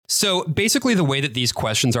So basically the way that these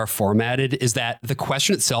questions are formatted is that the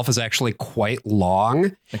question itself is actually quite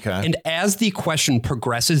long. Okay. And as the question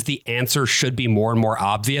progresses, the answer should be more and more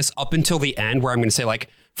obvious up until the end where I'm going to say like,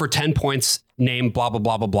 for 10 points, name blah, blah,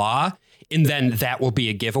 blah, blah, blah. And then that will be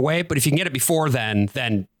a giveaway. But if you can get it before then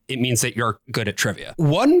it means that you're good at trivia.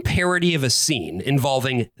 One parody of a scene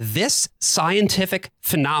involving this scientific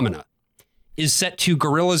phenomena is set to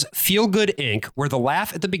Gorilla's Feel Good Inc., where the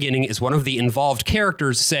laugh at the beginning is one of the involved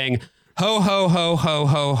characters saying, ho, ho, ho, ho,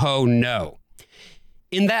 ho, ho, no.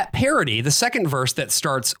 In that parody, the second verse that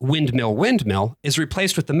starts windmill, windmill is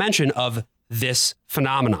replaced with the mention of this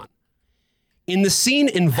phenomenon. In the scene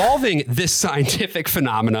involving this scientific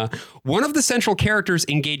phenomena, one of the central characters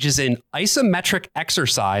engages in isometric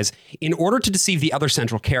exercise in order to deceive the other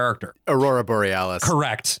central character. Aurora Borealis.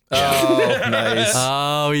 Correct. Oh, nice.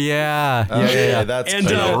 Oh, yeah. Yeah, that's And,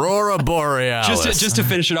 cool. Aurora Borealis. Just to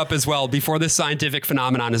finish it up as well, before this scientific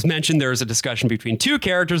phenomenon is mentioned, there is a discussion between two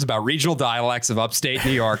characters about regional dialects of upstate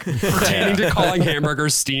New York pertaining to calling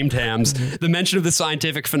hamburgers steamed hams. The mention of the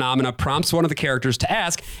scientific phenomena prompts one of the characters to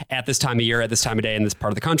ask, at this time of year, at this time of day, in this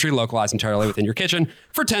part of the country, localized entirely within your kitchen,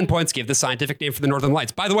 for 10 points, give the scientific name for the Northern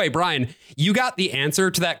Lights. By the way, Brian, you got the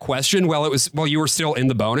answer to that question while you were still in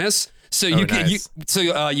the bonus. So you nice.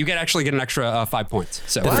 actually get an extra 5 points.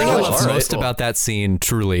 So The thing I love All right, most cool. about that scene,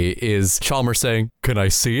 truly, is Chalmers saying, "Can I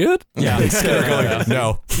see it?" yeah,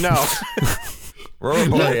 No. No. Aurora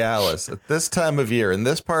Borealis, at this time of year, in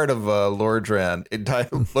this part of Lordran,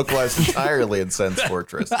 localized entirely in Sense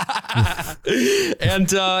Fortress.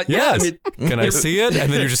 and Yes. Can I see it?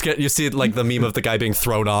 And then you see it like the meme of the guy being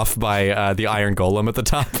thrown off by the Iron Golem at the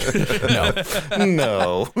top. No.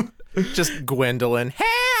 No. Just Gwendolyn.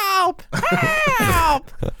 Help!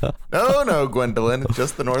 Help! No, Gwendolyn,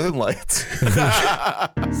 just the Northern Lights.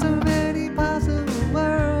 So many possible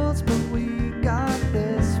worlds, but we got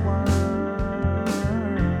this one.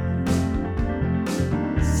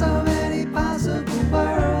 So many possible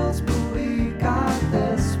worlds, but we got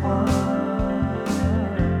this one.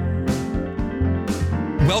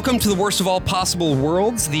 Welcome to the Worst of All Possible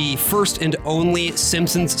Worlds, the first and only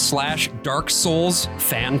Simpsons/Dark Souls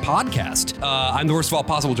fan podcast. I'm the worst of all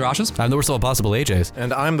possible Joshes. I'm the worst of all possible AJs.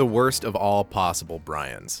 And I'm the worst of all possible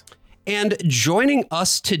Brians. And joining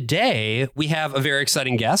us today, we have a very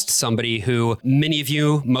exciting guest, somebody who many of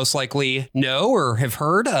you most likely know or have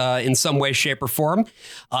heard in some way, shape, or form.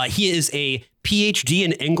 He is a PhD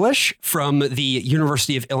in English from the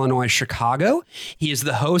University of Illinois, Chicago. He is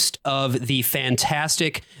the host of the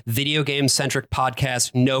fantastic video game-centric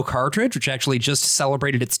podcast No Cartridge, which actually just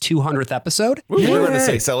celebrated its 200th episode. We were going to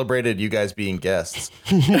say celebrated you guys being guests.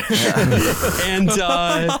 And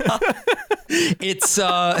it's We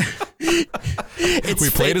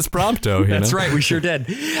played as prompto. That's right, we sure did.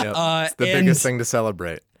 It's the biggest thing to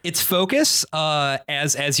celebrate. Its focus,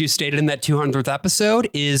 as you stated in that 200th episode,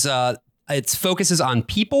 is its focus is on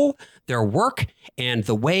people, their work, and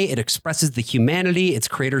the way it expresses the humanity its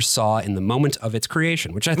creators saw in the moment of its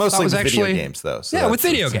creation, which I thought Mostly was with actually video games, though. So yeah, with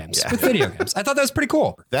that's- video games. yeah. With video games. I thought that was pretty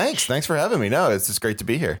cool. Thanks for having me. No, it's just great to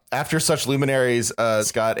be here. After such luminaries,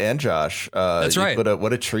 Scott and Josh. That's right.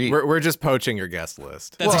 What a treat. We're just poaching your guest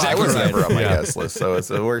list. That's exactly I was right. never on my guest list, so it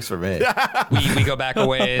works for me. We go back a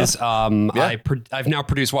ways. I've now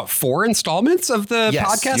produced 4 installments of the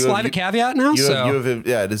Yes, podcast you have- Live at Caveat now. You have,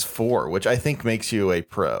 it is 4, which I think makes you a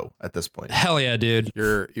pro at this point. Hell yeah, dude.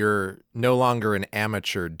 You're no longer an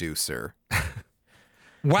amateur deucer.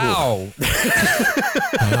 Wow.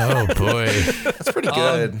 Oh, boy. That's pretty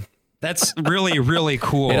good. That's really, really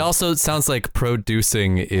cool. It also sounds like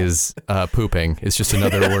producing is pooping. It's just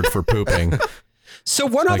another word for pooping. So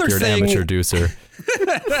one Like other you're thing. an amateur deucer.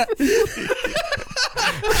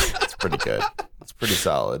 That's pretty good. It's pretty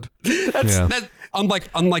solid. That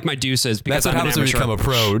unlike my deuces, because That's what I'm an happens when you amateur.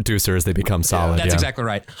 become a pro producer is they become solid. That's yeah. exactly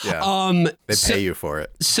right. Yeah. They so- pay you for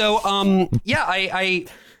it. So, I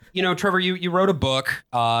Trevor, you wrote a book,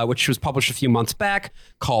 which was published a few months back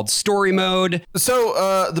called Story Mode.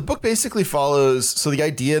 So the book basically follows. So the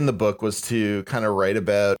idea in the book was to kind of write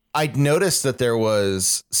about. I'd noticed that there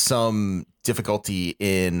was some difficulty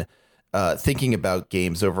in thinking about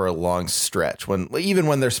games over a long stretch, even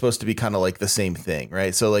when they're supposed to be kind of like the same thing,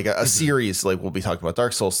 right? So like a series, like we'll be talking about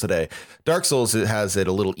Dark Souls today. Dark Souls, it has it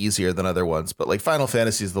a little easier than other ones, but like Final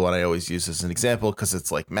Fantasy is the one I always use as an example because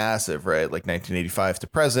it's like massive, right? Like 1985 to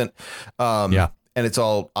present. And it's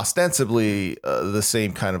all ostensibly the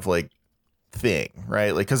same kind of like thing,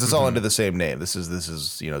 right? Like because it's all under the same name. This is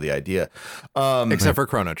the idea, Except for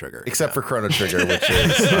Chrono Trigger. except for Chrono Trigger, which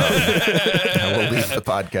is I will leave the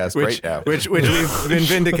podcast right now. Which we've been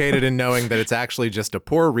vindicated in knowing that it's actually just a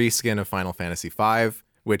poor reskin of Final Fantasy V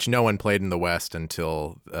which no one played in the West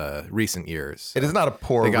until recent years. It is not a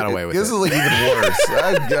poor. They got away with this it. is like even worse.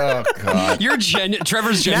 Oh God.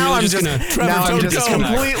 Trevor's Now I'm genuinely just, just gonna. now I'm just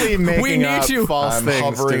completely making We need up you. false I'm things.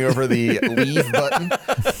 hovering over the leave button.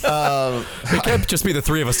 It can't just be the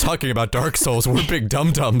three of us talking about Dark Souls. We're big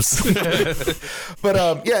dum-dums.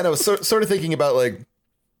 But yeah, no, sort of thinking about like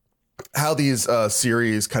how these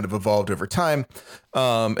series kind of evolved over time,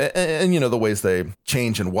 and you know the ways they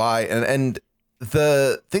change and why, and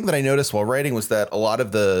the thing that I noticed while writing was that a lot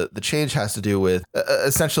of the change has to do with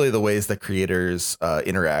essentially the ways that creators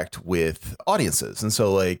interact with audiences. And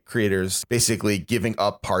so like creators basically giving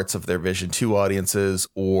up parts of their vision to audiences,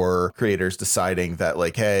 or creators deciding that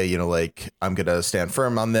like, hey, you know, like I'm going to stand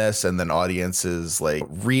firm on this. And then audiences like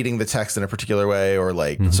reading the text in a particular way, or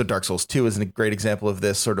like, so Dark Souls 2 is a great example of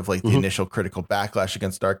this, sort of like the initial critical backlash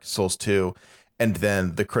against Dark Souls 2. And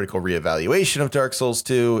then the critical reevaluation of Dark Souls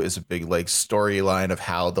 2 is a big like storyline of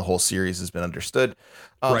how the whole series has been understood.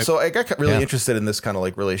 Right. So I got really interested in this kind of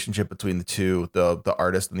like relationship between the two, the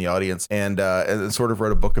artist and the audience, and sort of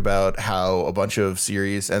wrote a book about how a bunch of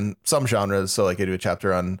series and some genres. So like I do a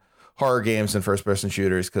chapter on horror games and first person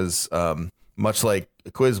shooters because much like a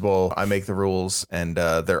quiz bowl, I make the rules and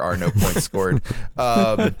there are no points scored.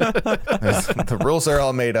 The rules are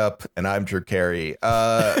all made up and I'm Drew Carey.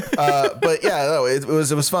 But yeah, no, it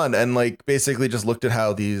was fun, and like basically just looked at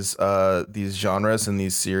how these genres and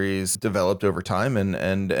these series developed over time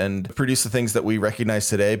and produced the things that we recognize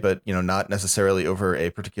today, but you know, not necessarily over a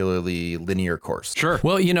particularly linear course. Sure.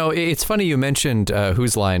 Well, you know, it's funny you mentioned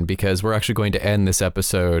Whose Line, because we're actually going to end this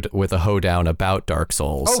episode with a hoedown about Dark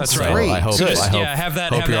Souls. Oh, That's so right. Great. I hope, Good. Just, I hope, yeah, have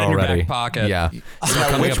that hope you're in all your ready. back pocket. Yeah.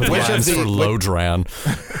 Start coming which- up with which of lines the- for Lodran.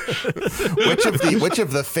 Which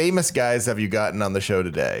of the famous guys have you gotten on the show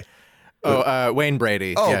today? Wayne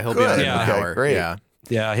Brady. Oh, yeah, he'll be on good. in an Yeah. hour. Okay, great. Yeah.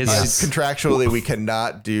 Yeah, his Contractually, we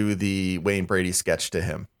cannot do the Wayne Brady sketch to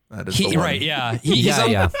him. That is the one. right, yeah. He's Yeah,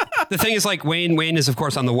 on, yeah. The thing is, like Wayne is of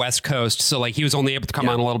course on the West Coast, so like he was only able to come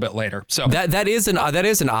on a little bit later. So That is an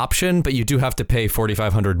option, but you do have to pay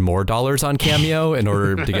 $4,500 more on Cameo in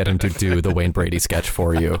order to get him to do the Wayne Brady sketch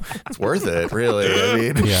for you. It's worth it, really. I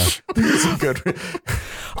mean, Yeah. it's good.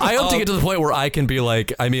 I hope to get to the point where I can be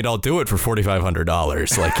like, I mean, I'll do it for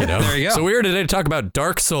 $4,500, like, you know. There you go. So we're here today to talk about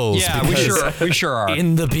Dark Souls. yeah, we because sure are.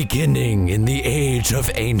 in the beginning, in the age of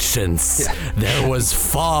ancients, there was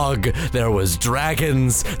fog, there was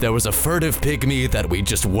dragons, there was a furtive pygmy that we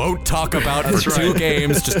just won't talk about for That's 2 right.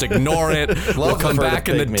 games. Just ignore it. We'll the come furtive back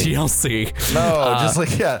in the pygmy. DLC. No, just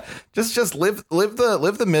like just live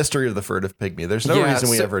the mystery of the furtive pygmy. There's no Yeah, reason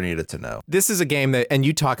we so- ever needed to know. This is a game that, and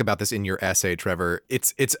you talk about this in your essay, Trevor.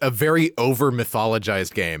 It's a very over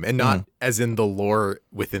mythologized game, and not as in the lore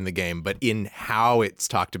within the game, but in how it's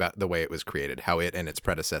talked about, the way it was created, how it and its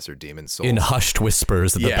predecessor, Demon Souls, In hushed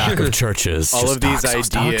whispers at the Yeah. back of churches. all just of these Dark Souls,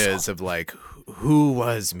 Dark ideas Souls. of like, who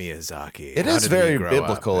was Miyazaki? It How is did he very grow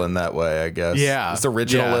biblical up? in that way, I guess. Yeah. It's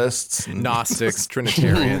originalists. Yeah. Gnostics,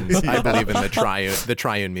 Trinitarians. I believe in the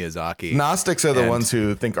triune Miyazaki. Gnostics are the And- ones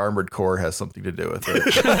who think Armored Core has something to do with it.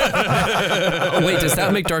 Wait, does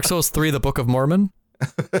that make Dark Souls 3 the Book of Mormon?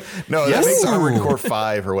 No, that makes Armored Core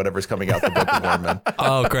 5 or whatever's coming out the Book of Mormon.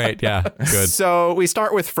 Oh, great. Yeah, good. So we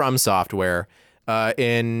start with From Software.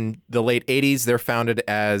 In the late 80s, they're founded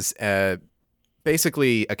as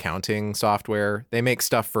basically accounting software. They make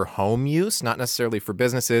stuff for home use, not necessarily for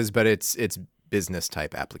businesses, but it's business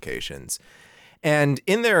type applications. And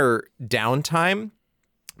in their downtime,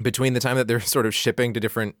 between the time that they're sort of shipping to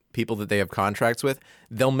different people that they have contracts with,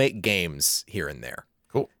 they'll make games here and there.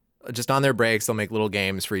 Cool. Just on their breaks, they'll make little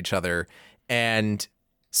games for each other. And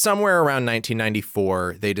somewhere around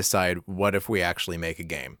 1994, they decide, what if we actually make a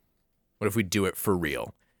game? What if we do it for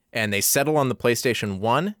real? And they settle on the PlayStation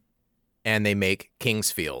 1, and they make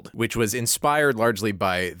Kingsfield, which was inspired largely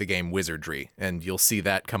by the game Wizardry. And you'll see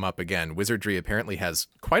that come up again. Wizardry apparently has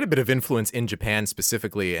quite a bit of influence in Japan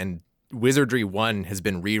specifically, and Wizardry 1 has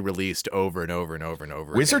been re-released over and over and over and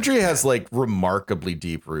over Wizardry again. has like remarkably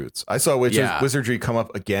deep roots. I saw Yeah. Wizardry come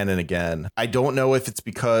up again and again. I don't know if it's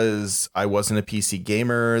because I wasn't a PC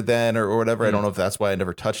gamer then or whatever. I don't know if that's why I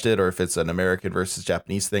never touched it, or if it's an American versus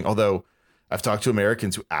Japanese thing. Although I've talked to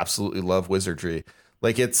Americans who absolutely love Wizardry.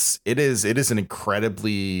 Like it is an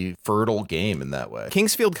incredibly fertile game in that way.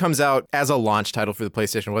 Kingsfield comes out as a launch title for the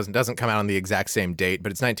PlayStation. It doesn't come out on the exact same date,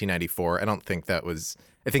 but it's 1994. I don't think that was...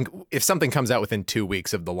 I think if something comes out within 2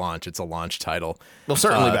 weeks of the launch, it's a launch title. Well,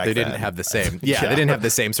 certainly back they then. didn't have the same. Yeah, they didn't have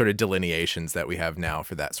the same sort of delineations that we have now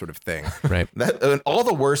for that sort of thing. Right. That and all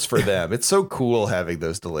the worse for them. It's so cool having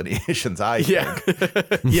those delineations. I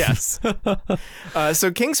think. Yes.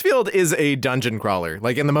 So Kingsfield is a dungeon crawler,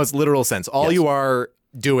 like in the most literal sense. All Yes. you are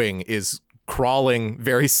doing is crawling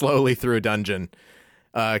very slowly through a dungeon,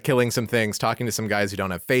 killing some things, talking to some guys who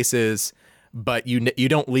don't have faces, but you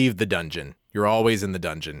don't leave the dungeon. You're always in the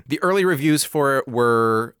dungeon. The early reviews for it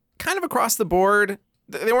were kind of across the board.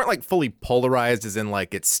 They weren't like fully polarized as in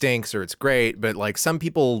like it stinks or it's great, but like some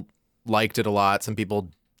people liked it a lot. Some people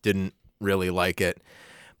didn't really like it.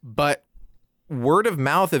 But word of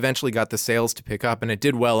mouth eventually got the sales to pick up, and it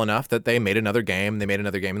did well enough that they made another game.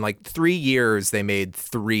 In like 3 years, they made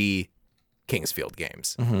 3 Kingsfield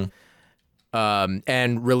games.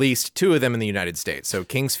 And released 2 of them in the United States. So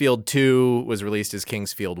Kingsfield 2 was released as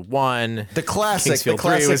Kingsfield 1. The classic, Kingsfield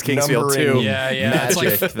 3 was Kingsfield 2. Yeah. It's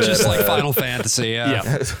like just like Final Fantasy.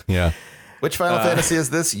 Yeah. Yeah. Which Final Fantasy is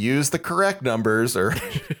this? Use the correct numbers or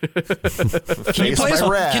Can you play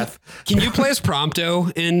Can you play as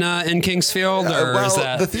Prompto in Kingsfield, or well, is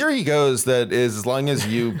that the theory goes that is as long as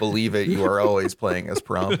you believe it, you are always playing as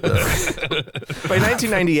Prompto. By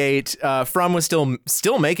 1998, From was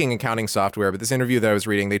still making accounting software, but this interview that I was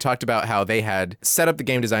reading, they talked about how they had set up the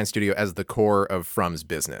game design studio as the core of From's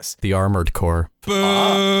business. The Armored Core.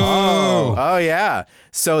 Oh, yeah.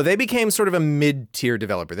 So they became sort of a mid-tier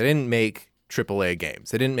developer. They didn't make AAA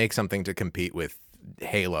games. They didn't make something to compete with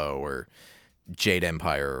Halo or Jade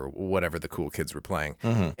Empire or whatever the cool kids were playing.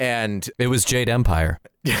 And It was Jade Empire.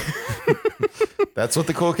 That's what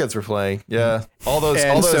the cool kids were playing. Yeah. All those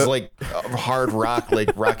like hard rock,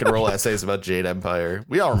 like rock and roll essays about Jade Empire.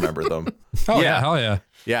 We all remember them. hell yeah.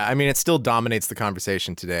 yeah, I mean, it still dominates the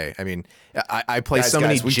conversation today. I mean, I play so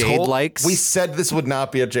many Jade likes. We said this would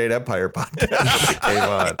not be a Jade Empire podcast. Came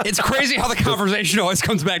on. It's crazy how the conversation always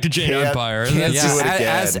comes back to Jade Empire. Can't do it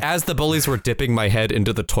again. As the bullies were dipping my head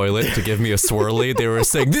into the toilet to give me a swirly, they were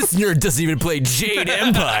saying, "This nerd doesn't even play Jade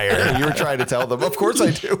Empire." You were trying to tell them. Of course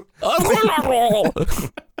I do.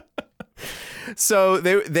 So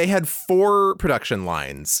they had 4 production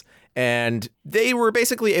lines, and they were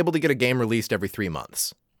basically able to get a game released every 3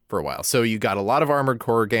 months for a while. So you got a lot of Armored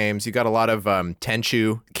Core games. You got a lot of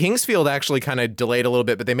Tenchu. Kingsfield actually kind of delayed a little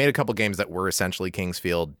bit, but they made a couple games that were essentially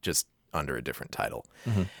Kingsfield, just under a different title.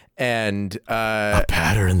 And A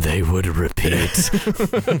pattern they would repeat.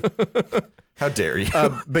 How dare you?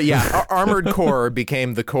 but yeah, Armored Core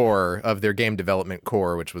became the core of their game development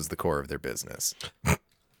core, which was the core of their business.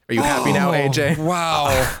 Are you happy now, AJ?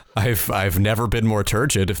 Wow. I've never been more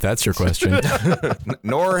turgid, if that's your question.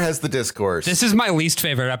 Nor has the discourse. This is my least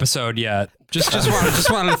favorite episode yet. Just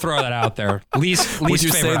wanted to throw that out there. Least Would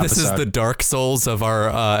you favorite say this episode. is the Dark Souls of our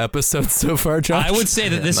episodes so far, Josh? I would say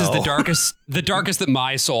that this is the darkest that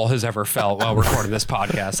my soul has ever felt while recording this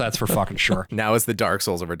podcast. That's for fucking sure. Now is the Dark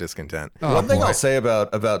Souls of our discontent. One thing I'll say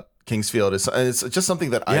about Kingsfield is it's just something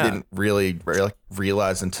that I didn't really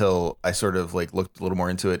realize until I sort of like looked a little more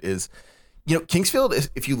into it is, you know, Kingsfield,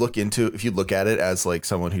 if you look at it as like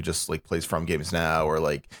someone who just like plays From games now or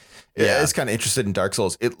like is kind of interested in Dark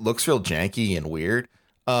Souls, it looks real janky and weird.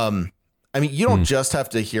 I mean, you don't just have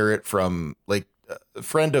to hear it from like a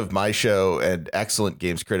friend of my show and excellent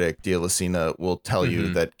games critic, Dia Lucina, will tell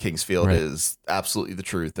you that Kingsfield is absolutely the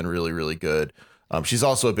truth and really, really good. She's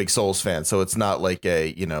also a big Souls fan, so it's not like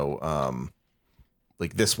a, you know,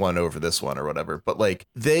 like this one over this one or whatever. But like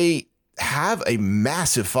they have a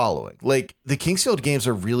massive following. Like the Kingsfield games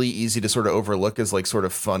are really easy to sort of overlook as like sort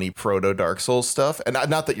of funny proto Dark Souls stuff. And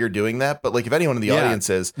not that you're doing that, but like if anyone in the audience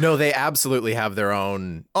is, no, they absolutely have their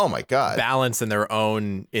own oh my God, balance and their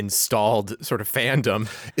own installed sort of fandom.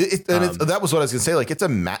 That was what I was gonna say. Like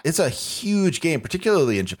it's a huge game,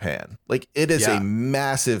 particularly in Japan. Like it is a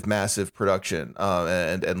massive production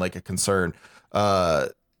and like a concern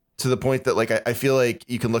to the point that like I feel like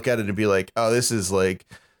you can look at it and be like, oh, this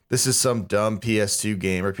is some dumb PS2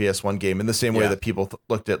 game or PS1 game in the same way that people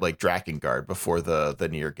looked at like Drakengard before the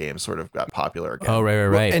Nier game sort of got popular again. Oh,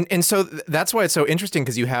 right. And so that's why it's so interesting,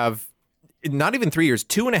 because you have not even 3 years,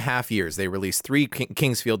 2.5 years, they released 3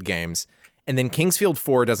 Kingsfield games, and then Kingsfield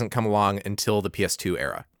 4 doesn't come along until the PS2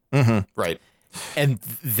 era. Right. And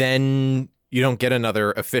then you don't get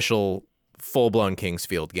another official full-blown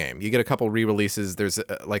Kingsfield game. You get a couple re-releases. There's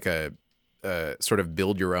like a sort of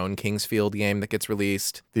build your own Kingsfield game that gets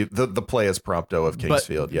released. The play as Prompto of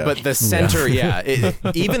Kingsfield, But the center,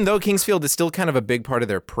 even though Kingsfield is still kind of a big part of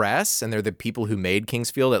their press, and they're the people who made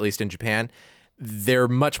Kingsfield, at least in Japan, they're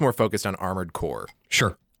much more focused on Armored Core.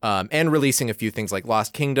 Sure. And releasing a few things like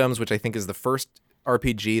Lost Kingdoms, which I think is the first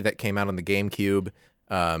RPG that came out on the GameCube,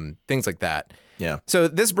 things like that. Yeah. So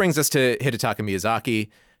this brings us to Hidetaka Miyazaki,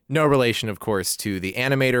 No relation, of course, to the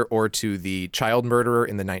animator or to the child murderer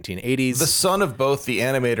in the 1980s. The son of both the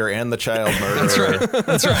animator and the child murderer.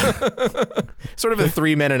 That's right. Sort of a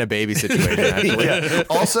 3 men and a baby situation, actually. Yeah.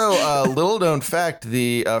 Also, little known fact: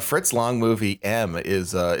 the Fritz Lang movie M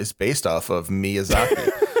is based off of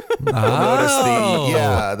Miyazaki.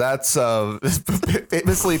 That's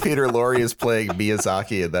famously Peter Lorre is playing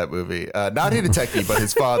Miyazaki in that movie. Not Hideteki, but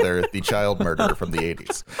his father, the child murderer from the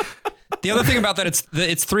 80s. The other thing about that,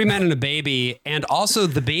 it's 3 men and a baby, and also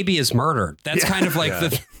the baby is murdered. That's kind of like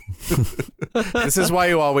This is why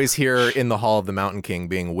you always hear In the Hall of the Mountain King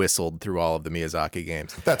being whistled through all of the Miyazaki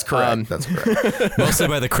games. That's correct. That's correct. Mostly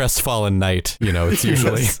by the crestfallen knight, it's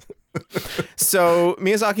usually. So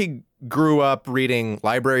Miyazaki grew up reading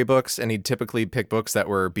library books, and he'd typically pick books that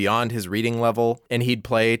were beyond his reading level, and he'd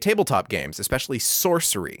play tabletop games, especially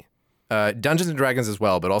sorcery. Dungeons and Dragons as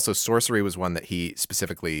well, but also sorcery was one that he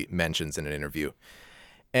specifically mentions in an interview.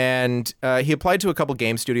 And he applied to a couple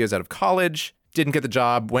game studios out of college, didn't get the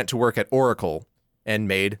job, went to work at Oracle, and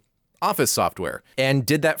made Office software, and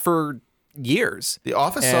did that for years. The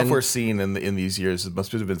Office software scene in these years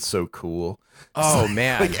must have been so cool. Oh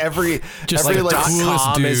man! Like every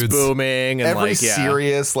 .com is booming, and every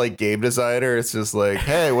serious game designer, it's just like,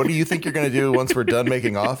 hey, what do you think you're gonna do once we're done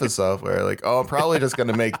making Office software? Like, oh, I'm probably just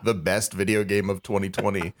gonna make the best video game of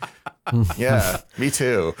 2020. Yeah, me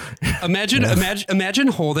too. Imagine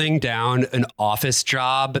holding down an Office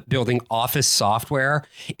job, building Office software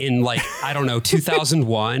in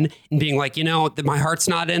 2001, and being like, my heart's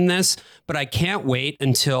not in this, but I can't wait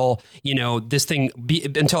until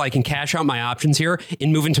until I can cash out my options here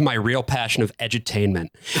and move into my real passion of edutainment.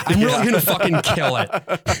 I'm really gonna fucking kill it.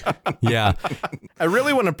 Yeah. I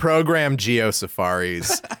really want to program Geo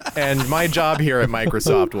Safaris, and my job here at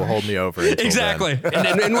Microsoft will hold me over. Exactly.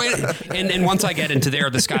 And once I get into there,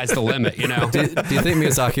 the sky's the limit, Do you think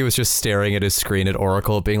Miyazaki was just staring at his screen at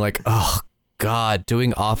Oracle being like, oh, God,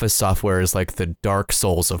 doing Office software is like the Dark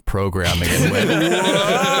Souls of programming. He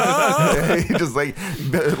just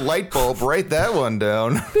light bulb, write that one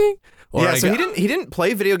down. He didn't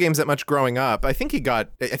play video games that much growing up. I think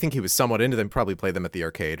he was somewhat into them, probably played them at the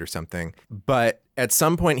arcade or something. But at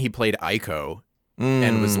some point he played Ico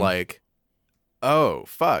and was like, oh,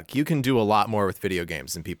 fuck, you can do a lot more with video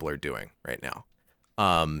games than people are doing right now.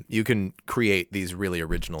 You can create these really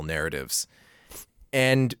original narratives.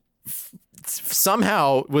 And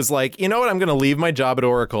somehow was like, you know what, I'm going to leave my job at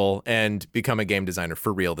Oracle and become a game designer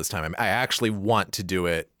for real this time. I actually want to do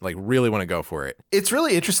it, really want to go for it. It's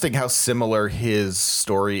really interesting how similar his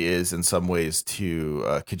story is in some ways to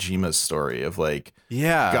Kojima's story of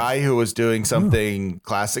guy who was doing something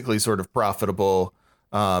classically sort of profitable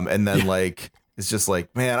and then it's just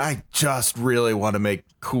like, man, I just really want to make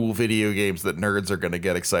cool video games that nerds are going to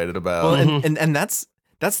get excited about. Well, and that's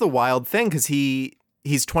the wild thing, because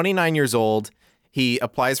he's 29 years old. He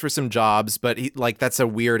applies for some jobs, but that's a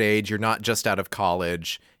weird age. You're not just out of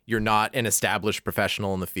college. You're not an established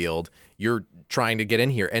professional in the field. You're trying to get in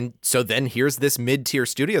here. And so then here's this mid-tier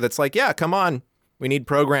studio that's like, yeah, come on. We need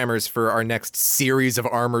programmers for our next series of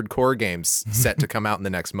Armored Core games set to come out in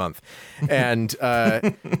the next month. And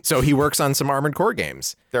so he works on some Armored Core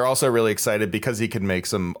games. They're also really excited because he can make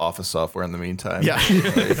some Office software in the meantime. Yeah.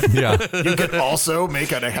 Yeah. You can also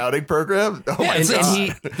make an accounting program. Oh my And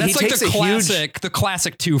God. that's the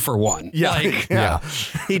classic 2-for-1. Yeah.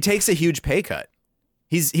 He takes a huge pay cut.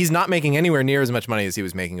 He's not making anywhere near as much money as he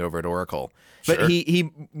was making over at Oracle. But Sure.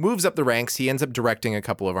 he moves up the ranks. He ends up directing a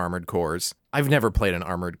couple of Armored Cores. I've never played an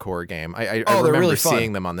Armored Core game. I remember really fun.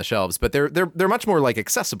 seeing them on the shelves, but they're much more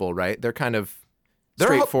accessible, right? They're kind of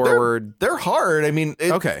straightforward. They're hard. I mean,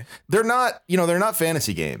 Okay. They're not, they're not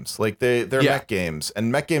fantasy games. They're mech games,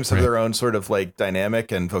 and mech games have their own sort of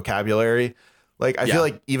dynamic and vocabulary. I feel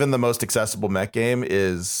like even the most accessible mech game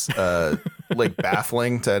is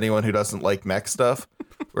baffling to anyone who doesn't like mech stuff.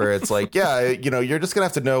 Where it's you're just gonna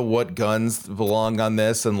have to know what guns belong on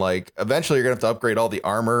this, and eventually you're gonna have to upgrade all the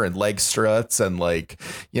armor and leg struts, and do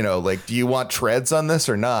you want treads on this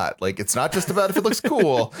or not? It's not just about if it looks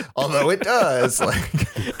cool, although it does.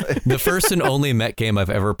 The first and only mech game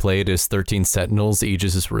I've ever played is 13 Sentinels: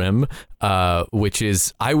 Aegis Rim, which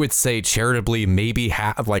is, I would say, charitably maybe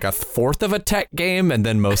half, a fourth of a tech game, and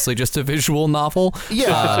then mostly just a visual novel.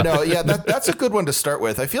 That's a good one to start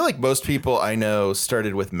with. I feel like most people I know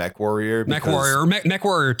started with Mech Warrior. Mech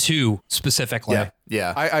Warrior 2 specifically.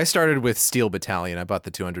 Yeah. I started with Steel Battalion. I bought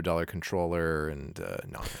the $200 controller, and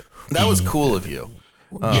no. That was cool of you.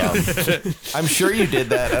 I'm sure you did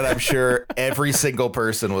that, and I'm sure every single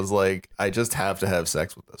person was like, I just have to have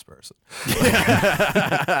sex with this person.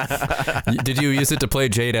 Did you use it to play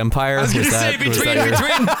Jade Empire? I was going to say,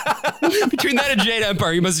 between that and Jade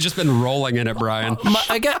Empire, you must have just been rolling in it, Brian.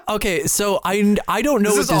 Okay, so I don't know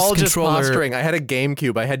This what is this all just controller... posturing. I had a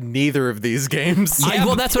GameCube. I had neither of these games.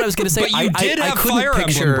 well, that's what I was going to say. But you did have Fire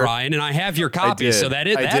Emblem, Brian, and I have your copy, did. so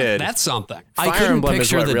that's something. Fire Emblem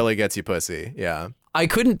is what really gets you pussy. Yeah. I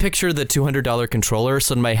couldn't picture the $200 controller,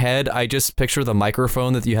 so in my head, I just picture the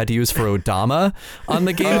microphone that you had to use for Odama on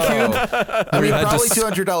the GameCube. I mean, probably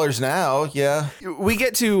 $200 now. Yeah. We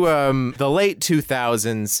get to the late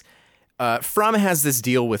 2000s. From has this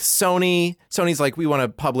deal with Sony. Sony's like, we want to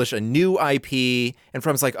publish a new IP. And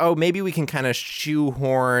From's like, oh, maybe we can kind of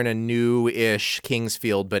shoehorn a new-ish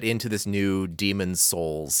Kingsfield, but into this new Demon's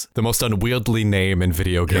Souls. The most unwieldy name in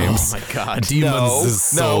video games. Oh, my God. Demon's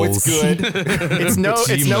Souls. No, it's good. It's no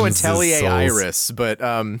Atelier Souls. Iris, but...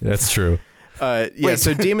 That's true.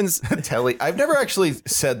 So Demon's... I've never actually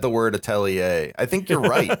said the word atelier. I think you're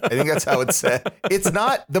right. I think that's how it's said. It's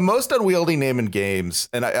not the most unwieldy name in games,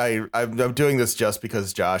 and I'm doing this just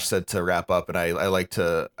because Josh said to wrap up, and I like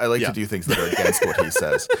to do things that are against what he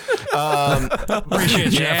says.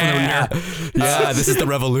 Appreciate you for the This is the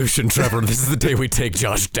revolution, Trevor. This is the day we take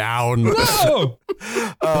Josh down. Whoa!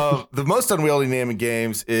 The most unwieldy name in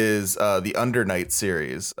games is the Under Night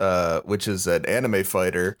series, which is an anime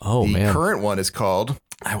fighter. Oh, the man. current one is called,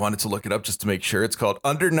 I wanted to look it up just to make sure, it's called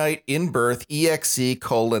Under Night in Birth EXE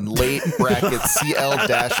late bracket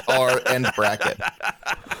CL-R end bracket.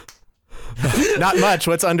 Not much.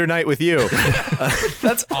 What's Under Night with you?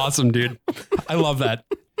 That's awesome, dude. I love that.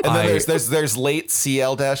 And then there's late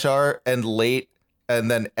CL-R and late,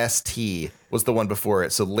 and then ST was the one before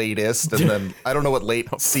it. So latest, and then I don't know what late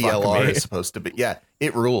CLR is supposed to be. Yeah,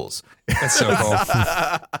 it rules. That's so cool.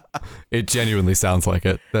 It genuinely sounds like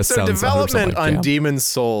it. That So sounds development 100% on like Demon's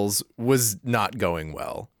Souls was not going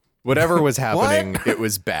well. Whatever was happening, it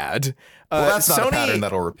was bad. Well, that's not a pattern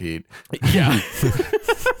that'll repeat. Yeah.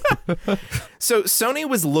 So Sony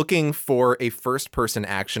was looking for a first-person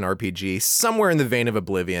action RPG somewhere in the vein of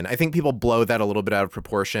Oblivion. I think people blow that a little bit out of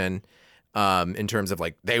proportion in terms of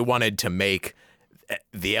like they wanted to make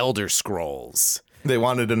the Elder Scrolls. They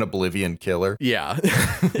wanted an Oblivion killer. Yeah.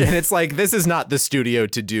 And it's like, this is not the studio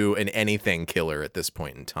to do an anything killer at this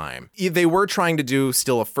point in time. They were trying to do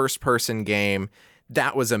still a first-person game.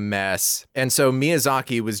 That was a mess. And so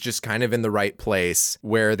Miyazaki was just kind of in the right place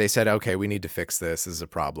where they said, okay, we need to fix this. This is a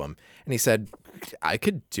problem. And he said, I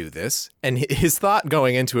could do this. And his thought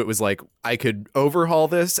going into it was like, I could overhaul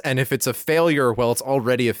this. And if it's a failure, well, it's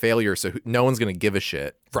already a failure. So no one's going to give a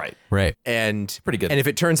shit. Right. And pretty good. And if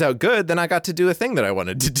it turns out good, then I got to do a thing that I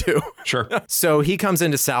wanted to do. Sure. So he comes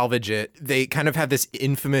in to salvage it. They kind of have this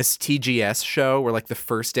infamous TGS show where like the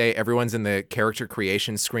first day everyone's in the character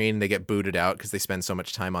creation screen. They get booted out because they spend so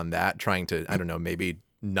much time on that trying to, I don't know, maybe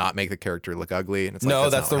not make the character look ugly. And it's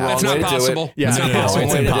like, That's the wrong That's way not to do possible. it. Yeah, It's not possible.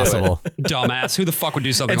 It's impossible. Dumbass. Who the fuck would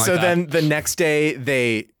do something And like so that? then the next day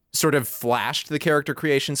they sort of flashed the character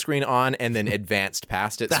creation screen on and then advanced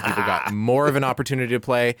past it so people got more of an opportunity to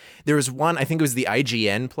play. There was one, I think it was the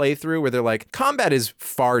IGN playthrough where they're like, combat is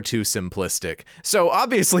far too simplistic. So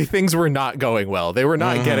obviously things were not going well. They were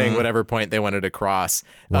not getting whatever point they wanted to cross.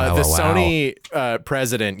 Sony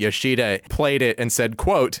president, Yoshida, played it and said,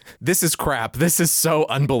 quote, "This is crap. This is so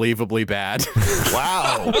unbelievably bad."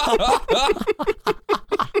 Wow.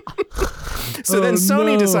 So then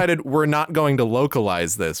Sony decided we're not going to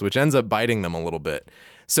localize this, which ends up biting them a little bit.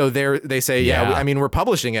 So they say, I mean, we're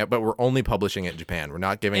publishing it, but we're only publishing it in Japan. We're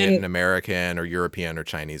not giving it an American or European or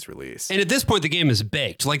Chinese release. And at this point, the game is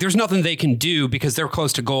baked. Like, there's nothing they can do because they're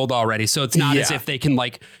close to gold already. So it's not as if they can,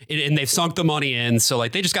 like, and they've sunk the money in. So,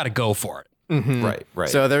 like, they just got to go for it. Mm-hmm. Right.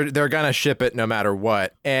 So they're going to ship it no matter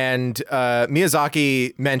what. And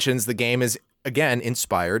Miyazaki mentions the game is, again,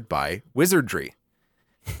 inspired by wizardry.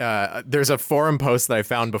 There's a forum post that I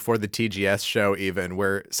found before the TGS show even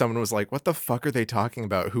where someone was like, what the fuck are they talking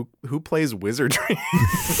about? Who plays wizardry?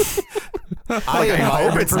 I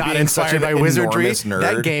hope it's not inspired by wizardry.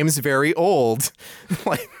 That game's very old.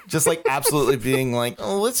 Like, just like absolutely being like,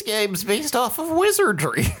 oh, this game's based off of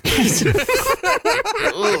wizardry.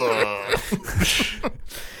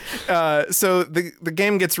 So the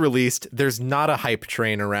game gets released. There's not a hype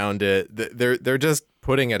train around it. They're just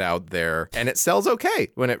putting it out there, and it sells okay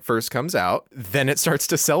when it first comes out. Then it starts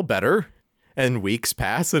to sell better, and weeks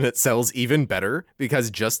pass, and it sells even better because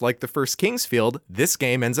just like the first Kingsfield, this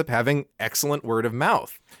game ends up having excellent word of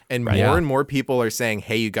mouth. And Right. more and more people are saying,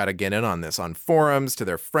 hey, you got to get in on this on forums to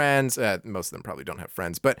their friends. Most of them probably don't have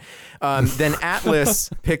friends. But then Atlas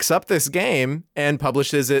picks up this game and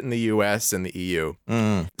publishes it in the US and the EU.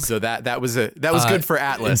 So that was good for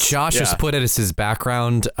Atlas. Josh has put it as his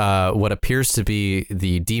background, what appears to be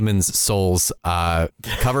the Demon's Souls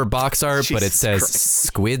cover box art, but it says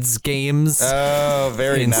Squid's Games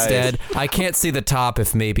instead. Nice. I can't see the top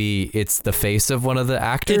if maybe it's the face of one of the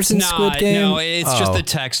actors It's in not. Squid Game. No, it's just the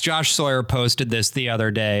text. Josh Sawyer posted this the other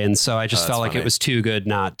day, and so I just felt like funny. it was too good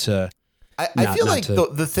not to. I feel like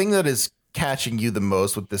the thing that is catching you the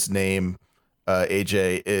most with this name,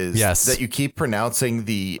 AJ, is that you keep pronouncing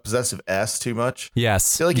the possessive S too much.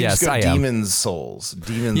 Yes. I feel like you just go I am. Demon's Souls.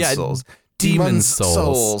 Demon's Souls. Demon's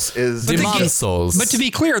Souls is Demon's Souls. But to be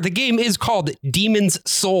clear, the game is called Demon's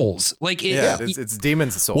Souls. Like, It's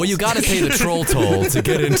Demon's Souls. Well, you got to pay the troll toll to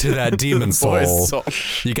get into that Demon's Boy's Soul.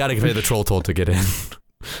 soul. You got to pay the troll toll to get in.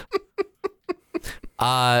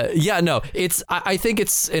 It's. I think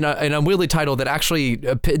it's an unwieldy title that actually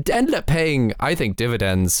ended up paying, I think,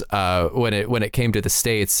 dividends when it came to the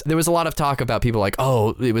States. There was a lot of talk about people like,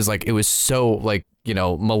 oh, it was so like,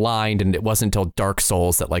 maligned, and it wasn't until Dark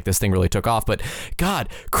Souls that like this thing really took off. But God,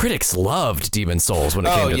 critics loved Demon's Souls when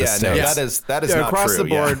it came to the States. That is not across true, the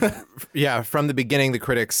board. From the beginning, the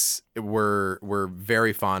critics were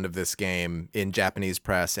very fond of this game in Japanese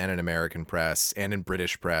press and in American press and in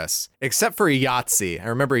British press, except for Yahtzee. I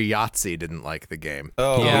remember Yahtzee didn't like the game.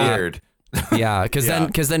 Oh, Yeah. weird. Yeah, because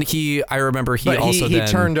then I remember he also he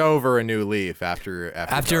turned over a new leaf after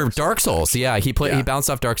Dark Souls. Yeah, he bounced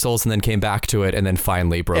off Dark Souls and then came back to it and then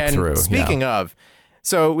finally broke through. Speaking of,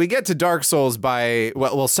 so we get to Dark Souls by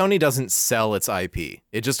Sony doesn't sell its IP;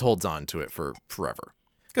 it just holds on to it for forever.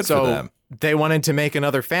 Good for them. They wanted to make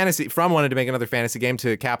another fantasy game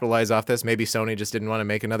to capitalize off this. Maybe Sony just didn't want to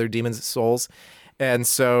make another Demon's Souls, and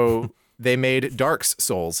so they made Dark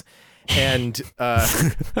Souls, and.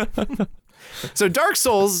 So Dark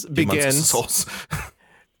Souls begins.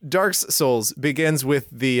 Dark Souls begins with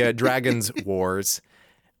the Dragon's Wars.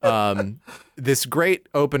 This great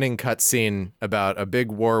opening cutscene about a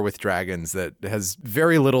big war with dragons that has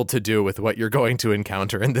very little to do with what you're going to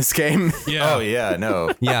encounter in this game. Yeah. Oh yeah,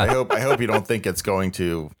 no. Yeah. I hope you don't think it's going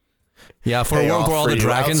to. Yeah, for a world where all the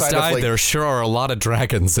dragons died, there sure are a lot of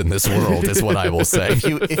dragons in this world, is what I will say.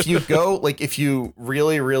 If you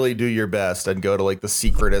really, really do your best and go to like the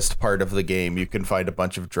secretest part of the game, you can find a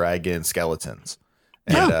bunch of dragon skeletons.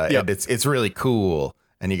 And, and it's really cool.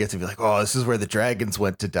 And you get to be like, oh, this is where the dragons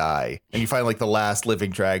went to die. And you find like the last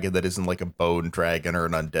living dragon that isn't like a bone dragon or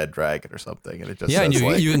an undead dragon or something. And it just and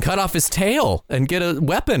says, you can cut off his tail and get a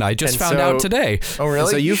weapon. I just found out today. Oh,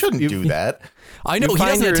 really? So you shouldn't do that. I know, he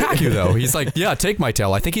doesn't attack you, though. He's like, yeah, take my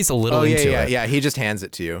tail. I think he's a little into it. Yeah, he just hands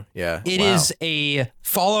it to you. Yeah. It is a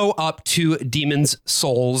follow-up to Demon's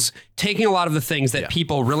Souls, taking a lot of the things that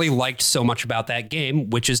people really liked so much about that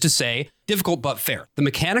game, which is to say, difficult but fair. The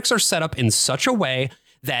mechanics are set up in such a way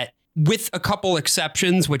that, with a couple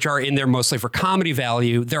exceptions, which are in there mostly for comedy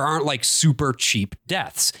value, there aren't like super cheap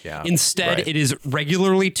deaths. Yeah, Instead, it is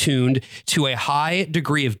regularly tuned to a high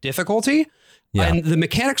degree of difficulty. Yeah. And the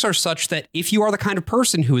mechanics are such that if you are the kind of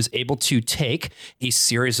person who is able to take a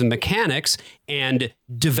series of mechanics and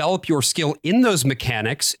develop your skill in those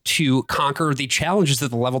mechanics to conquer the challenges that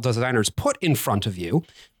the level designers put in front of you,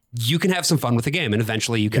 you can have some fun with the game and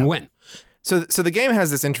eventually you can win. So the game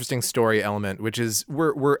has this interesting story element, which is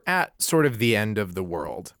we're at sort of the end of the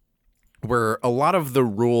world, where a lot of the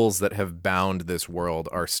rules that have bound this world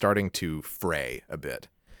are starting to fray a bit.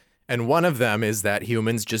 And one of them is that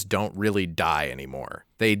humans just don't really die anymore.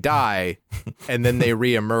 They die and then they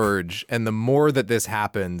reemerge. And the more that this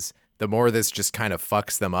happens, the more this just kind of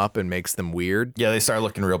fucks them up and makes them weird. Yeah, they start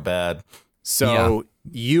looking real bad. So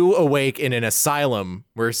you awake in an asylum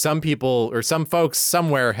where some people or some folks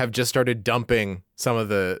somewhere have just started dumping some of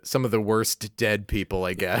the worst dead people,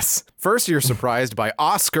 I guess. First, you're surprised by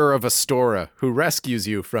Oscar of Astora, who rescues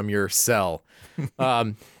you from your cell.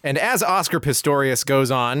 And as Oscar Pistorius goes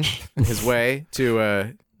on his way to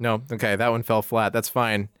that one fell flat. That's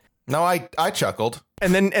fine. No, I chuckled.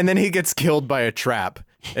 And then he gets killed by a trap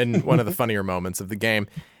in one of the funnier moments of the game.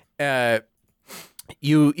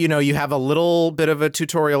 You have a little bit of a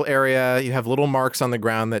tutorial area. You have little marks on the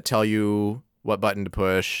ground that tell you what button to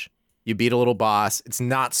push. You beat a little boss. It's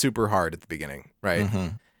not super hard at the beginning, right?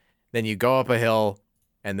 Mm-hmm. Then you go up a hill,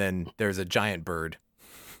 and then there's a giant bird,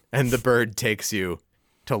 and the bird takes you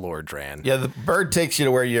to Lord Dran. Yeah, the bird takes you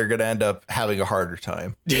to where you're going to end up having a harder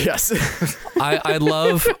time. Yes. I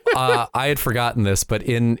love. I had forgotten this, but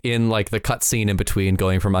in like the cutscene in between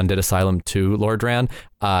going from Undead Asylum to Lord Dran,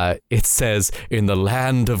 it says in the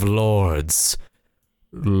land of lords,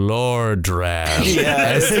 Lord Dran.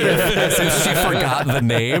 Yes. As if she forgot the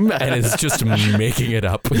name and is just making it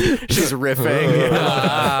up. She's riffing.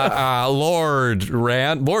 Lord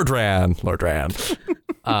Dran.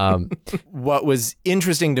 What was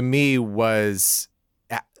interesting to me was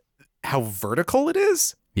how vertical it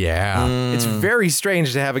is. Yeah. It's very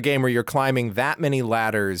strange to have a game where you're climbing that many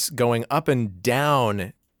ladders, going up and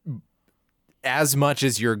down as much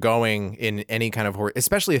as you're going in any kind of horror,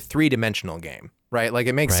 especially a 3-dimensional game, right? Like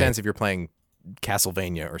it makes sense if you're playing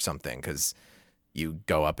Castlevania or something, because you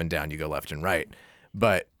go up and down, you go left and right.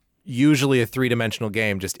 But usually a 3-dimensional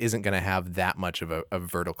game just isn't going to have that much of a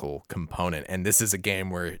vertical component. And this is a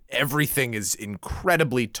game where everything is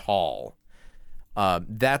incredibly tall.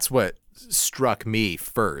 That's what struck me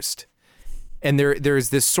first. And there's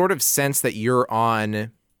this sort of sense that you're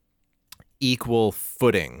on equal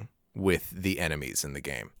footing with the enemies in the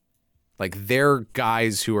game. Like they're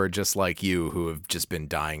guys who are just like you, who have just been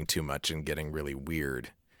dying too much and getting really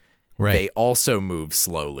weird. Right. They also move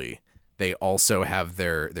slowly. They also have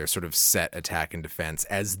their sort of set attack and defense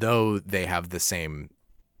as though they have the same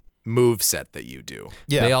move set that you do.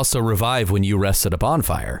 Yeah. They also revive when you rest at a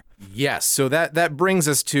bonfire. Yes. So that brings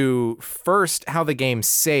us to first how the game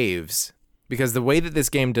saves, because the way that this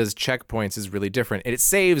game does checkpoints is really different. It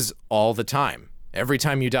saves all the time. Every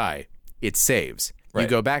time you die, it saves. Right. You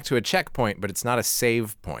go back to a checkpoint, but it's not a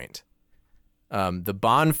save point. The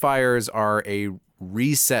bonfires are a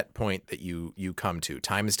reset point that you come to.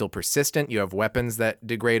 Time is still persistent. You have weapons that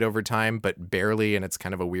degrade over time, but barely, and it's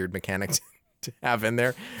kind of a weird mechanic to have in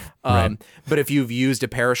there. Right. But if you've used a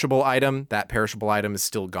perishable item, that perishable item is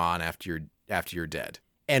still gone after you're dead.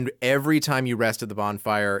 And every time you rest at the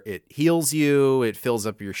bonfire, it heals you, it fills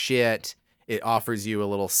up your shit, it offers you a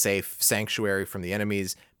little safe sanctuary from the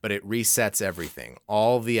enemies, but it resets everything.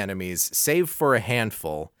 All the enemies, save for a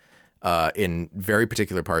handful in very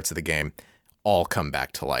particular parts of the game, all come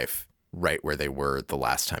back to life right where they were the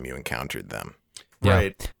last time you encountered them. Yeah.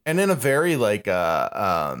 Right. And in a very like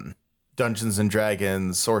Dungeons and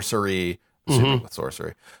Dragons sorcery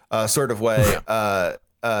sort of way,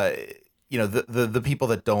 you know, the people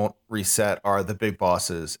that don't reset are the big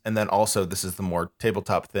bosses. And then also, this is the more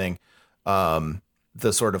tabletop thing,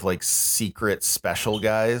 the sort of like secret special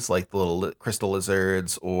guys, like the little crystal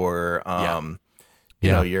lizards, or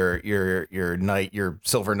you know, your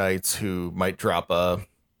silver knights who might drop a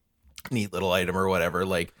neat little item or whatever,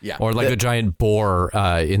 like Or like the giant boar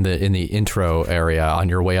in the intro area on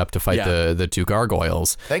your way up to fight the two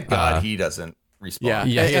gargoyles. Thank God he doesn't respawn. Yeah,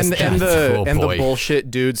 yes, and the boy. bullshit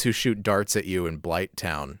dudes who shoot darts at you in Blight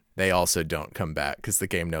Town, they also don't come back because the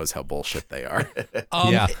game knows how bullshit they are.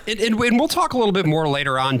 And we'll talk a little bit more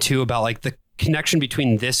later on too about like the connection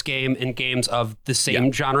between this game and games of the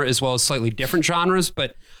same genre as well as slightly different genres.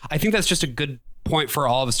 But I think that's just a good point for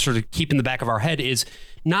all of us to sort of keep in the back of our head, is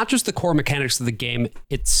not just the core mechanics of the game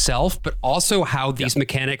itself, but also how these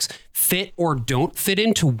mechanics fit or don't fit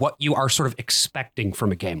into what you are sort of expecting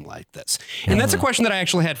from a game like this. And that's a question that I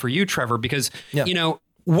actually had for you, Trevor, because, you know,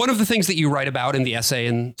 one of the things that you write about in the essay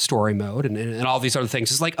and story mode and all these other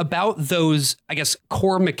things is like about those, I guess,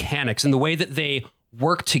 core mechanics and the way that they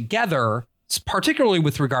work together, particularly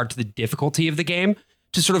with regard to the difficulty of the game,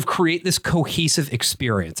 to sort of create this cohesive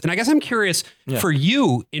experience. And I guess I'm curious for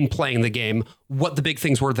you in playing the game, what the big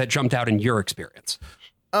things were that jumped out in your experience.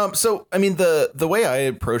 So, I mean, the way I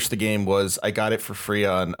approached the game was I got it for free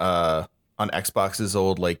on Xbox's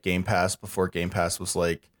old like Game Pass, before Game Pass was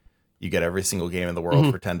like, you get every single game in the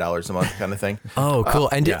world for $10 a month kind of thing. Oh, cool.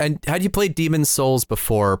 And had you played Demon's Souls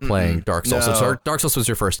before playing Dark Souls? No. So Dark Souls was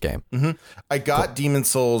your first game. I got Demon's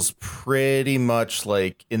Souls pretty much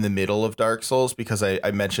like in the middle of Dark Souls, because I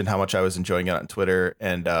mentioned how much I was enjoying it on Twitter,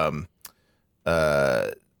 and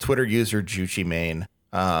Twitter user Juchi Main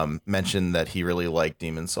mentioned that he really liked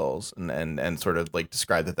Demon's Souls and sort of like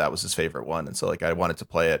described that was his favorite one. And so like I wanted to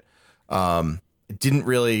play it. Didn't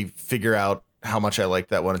really figure out how much I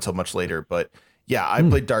liked that one until much later, but yeah, I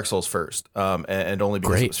played Dark Souls first, and only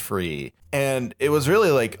because it was free. And it was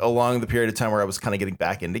really like along the period of time where I was kind of getting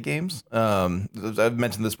back into games. I've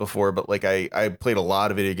mentioned this before, but like I played a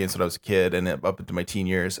lot of video games when I was a kid and up into my teen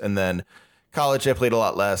years. And then college, I played a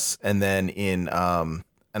lot less. And then in, I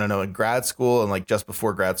don't know, in grad school and like just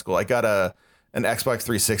before grad school, I got an Xbox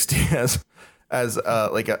 360 as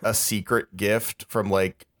like a secret gift from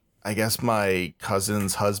like I guess my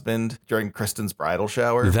cousin's husband during Kristen's bridal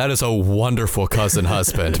shower. That is a wonderful cousin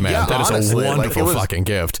husband, man. Yeah, that honestly, is a wonderful it was, fucking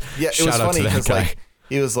gift. Yeah, it Shout was out funny to that because guy. like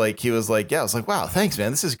he was like, yeah, I was like, wow, thanks,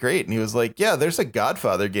 man, this is great. And he was like, yeah, there's a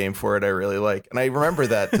Godfather game for it I really like. And I remember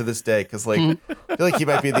that to this day because like I feel like he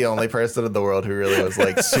might be the only person in the world who really was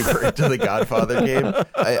like super into the Godfather game.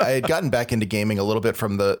 I had gotten back into gaming a little bit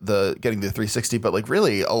from the getting the 360, but like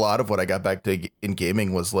really a lot of what I got back to in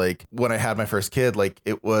gaming was like when I had my first kid, like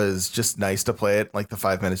it was just nice to play it like the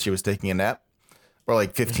 5 minutes she was taking a nap. Or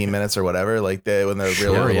like 15 minutes or whatever, like when they're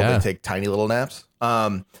really little, they take tiny little naps.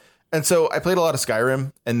 And so I played a lot of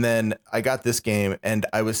Skyrim, and then I got this game, and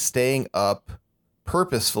I was staying up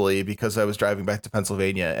purposefully because I was driving back to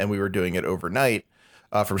Pennsylvania, and we were doing it overnight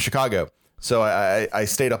from Chicago. So I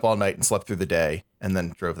stayed up all night and slept through the day, and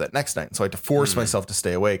then drove that next night. So I had to force myself to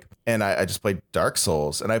stay awake, and I just played Dark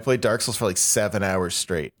Souls, and I played Dark Souls for like 7 hours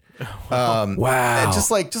straight. Wow! And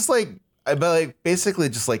just like. But like basically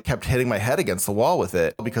just like kept hitting my head against the wall with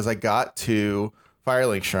it because I got to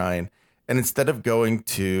Firelink Shrine, and instead of going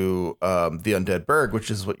to the Undead Burg,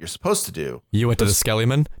 which is what you're supposed to do, you went to the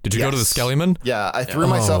Skellyman. Did you go to the Skellyman? Yeah, I threw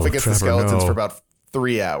myself against Trevor, the skeletons no. for about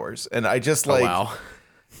 3 hours, and I just like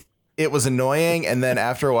it was annoying. And then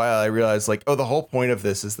after a while, I realized like, oh, the whole point of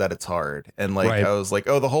this is that it's hard, and like I was like,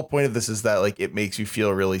 oh, the whole point of this is that like it makes you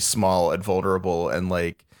feel really small and vulnerable, and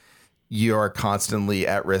like you are constantly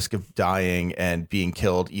at risk of dying and being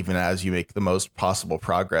killed even as you make the most possible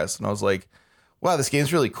progress. And I was like, wow, this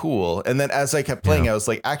game's really cool. And then as I kept playing, I was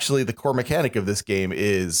like, actually, the core mechanic of this game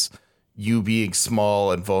is you being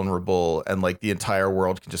small and vulnerable, and like the entire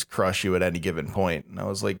world can just crush you at any given point. And I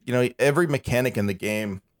was like, you know, every mechanic in the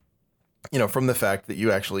game, you know, from the fact that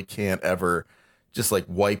you actually can't ever just like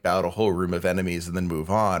wipe out a whole room of enemies and then move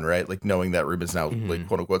on, right? Like knowing that room is now like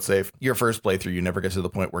quote unquote safe. Your first playthrough, you never get to the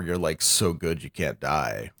point where you're like so good you can't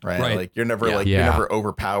die, right? Like you're never you're never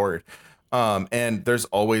overpowered. And there's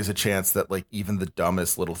always a chance that like even the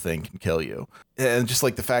dumbest little thing can kill you. And just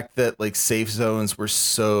like the fact that like safe zones were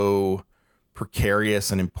so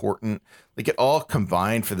precarious and important, like it all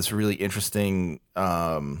combined for this really interesting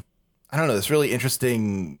this really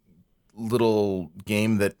interesting little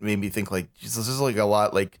game that made me think like, Jesus, this is like a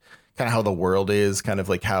lot like kind of how the world is, kind of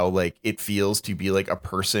like how like it feels to be like a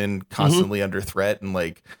person constantly under threat, and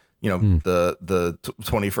like, you know, the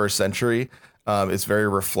 21st century. It's very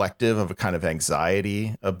reflective of a kind of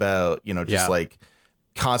anxiety about, you know, just like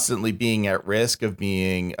constantly being at risk of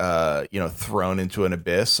being you know, thrown into an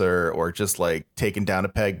abyss or just like taken down a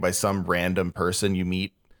peg by some random person you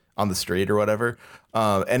meet on the street or whatever.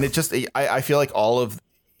 And it just I feel like all of,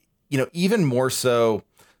 you know, even more so.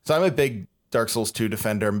 So I'm a big Dark Souls 2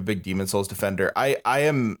 defender. I'm a big Demon Souls defender.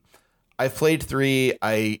 I've played 3.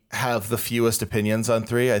 I have the fewest opinions on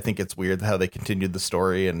 3. I think it's weird how they continued the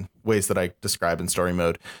story in ways that I describe in story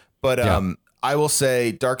mode. But I will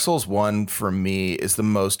say Dark Souls 1 for me is the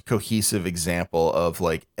most cohesive example of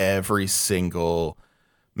like every single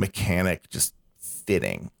mechanic just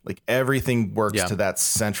fitting. Like everything works to that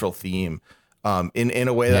central theme. In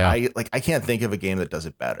a way that I can't think of a game that does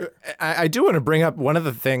it better. I do want to bring up one of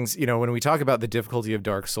the things, you know, when we talk about the difficulty of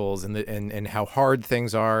Dark Souls and how hard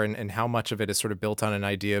things are and how much of it is sort of built on an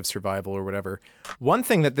idea of survival or whatever. One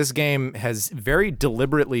thing that this game has very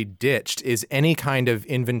deliberately ditched is any kind of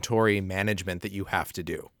inventory management that you have to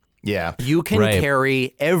do. Yeah. You can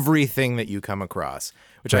carry everything that you come across,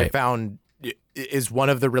 which I found is one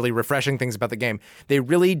of the really refreshing things about the game. They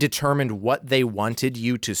really determined what they wanted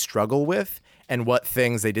you to struggle with and what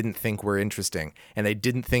things they didn't think were interesting. And they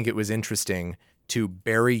didn't think it was interesting to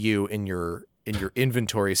bury you in your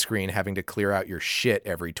inventory screen having to clear out your shit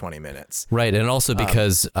every 20 minutes. Right. And also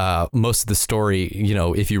because most of the story, you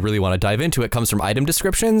know, if you really want to dive into it, comes from item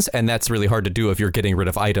descriptions. And that's really hard to do if you're getting rid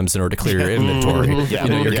of items in order to clear your inventory. You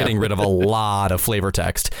know, you're getting rid of a lot of flavor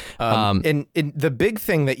text. And the big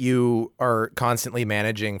thing that you are constantly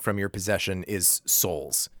managing from your possession is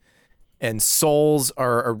souls. And souls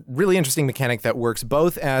are a really interesting mechanic that works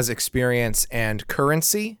both as experience and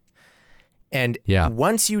currency. And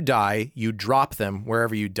once you die, you drop them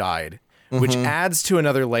wherever you died, which adds to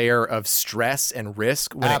another layer of stress and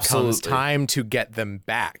risk when it comes time to get them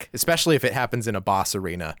back, especially if it happens in a boss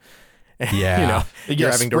arena. Yeah. You know,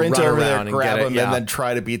 you're having to run over around there, grab and him, and then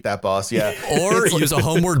try to beat that boss. Yeah. Or use a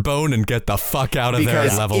homeward bone and get the fuck out of there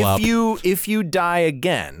and level up. If you die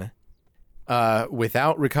again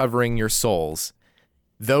without recovering your souls,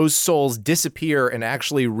 those souls disappear and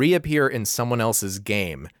actually reappear in someone else's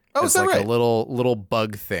game. Oh, is that right? A little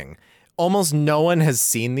bug thing. almost no one has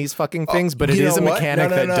seen these fucking things, but it you is a know what? mechanic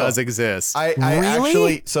No, that no. does exist. I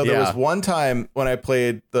actually, so there Yeah. was one time when I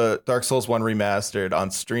played the Dark Souls 1 remastered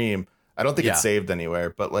on stream. I don't think Yeah. it's saved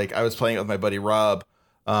anywhere, but like I was playing it with my buddy Rob,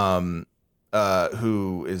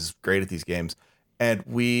 who is great at these games. And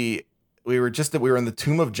we were in the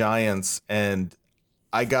Tomb of Giants, and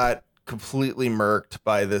I got completely murked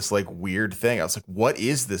by this like weird thing. I was like, what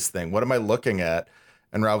is this thing? What am I looking at?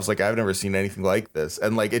 And Rob was like, I've never seen anything like this.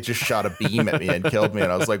 And like, it just shot a beam at me and killed me.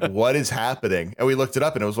 And I was like, what is happening? And we looked it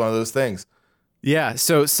up, and it was one of those things. Yeah,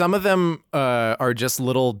 so some of them are just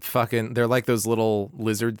little they're like those little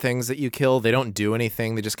lizard things that you kill. They don't do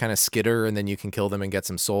anything. They just kind of skitter, and then you can kill them and get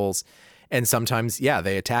some souls. And sometimes, yeah,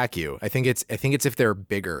 they attack you. I think it's if they're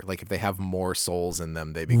bigger, like if they have more souls in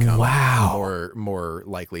them, they become more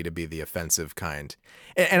likely to be the offensive kind.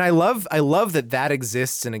 And I love that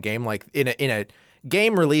exists in a game like in a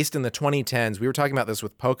game released in the 2010s. We were talking about this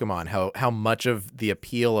with Pokemon, how much of the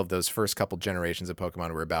appeal of those first couple generations of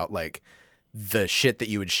Pokemon were about like the shit that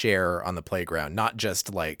you would share on the playground, not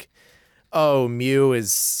just like, oh, Mew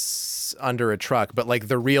is under a truck, but like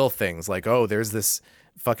the real things, like, oh, there's this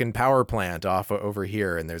fucking power plant off over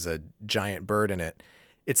here and there's a giant bird in it.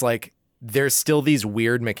 It's like there's still these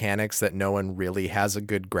weird mechanics that no one really has a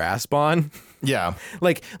good grasp on. Yeah.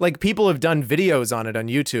 like people have done videos on it on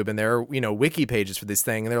YouTube, and there are, wiki pages for this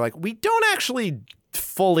thing, and they're like, we don't actually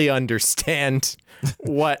fully understand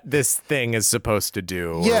what this thing is supposed to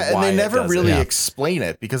do. Yeah, and they never really it. explain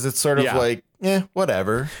it, because it's sort of Yeah. like,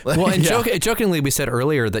 whatever. Well, and Yeah. jokingly, we said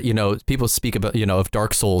earlier that, people speak about, of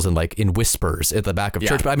Dark Souls and like in whispers at the back of Yeah.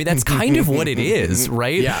 church. But I mean, that's kind of what it is,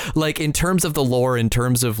 right? Yeah. Like in terms of the lore, in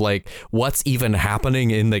terms of like what's even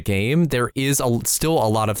happening in the game, there is still a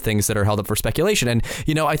lot of things that are held up for speculation. And,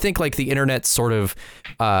 I think like the internet sort of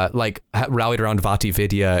like rallied around Vati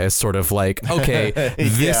Vidya as sort of like, okay,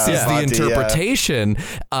 this Yeah, is the Vati, interpretation.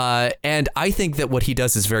 And I think that what he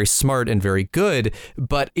does is very smart and very good,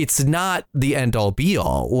 but it's not the end all be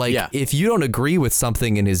all. Like if you don't agree with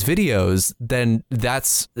something in his videos, then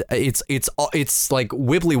it's like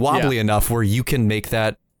wibbly wobbly enough where you can make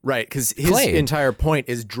that right, because his entire point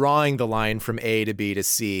is drawing the line from A to B to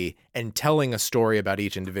C and telling a story about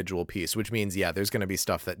each individual piece, which means, there's going to be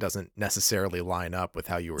stuff that doesn't necessarily line up with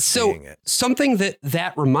how you were seeing it. Something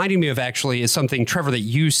that reminded me of actually is something, Trevor, that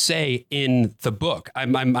you say in the book.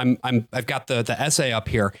 I've got the essay up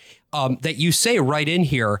here that you say right in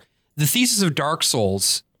here. The thesis of Dark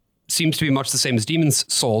Souls seems to be much the same as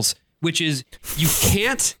Demon's Souls, which is you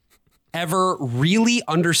can't ever really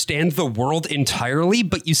understand the world entirely,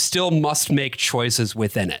 but you still must make choices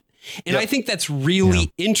within it. And I think that's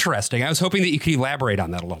really interesting. I was hoping that you could elaborate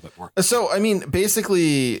on that a little bit more. So, I mean,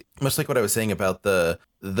 basically, much like what I was saying about the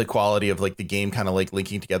quality of like the game kind of like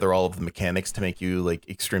linking together all of the mechanics to make you like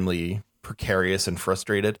extremely precarious and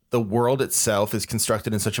frustrated. The world itself is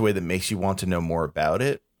constructed in such a way that makes you want to know more about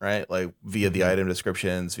it. Right, like via the item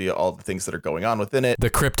descriptions, via all the things that are going on within it. The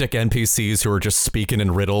cryptic NPCs who are just speaking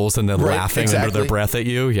in riddles and then laughing under their breath at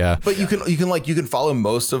you. Yeah, but you can follow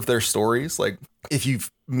most of their stories. Like if you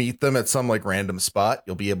meet them at some like random spot,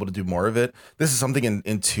 you'll be able to do more of it. This is something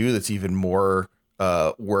in 2 that's even more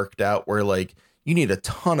worked out, where like you need a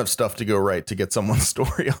ton of stuff to go right to get someone's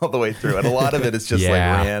story all the way through, and a lot of it is just like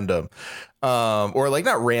random. Or like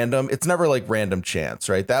not random. It's never like random chance,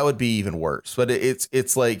 right? That would be even worse. But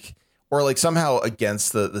it's like, or like somehow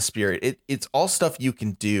against the spirit. It's all stuff you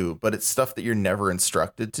can do, but it's stuff that you're never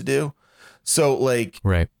instructed to do. So like,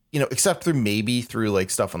 right. Except through like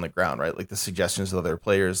stuff on the ground, right? Like the suggestions that other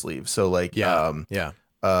players leave. So like,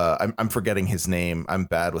 I'm forgetting his name. I'm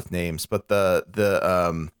bad with names, but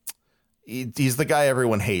he's the guy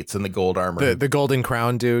everyone hates in the gold armor. The golden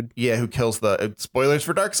crown dude. Yeah, who kills the spoilers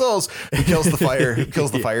for Dark Souls? Who kills the fire? Who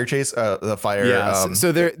kills the fire chase? The fire. Yeah.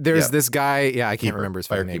 So there's this guy. Yeah, I can't remember his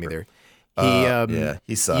fucking name either.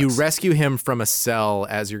 He sucks. You rescue him from a cell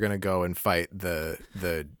as you're gonna go and fight the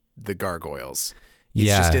gargoyles. He's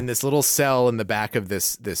just in this little cell in the back of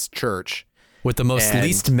this church. With the most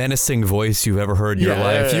least menacing voice you've ever heard in your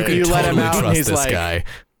life. You can totally let him out trust and he's this like, guy.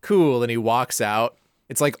 Cool. And he walks out.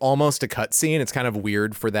 It's like almost a cutscene. It's kind of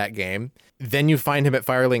weird for that game. Then you find him at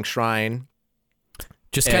Firelink Shrine.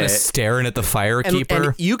 Just kind of staring at the firekeeper.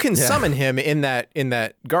 And you can summon him in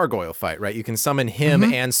that gargoyle fight, right? You can summon him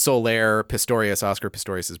and Solaire Pistorius, Oscar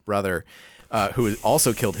Pistorius' brother, who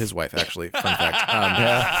also killed his wife, actually. Fun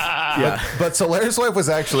fact. But Solaire's wife was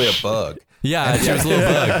actually a bug. Yeah, she was a little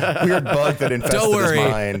bug. Weird bug that infested Don't worry,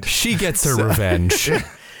 his mind. she gets her revenge.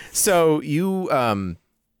 So you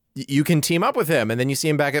can team up with him, and then you see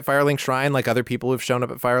him back at Firelink Shrine, like other people who've shown up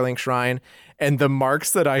at Firelink Shrine. And the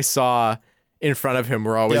marks that I saw in front of him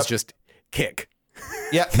were always just kick.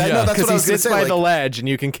 Yeah, no, that's what I Because he was going to sits say. by like, the ledge, and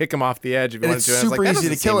you can kick him off the edge if you and want it's to. I was super like, that easy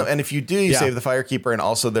to doesn't kill seem- him. And if you do, you Yeah. save the Firekeeper, and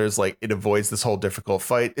also there's like it avoids this whole difficult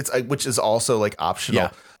fight. It's which is also like optional.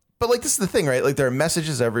 Yeah. But like this is the thing, right? Like there are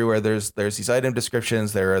messages everywhere. There's these item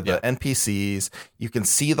descriptions. There are the NPCs. You can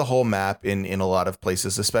see the whole map in a lot of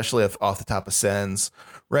places, especially off the top of Sens,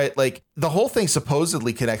 right? Like the whole thing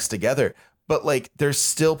supposedly connects together. But like, there's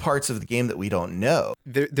still parts of the game that we don't know.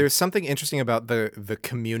 There's something interesting about the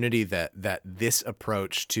community that this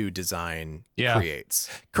approach to design creates.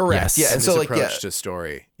 Correct. Yes. Yeah. And And so this like, approach to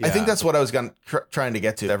story. I think Yeah. that's what I was trying to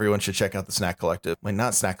get to. Everyone should check out the Snack Collective. Wait,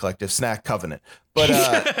 not Snack Collective, Snack Covenant. But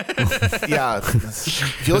yeah,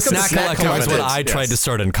 if you look at the Snack Snack Collective was what Collectives, I tried to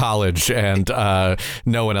start in college, and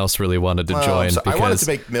no one else really wanted to join. so I wanted because to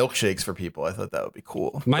make milkshakes for people. I thought that would be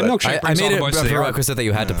cool. My But milkshake I brings all made the it boys to the a yard. prerequisite that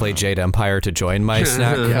you had to play Jade Empire to join my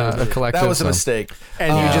Snack Collective. that was a so- mistake.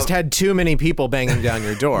 And you just had too many people banging down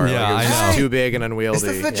your door. Yeah, like, it was I just know. too big and unwieldy. Is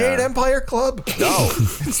this the Jade Empire Club? No,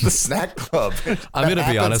 it's the Snack Club. I'm going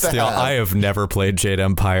to be honest, Theo, I have never played Jade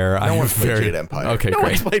Empire. No one's played Jade Empire. Okay, No great.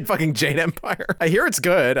 one's played fucking Jade Empire. I hear it's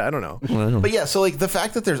good. I don't know. But yeah, so like the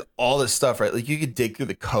fact that there's all this stuff, right? Like you could dig through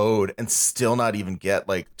the code and still not even get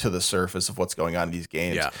like to the surface of what's going on in these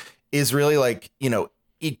games Yeah. is really like,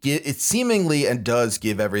 it seemingly and does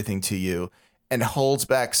give everything to you and holds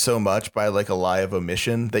back so much by like a lie of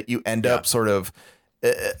omission that you end up sort of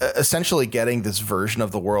essentially getting this version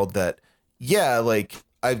of the world that, like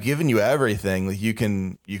I've given you everything. Like you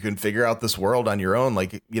can figure out this world on your own,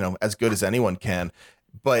 like, as good as anyone can.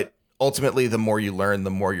 But ultimately, the more you learn, the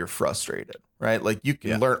more you're frustrated, right? Like you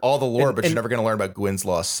can learn all the lore, but you're never going to learn about Gwyn's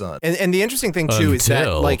lost son. And the interesting thing too is that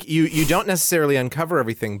Until- like you don't necessarily uncover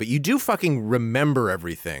everything, but you do fucking remember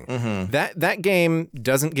everything. Mm-hmm. That game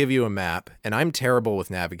doesn't give you a map, and I'm terrible with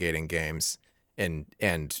navigating games and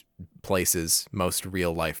places, most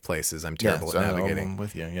real life places. I'm terrible so at navigating. I'm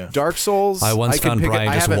with you, yeah. Dark Souls. I once could found pick it- Brian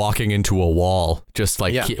I just haven't- walking into a wall, just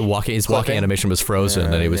like Yeah. his walking Clipping? animation was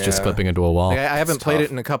frozen, and he was just Yeah. clipping into a wall. Like, I haven't It's played tough.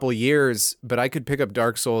 it in a couple years, but I could pick up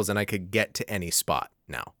Dark Souls and I could get to any spot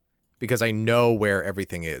now because I know where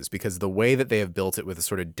everything is, because the way that they have built it with a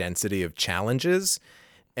sort of density of challenges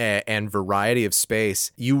and variety of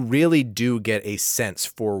space, you really do get a sense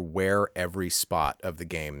for where every spot of the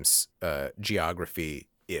game's geography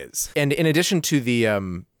is. And in addition to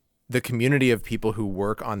the community of people who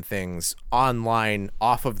work on things online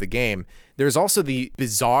off of the game, there's also the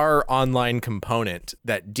bizarre online component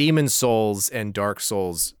that Demon Souls and Dark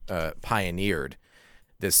Souls pioneered.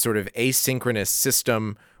 This sort of asynchronous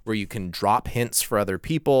system where you can drop hints for other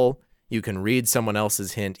people, you can read someone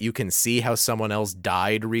else's hint, you can see how someone else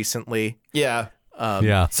died recently. Yeah.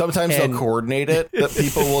 Yeah. Sometimes and- they'll coordinate it that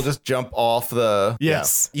people will just jump off the.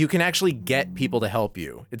 You can actually get people to help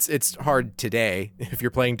you. It's hard today. If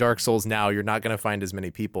you're playing Dark Souls now, you're not going to find as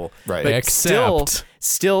many people. Right. But Except-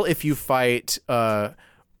 still, if you fight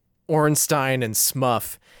Ornstein and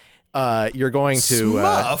Smuff, you're going to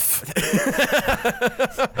Smuff.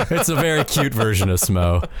 It's a very cute version of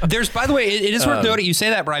Smo. There's, by the way, it is worth noting you say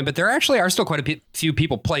that, Brian, but there actually are still quite a few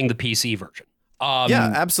people playing the PC version.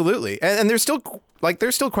 yeah, absolutely. And there's still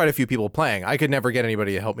quite a few people playing. I could never get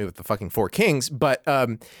anybody to help me with the fucking Four Kings, but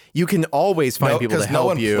you can always find people to Because help no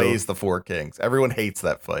one you. plays the Four Kings. Everyone hates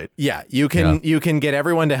that fight. Yeah, you can get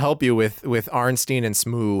everyone to help you with Arnstein and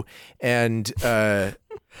Smoo, and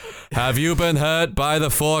Have you been hurt by the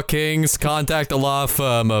Four Kings? Contact the law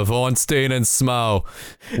firm of Ornstein and Smo.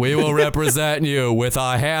 We will represent you with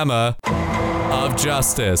our hammer of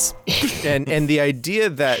justice. and the idea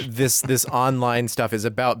that this online stuff is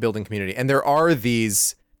about building community, and there are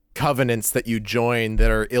these covenants that you join that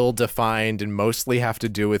are ill-defined and mostly have to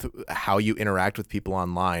do with how you interact with people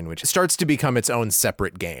online, which starts to become its own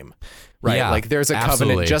separate game, right? Yeah, like there's a absolutely.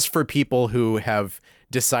 covenant just for people who have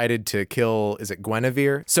decided to kill, is it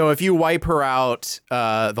Guinevere? So if you wipe her out,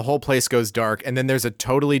 the whole place goes dark, and then there's a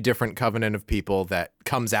totally different covenant of people that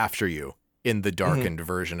comes after you in the darkened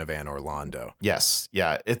version of Anne Orlando. Yes.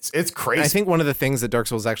 Yeah. It's crazy. And I think one of the things that Dark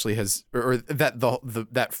Souls actually has, or that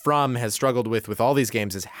that From has struggled with all these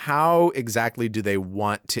games, is how exactly do they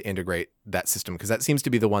want to integrate that system? Because that seems to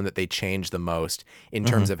be the one that they change the most in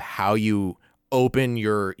terms of how you open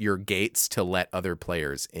your gates to let other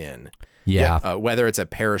players in. Yeah. Whether it's a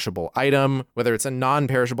perishable item, whether it's a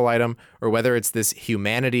non-perishable item, or whether it's this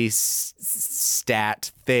humanity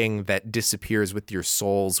stat thing that disappears with your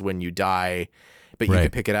souls when you die, but you Right.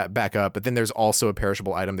 can pick it up back up. But then there's also a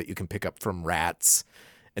perishable item that you can pick up from rats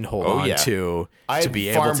and hold on to be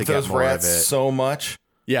able farmed to get those more rats of it. so much.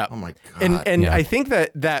 Yeah. Oh my god. And Yeah. I think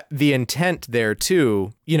that the intent there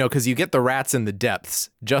too, because you get the rats in the depths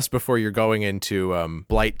just before you're going into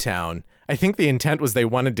Blight Town. I think the intent was they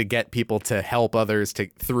wanted to get people to help others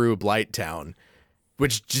through Blighttown,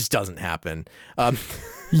 which just doesn't happen.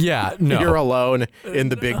 Yeah, no. You're alone in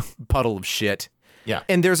the big puddle of shit. Yeah.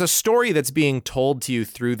 And there's a story that's being told to you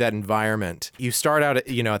through that environment. You start out at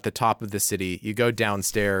the top of the city, you go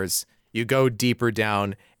downstairs, you go deeper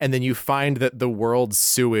down, and then you find that the world's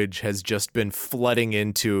sewage has just been flooding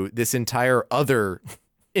into this entire other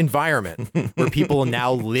environment where people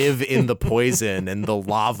now live in the poison and the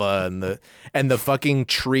lava and the fucking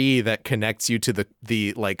tree that connects you to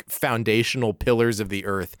the like foundational pillars of the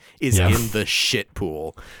earth is in the shit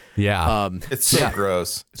pool. Yeah. It's so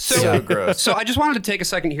gross. So Gross. So I just wanted to take a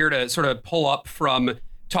second here to sort of pull up from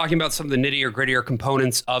talking about some of the nitty or grittier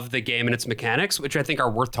components of the game and its mechanics, which I think are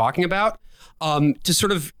worth talking about. To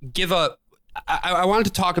sort of give I wanted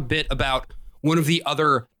to talk a bit about one of the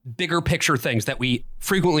other bigger picture things that we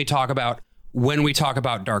frequently talk about when we talk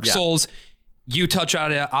about Dark Souls. You touch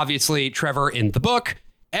on it, obviously, Trevor, in the book.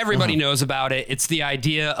 Everybody knows about it. It's the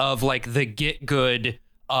idea of like the get good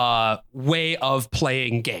way of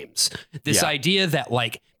playing games. This idea that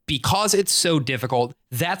like, because it's so difficult,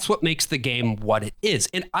 that's what makes the game what it is.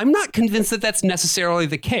 And I'm not convinced that that's necessarily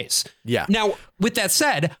the case. Yeah. Now, with that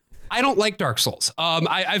said, I don't like Dark Souls.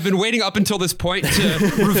 I've been waiting up until this point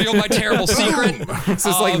to reveal my terrible secret. This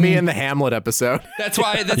is like me in the Hamlet episode. That's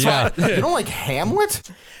why. You don't like Hamlet?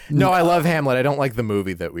 No, I love Hamlet. I don't like the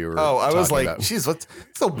movie that we were I was like, about. geez, what's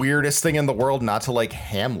the weirdest thing in the world not to like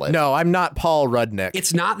Hamlet? No, I'm not Paul Rudnick.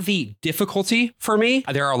 It's not the difficulty for me.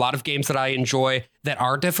 There are a lot of games that I enjoy that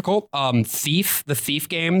are difficult. The Thief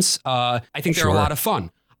games, I think they're a lot of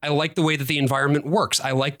fun. I like the way that the environment works.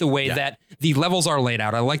 I like the way that the levels are laid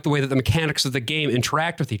out. I like the way that the mechanics of the game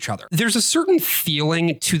interact with each other. There's a certain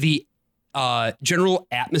feeling to the general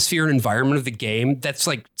atmosphere and environment of the game that's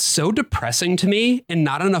like so depressing to me and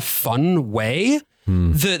not in a fun way.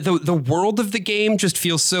 The world of the game just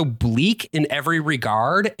feels so bleak in every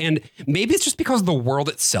regard. And maybe it's just because the world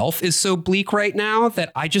itself is so bleak right now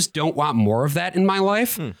that I just don't want more of that in my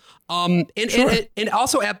life. And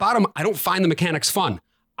also at bottom, I don't find the mechanics fun.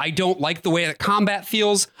 I don't like the way that combat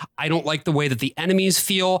feels. I don't like the way that the enemies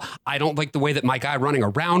feel. I don't like the way that my guy running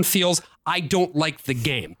around feels. I don't like the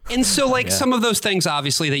game. And so like some of those things,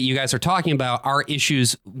 obviously, that you guys are talking about are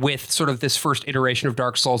issues with sort of this first iteration of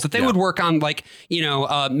Dark Souls that they would work on, like,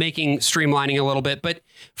 making streamlining a little bit. But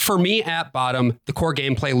for me at bottom, the core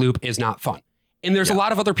gameplay loop is not fun. And there's a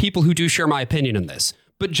lot of other people who do share my opinion in this.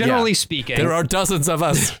 But generally speaking, there are dozens of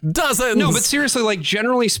us. Dozens. No, but seriously, like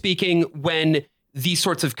generally speaking, when these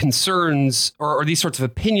sorts of concerns or these sorts of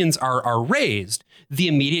opinions are raised, the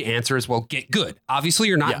immediate answer is, well, get good. Obviously,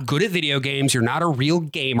 you're not good at video games. You're not a real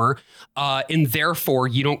gamer. And therefore,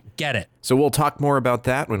 you don't get it. So we'll talk more about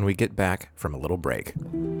that when we get back from a little break.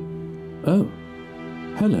 Oh,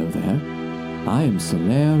 hello there. I am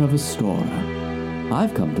Solaire of Astora.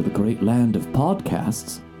 I've come to the great land of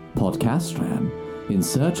podcasts, Podcastran, in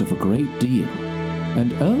search of a great deal.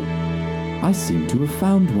 And oh, I seem to have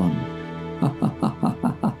found one.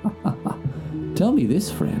 Tell me this,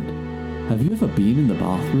 friend. Have you ever been in the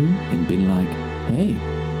bathroom and been like, hey,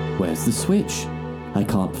 where's the switch? I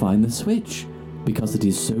can't find the switch because it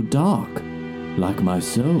is so dark, like my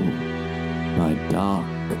soul, my dark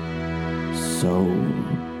soul.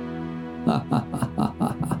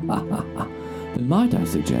 Then might I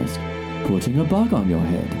suggest putting a bug on your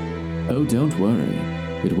head? Oh, don't worry,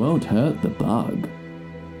 it won't hurt the bug.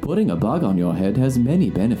 Putting a bug on your head has many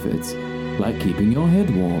benefits, like keeping your head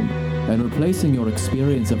warm and replacing your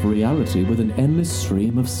experience of reality with an endless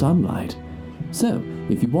stream of sunlight. So,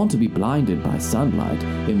 if you want to be blinded by sunlight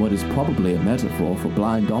in what is probably a metaphor for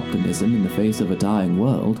blind optimism in the face of a dying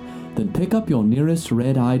world, then pick up your nearest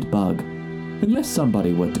red-eyed bug. Unless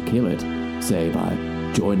somebody were to kill it, say by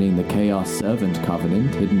joining the Chaos Servant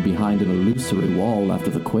Covenant hidden behind an illusory wall after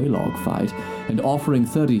the Quelaag fight, and offering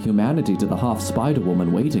 30 humanity to the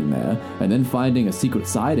half-Spider-Woman waiting there, and then finding a secret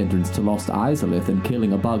side entrance to Lost Izalith and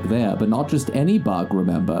killing a bug there, but not just any bug,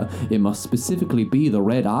 remember. It must specifically be the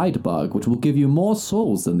red-eyed bug, which will give you more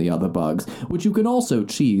souls than the other bugs, which you can also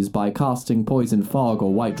cheese by casting Poison Fog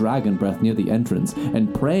or White Dragon Breath near the entrance,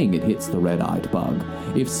 and praying it hits the red-eyed bug.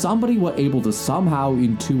 If somebody were able to somehow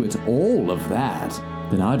intuit all of that,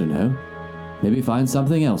 then I don't know, maybe find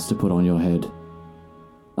something else to put on your head.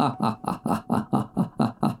 A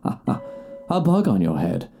bug on your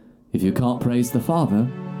head. If you can't praise the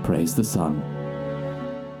Father, praise the Son.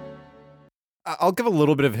 I'll give a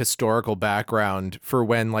little bit of historical background for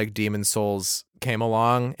when like Demon Souls came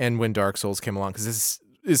along and when Dark Souls came along, because this is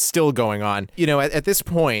is still going on. You know, at this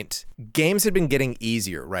point, games had been getting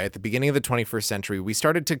easier, right? At the beginning of the 21st century, we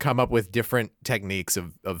started to come up with different techniques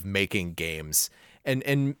of making games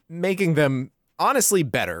and making them honestly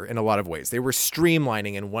better in a lot of ways. They were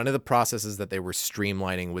streamlining, and one of the processes that they were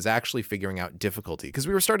streamlining was actually figuring out difficulty, because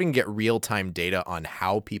we were starting to get real-time data on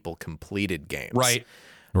how people completed games. Right.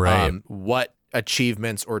 What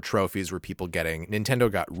achievements or trophies were people getting. Nintendo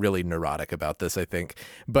got really neurotic about this, I think.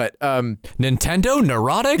 But Nintendo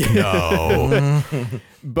neurotic? No.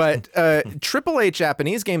 But AAA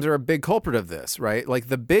Japanese games are a big culprit of this, right? Like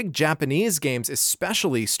the big Japanese games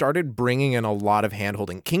especially started bringing in a lot of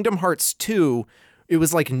handholding. Kingdom Hearts 2, it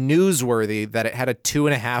was like newsworthy that it had a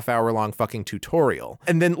 2.5 hour long fucking tutorial.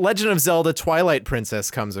 And then Legend of Zelda Twilight Princess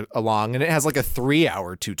comes along and it has like a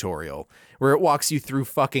 3-hour tutorial where it walks you through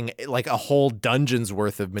fucking like a whole dungeon's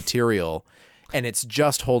worth of material. And it's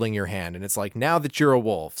just holding your hand. And it's like, now that you're a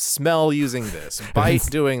wolf, smell using this, bite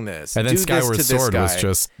doing this. And then do Skyward this to Sword this was guy.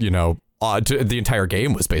 just, the entire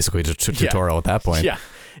game was basically just a tutorial at that point. Yeah.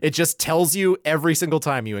 It just tells you every single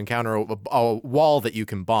time you encounter a wall that you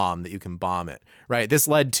can bomb it, right? This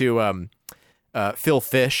led to Phil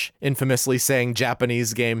Fish infamously saying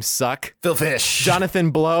Japanese games suck. Phil Fish. Jonathan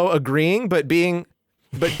Blow agreeing, but being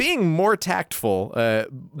more tactful.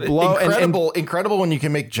 Blow Incredible when you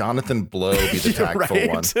can make Jonathan Blow be the tactful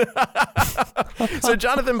one. So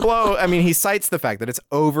Jonathan Blow, I mean, he cites the fact that it's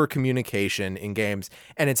over communication in games,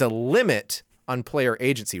 and it's a limit on player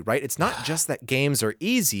agency, right? It's not just that games are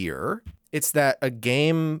easier, it's that a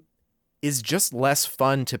game is just less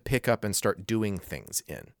fun to pick up and start doing things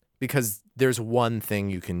in, because there's one thing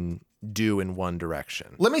you can do in one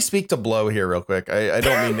direction. Let me speak to Blow here real quick. I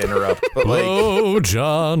don't mean to interrupt, but Blow,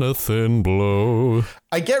 Jonathan Blow.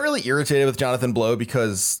 I get really irritated with Jonathan Blow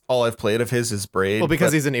because all I've played of his is Braid. Well,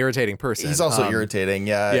 because he's an irritating person. He's also irritating.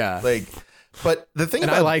 Yeah. But the thing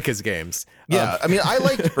and about, I like his games. Yeah. I mean, I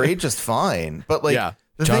liked Braid just fine, but like,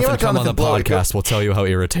 the thing Jonathan, about come on the Blow, podcast. We'll tell you how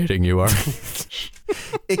irritating you are.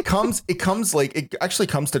 it actually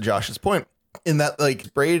comes to Josh's point in that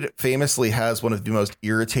like Braid famously has one of the most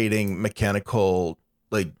irritating mechanical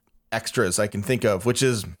like extras I can think of, which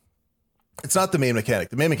is, it's not the main mechanic.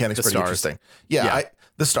 The main mechanic's pretty interesting. Yeah.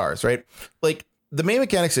 The stars, right? Like the main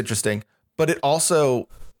mechanic's interesting, but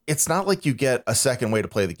it's not like you get a second way to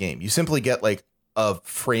play the game. You simply get like a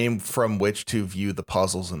frame from which to view the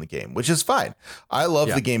puzzles in the game, which is fine. I love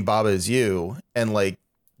the game Baba Is You, and like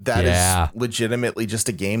that is legitimately just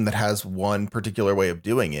a game that has one particular way of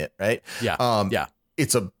doing it, right? Yeah.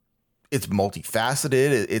 It's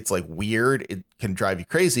multifaceted. It's like weird. It can drive you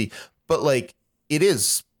crazy, but like it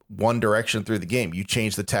is one direction through the game. You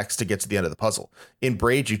change the text to get to the end of the puzzle. In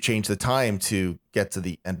Braid, you change the time to get to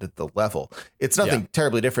the end of the level. It's nothing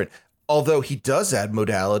terribly different. Although he does add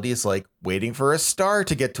modalities like waiting for a star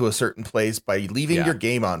to get to a certain place by leaving your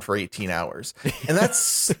game on for 18 hours. And that's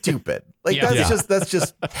stupid. Like that's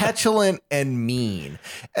just petulant and mean.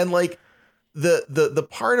 And like the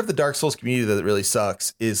part of the Dark Souls community that really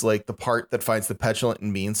sucks is like the part that finds the petulant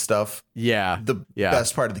and mean stuff the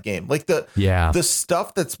best part of the game. Like the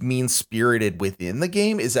stuff that's mean spirited within the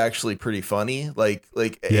game is actually pretty funny, like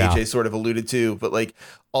AJ sort of alluded to, but like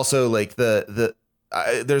also like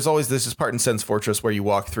there's this part in Sense Fortress where you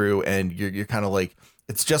walk through and you're kind of like,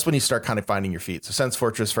 it's just when you start kind of finding your feet. So Sense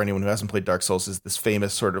Fortress, for anyone who hasn't played Dark Souls, is this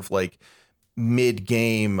famous sort of like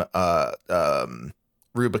mid-game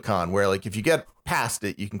Rubicon where like if you get past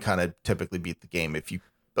it, you can kind of typically beat the game.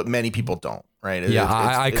 But many people don't, right?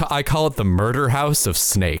 I call it the murder house of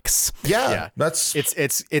snakes. That's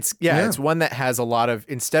it's one that has a lot of,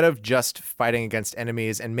 instead of just fighting against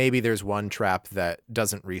enemies and maybe there's one trap that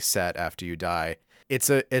doesn't reset after you die, it's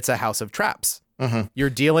a house of traps. Mm-hmm. You're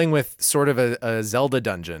dealing with sort of a Zelda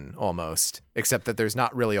dungeon almost, except that there's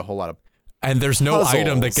not really a whole lot of and there's no puzzles.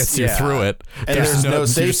 item that gets you through it. And there's no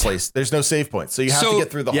save place. There's no save point. So you have to get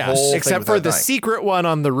through the whole except thing for the without dying. secret one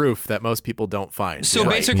on the roof that most people don't find. So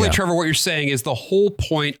basically, Trevor, what you're saying is the whole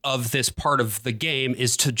point of this part of the game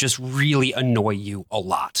is to just really annoy you a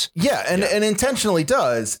lot. Yeah, and intentionally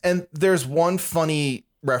does. And there's one funny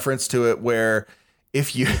reference to it where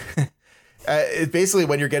if you basically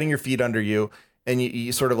when you're getting your feet under you and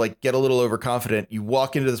you sort of like get a little overconfident, you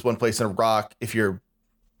walk into this one place and a rock, if you're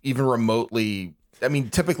even remotely, I mean,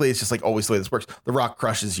 typically it's just like always the way this works. The rock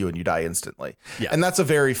crushes you and you die instantly. Yeah. And that's a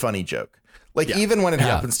very funny joke. Like even when it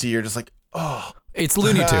happens to you, you're just like, oh. It's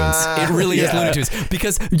Looney Tunes. It really is Looney Tunes.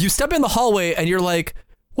 Because you step in the hallway and you're like,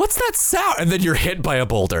 what's that sound? And then you're hit by a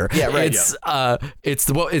boulder. Yeah, right. It's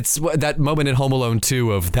that moment in Home Alone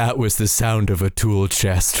 2 of that was the sound of a tool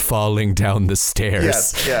chest falling down the stairs.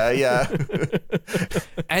 Yes, yeah.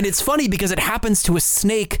 And it's funny because it happens to a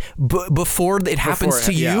snake before it happens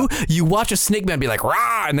to you. Yeah. You watch a snake man be like,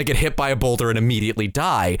 rah, and they get hit by a boulder and immediately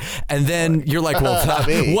die. And then you're like, well,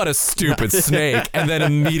 what a stupid snake. And then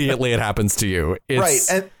immediately it happens to you. It's,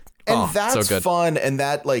 right. And that's so good. fun. And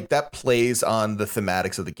that plays on the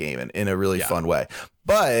thematics of the game in a really fun way.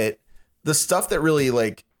 But the stuff that really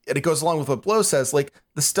and it goes along with what Blow says, like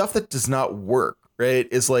the stuff that does not work, right,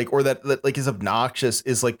 is like, or that is obnoxious,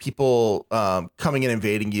 is like people coming and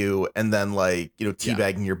invading you and then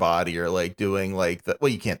teabagging your body, or like doing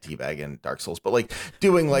you can't teabag in Dark Souls, but like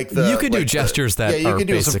doing you can do gestures that you are can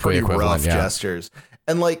do some basically pretty rough yeah. gestures,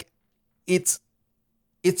 and like it's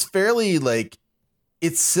fairly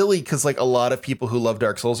it's silly because like a lot of people who love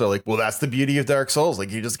Dark Souls are like, well, that's the beauty of Dark Souls,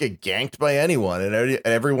 like you just get ganked by anyone and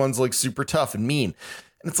everyone's like super tough and mean.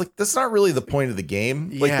 And it's like, that's not really the point of the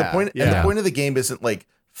game. Like the point of the game isn't like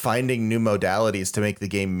finding new modalities to make the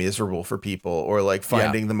game miserable for people, or like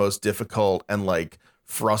finding the most difficult and like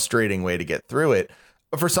frustrating way to get through it.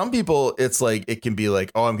 But for some people, it's like, it can be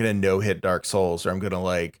like, oh, I'm going to no hit Dark Souls, or I'm going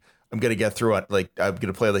to get through it. Like I'm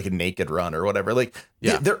going to play like a naked run or whatever. Like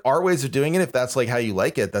there are ways of doing it. If that's like how you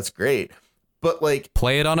like it, that's great. But like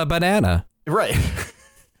play it on a banana. Right.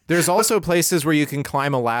 There's also places where you can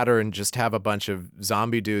climb a ladder and just have a bunch of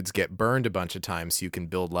zombie dudes get burned a bunch of times so you can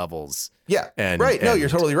build levels. Yeah. And, right. No, you're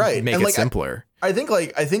totally right. Make and it simpler. I think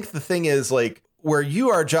the thing is like where you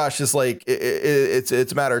are, Josh, is like it's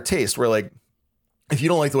a matter of taste, where like if you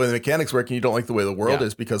don't like the way the mechanics work and you don't like the way the world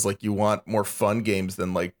is because like you want more fun games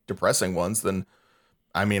than like depressing ones, then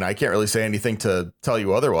I mean, I can't really say anything to tell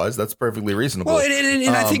you otherwise. That's perfectly reasonable. Well,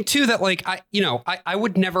 and I think too that like I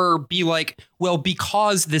would never be like, well,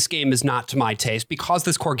 because this game is not to my taste, because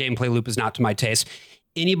this core gameplay loop is not to my taste,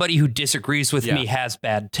 anybody who disagrees with me has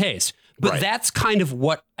bad taste. But that's kind of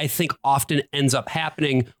what I think often ends up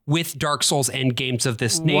happening with Dark Souls and games of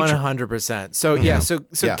this nature. 100%. So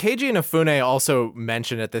Keiji Inafune also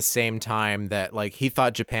mentioned at the same time that like he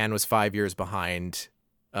thought Japan was 5 years behind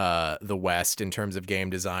the West in terms of game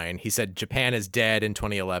design. He said Japan is dead in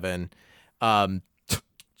 2011.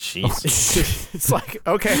 Jeez. It's like,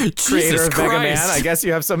 okay, creator of Mega Man, I guess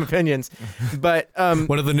you have some opinions. But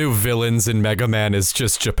one of the new villains in Mega Man is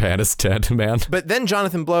just Japan is dead, man. But then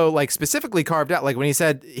Jonathan Blow like specifically carved out, like when he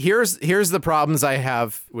said, here's the problems I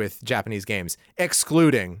have with Japanese games,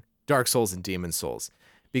 excluding Dark Souls and Demon Souls.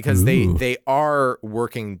 Because they are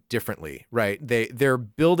working differently, right? They're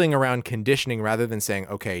building around conditioning rather than saying,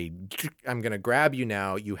 okay, I'm going to grab you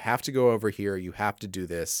now. You have to go over here. You have to do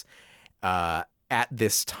this at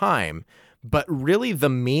this time. But really the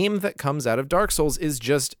meme that comes out of Dark Souls is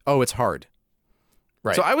just, oh, it's hard.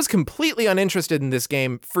 Right. So I was completely uninterested in this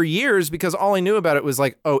game for years because all I knew about it was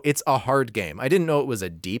like, oh, it's a hard game. I didn't know it was a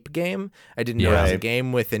deep game. I didn't know it was a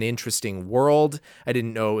game with an interesting world. I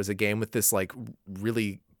didn't know it was a game with this like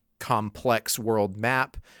really complex world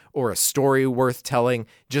map or a story worth telling,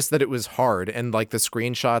 just that it was hard. And like the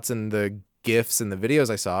screenshots and the GIFs and the videos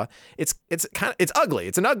I saw, it's ugly.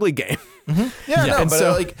 It's an ugly game. Mm-hmm. Yeah, and but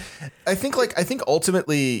so I think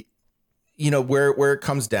ultimately, where it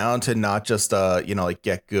comes down to not just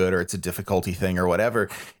get good or it's a difficulty thing or whatever,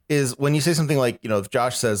 is when you say something like, if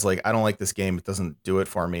Josh says like, I don't like this game, it doesn't do it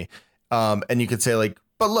for me. And you could say like,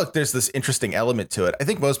 but look, there's this interesting element to it. I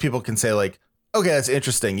think most people can say like, okay, that's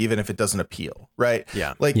interesting, even if it doesn't appeal, right?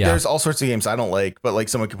 Yeah. There's all sorts of games I don't like, but like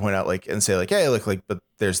someone can point out like and say like, hey, look, like, but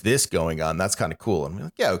there's this going on. That's kind of cool. And I'm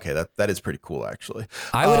like, yeah, okay, that is pretty cool, actually.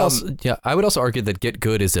 I would also argue that get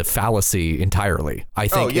good is a fallacy entirely. I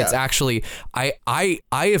think it's actually I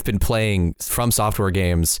have been playing From Software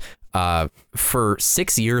games for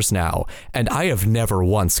 6 years now, and I have never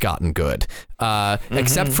once gotten good,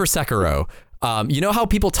 except for Sekiro. You know how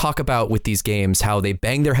people talk about with these games, how they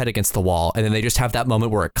bang their head against the wall and then they just have that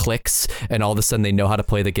moment where it clicks and all of a sudden they know how to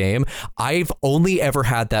play the game. I've only ever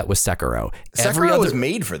had that with Sekiro. Sekiro was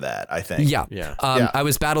made for that, I think. Yeah. I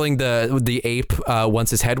was battling the ape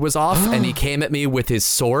once his head was off and he came at me with his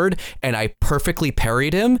sword and I perfectly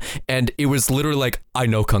parried him and it was literally like, I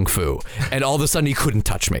know Kung Fu. And all of a sudden he couldn't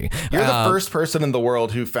touch me. You're the first person in the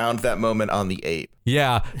world who found that moment on the ape.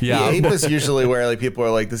 Yeah. The ape is usually where like people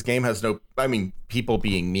are like, this game has no, I mean, people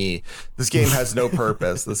being me, this game has no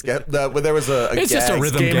purpose. There was it's just a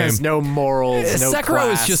rhythm game. Has no morals. No Sekiro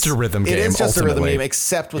class. is just a rhythm game. It is just ultimately. a rhythm game,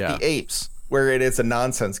 except with the apes. where it is a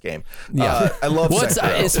nonsense game. Yeah, I love well,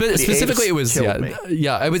 Sekiro. specifically it was Me.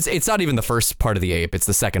 it's not even the first part of the ape, it's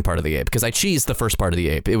the second part of the ape, because I cheesed the first part of the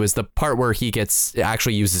ape. It was the part where he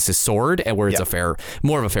actually uses his sword and where it's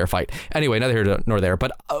more of a fair fight. Anyway, neither here nor there,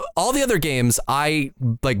 but all the other games I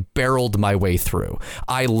like barreled my way through.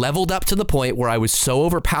 I leveled up to the point where I was so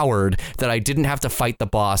overpowered that I didn't have to fight the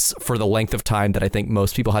boss for the length of time that I think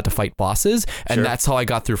most people had to fight bosses, and that's how I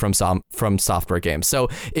got through from software games. So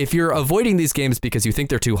if you're avoiding these games because you think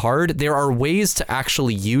they're too hard, there are ways to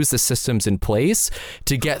actually use the systems in place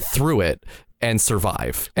to get through it and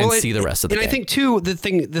survive and see the rest of the game. And I think too, the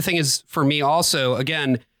thing is for me also,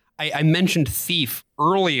 again, I mentioned Thief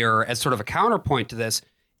earlier as sort of a counterpoint to this.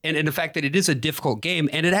 And in the fact that it is a difficult game,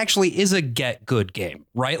 and it actually is a get good game,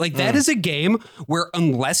 right? Like that is a game where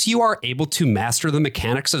unless you are able to master the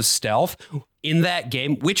mechanics of stealth in that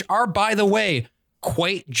game, which are, by the way,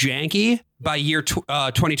 quite janky by year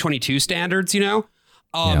 2022 standards,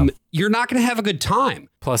 you're not going to have a good time.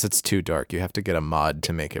 Plus, it's too dark. You have to get a mod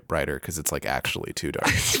to make it brighter because it's like actually too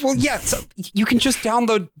dark. Well, yeah, so you can just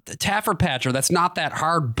download the Taffer Patcher. That's not that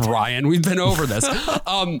hard, Brian. We've been over this.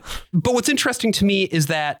 But what's interesting to me is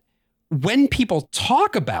that when people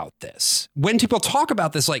talk about this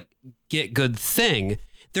like get good thing,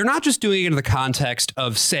 they're not just doing it in the context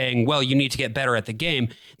of saying, well, you need to get better at the game.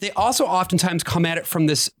 They also oftentimes come at it from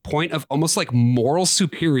this point of almost like moral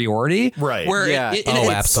superiority. Right. Where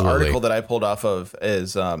It's the article that I pulled off of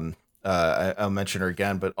is, I'll mention her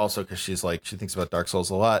again, but also because she thinks about Dark Souls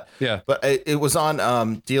a lot. Yeah. But it was on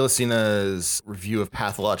Dialacina's review of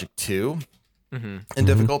Pathologic 2 in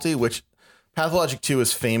difficulty, which Pathologic 2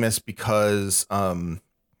 is famous because...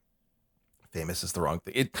 famous is the wrong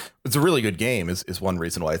thing. It's a really good game is one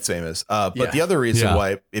reason why it's famous. But the other reason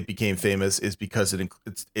why it became famous is because it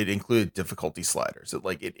included difficulty sliders.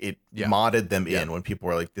 It modded them in when people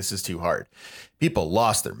were like, this is too hard. People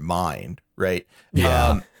lost their mind, right?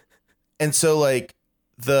 Yeah. And so like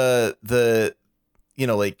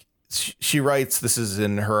she writes, this is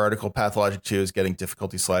in her article, Pathologic 2 is getting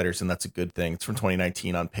difficulty sliders, and that's a good thing. It's from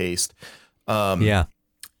 2019 on Paste.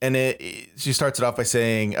 And she starts it off by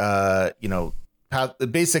saying,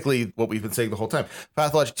 basically what we've been saying the whole time.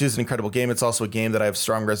 Pathologic 2 is an incredible game. It's also a game that I have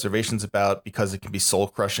strong reservations about because it can be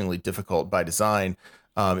soul-crushingly difficult by design.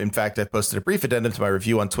 In fact, I posted a brief addendum to my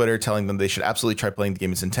review on Twitter telling them they should absolutely try playing the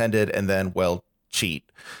game as intended and then,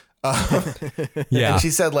 cheat. And she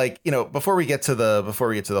said, before we get to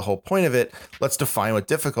the whole point of it, let's define what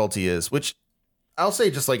difficulty is, which I'll say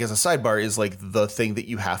just like as a sidebar is like the thing that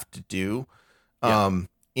you have to do.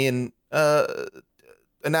 In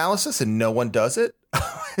analysis, and no one does it.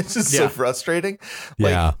 It's just so frustrating.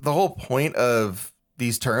 The whole point of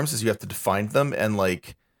these terms is you have to define them, and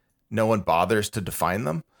like no one bothers to define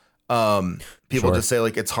them. People just say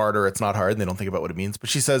like it's hard or it's not hard, and they don't think about what it means. But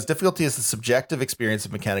she says difficulty is the subjective experience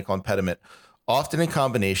of mechanical impediment, often in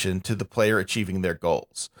combination to the player achieving their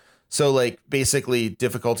goals. So like basically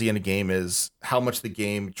difficulty in a game is how much the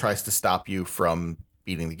game tries to stop you from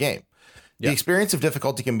beating the game. The experience of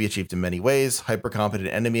difficulty can be achieved in many ways: hyper-competent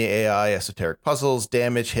enemy AI, esoteric puzzles,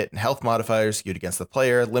 damage, hit, and health modifiers skewed against the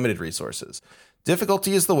player, limited resources.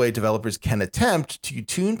 Difficulty is the way developers can attempt to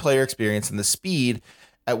tune player experience and the speed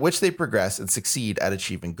at which they progress and succeed at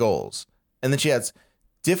achieving goals. And then she adds,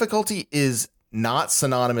 difficulty is not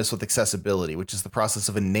synonymous with accessibility, which is the process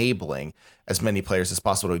of enabling as many players as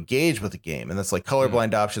possible to engage with the game. And that's like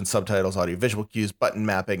colorblind options, subtitles, audio-visual cues, button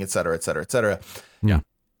mapping, et cetera, et cetera, et cetera. Yeah.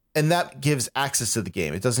 And that gives access to the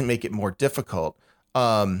game. It doesn't make it more difficult.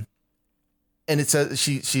 And it says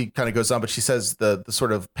she kind of goes on, but she says the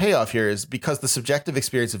sort of payoff here is because the subjective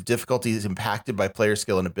experience of difficulty is impacted by player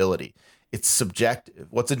skill and ability. It's subjective.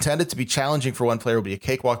 What's intended to be challenging for one player will be a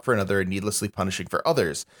cakewalk for another and needlessly punishing for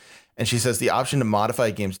others. And she says the option to modify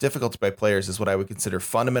a game's difficulty by players is what I would consider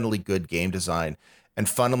fundamentally good game design and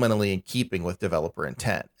fundamentally in keeping with developer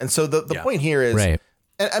intent. And so the point here is,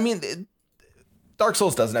 and I mean, Dark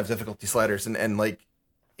Souls doesn't have difficulty sliders, and like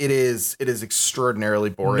it is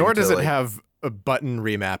extraordinarily boring. Nor does it have a button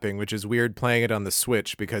remapping, which is weird playing it on the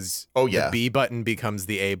Switch because the B button becomes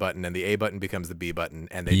the A button and the A button becomes the B button,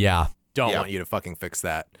 and they don't want you to fucking fix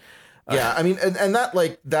that. I mean, and that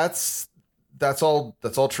like that's all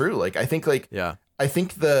true. Like I think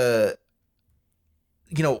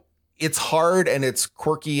it's hard and it's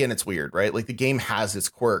quirky and it's weird, right? Like the game has its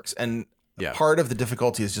quirks, and part of the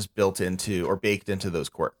difficulty is just built into or baked into those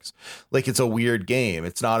quirks. Like it's a weird game.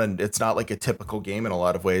 It's not like a typical game in a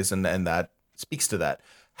lot of ways, and that speaks to that.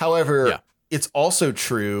 However, it's also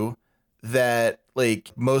true that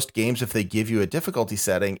like most games, if they give you a difficulty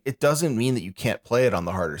setting, it doesn't mean that you can't play it on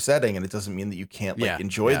the harder setting, and it doesn't mean that you can't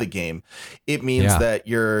enjoy the game. It means that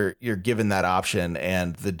you're given that option,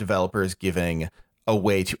 and the developer is giving a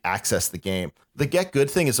way to access the game. The get good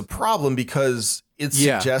thing is a problem because it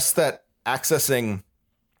suggests that accessing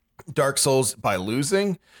Dark Souls by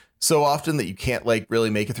losing so often that you can't like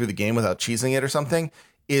really make it through the game without cheesing it or something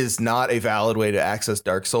is not a valid way to access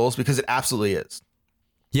Dark Souls, because it absolutely is.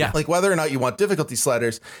 Yeah. Like whether or not you want difficulty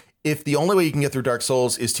sliders, if the only way you can get through Dark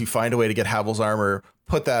Souls is to find a way to get Havel's armor,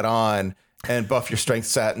 put that on, and buff your strength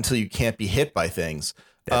stat until you can't be hit by things.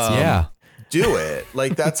 Do it.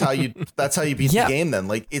 Like that's how you beat the game then.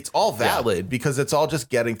 Like it's all valid because it's all just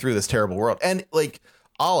getting through this terrible world. And like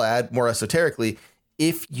I'll add more esoterically,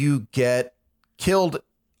 if you get killed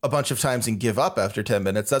a bunch of times and give up after 10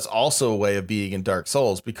 minutes, that's also a way of being in Dark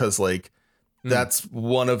Souls, because like that's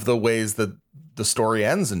one of the ways that the story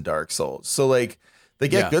ends in Dark Souls. So like they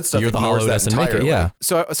get good stuff. You're the hollow doesn't make it. Yeah.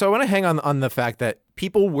 So I want to hang on the fact that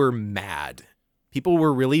people were mad. People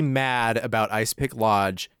were really mad about Ice Pick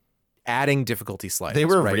Lodge adding difficulty sliders. They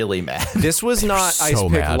were really mad. This was not so Ice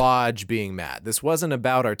Pick mad. Lodge being mad. This wasn't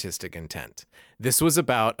about artistic intent. This was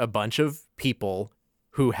about a bunch of people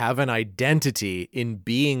who have an identity in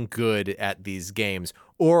being good at these games,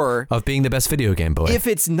 or Of being the best video game boy. if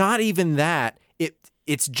it's not even that,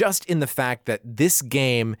 it's just in the fact that this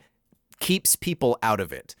game keeps people out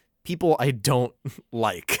of it. People I don't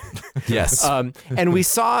like. Yes. And we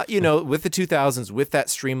saw, with the 2000s, with that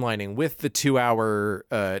streamlining, with the 2-hour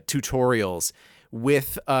tutorials,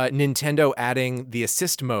 with Nintendo adding the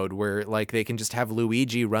assist mode where like they can just have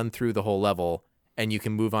Luigi run through the whole level and you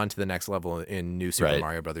can move on to the next level in New Super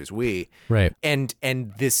Mario Brothers Wii. Right. And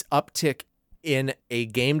this uptick in a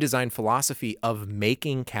game design philosophy of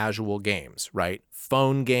making casual games, right?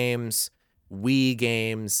 Phone games, Wii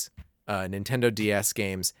games, Nintendo DS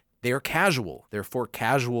games. They're casual. They're for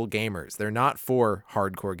casual gamers. They're not for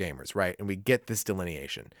hardcore gamers, right? And we get this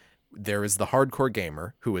delineation. There is the hardcore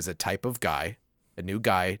gamer who is a type of guy, a new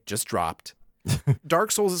guy just dropped.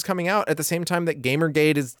 Dark Souls is coming out at the same time that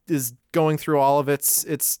Gamergate is going through all of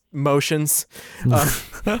its motions.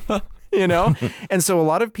 And so a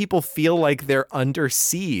lot of people feel like they're under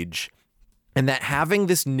siege, and that having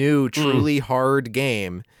this new truly hard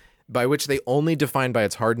game, by which they only define by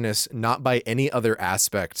its hardness, not by any other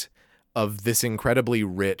aspect of this incredibly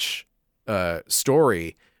rich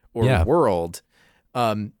story or world.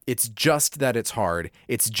 It's just that it's hard.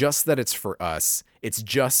 It's just that it's for us. It's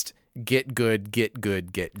just get good, get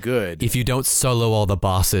good, get good. If you don't solo all the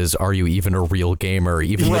bosses, are you even a real gamer?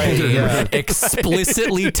 Even the game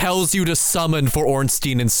explicitly tells you to summon for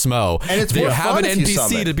Ornstein and Smo. And it's they more have fun an if you NPC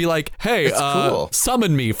summon. to be like, hey, cool.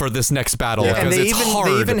 summon me for this next battle Yeah. because And it's hard.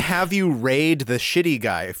 they even have you raid the shitty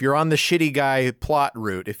guy. If you're on the shitty guy plot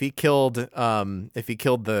route, if he killed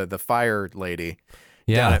the fire lady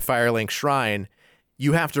down at Firelink Shrine,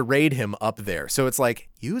 you have to raid him up there. So it's like,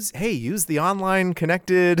 use the online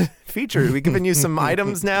connected feature. We've given you some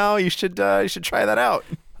items now. You should try that out.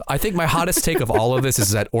 I think my hottest take of all of this is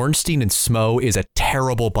that Ornstein and Smo is a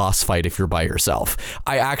terrible boss fight if you're by yourself.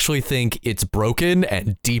 I actually think it's broken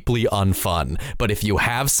and deeply unfun. But if you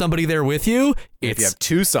have somebody there with you, If you have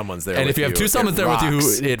two summons there, and with if you have two it summons there with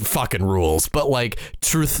rocks. you, it fucking rules. But like,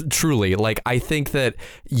 truly, like I think that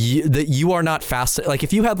you are not fast. Like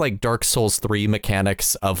if you had like Dark Souls 3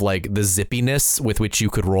 mechanics of like the zippiness with which you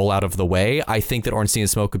could roll out of the way, I think that Ornstein and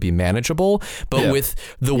Smo could be manageable. But with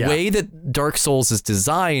the way that Dark Souls is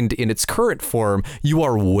designed in its current form, you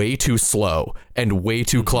are way too slow and way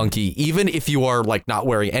too clunky. Even if you are like not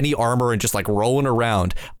wearing any armor and just like rolling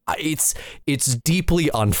around, it's deeply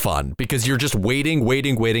unfun because you're just waiting,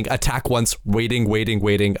 attack once,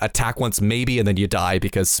 waiting, attack once maybe, and then you die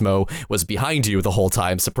because Smo was behind you the whole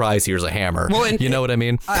time. Surprise, here's a hammer. Well, and you know what I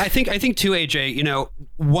mean? I think too, AJ,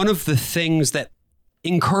 one of the things that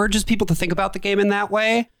encourages people to think about the game in that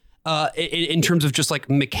way, in terms of just like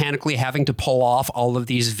mechanically having to pull off all of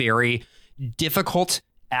these very difficult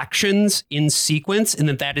actions in sequence, and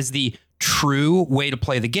that is the true way to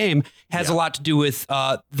play the game, has a lot to do with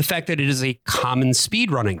the fact that it is a common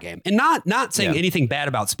speedrunning game. And not saying anything bad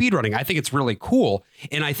about speedrunning. I think it's really cool.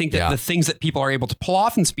 And I think that the things that people are able to pull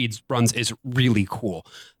off in speedruns is really cool.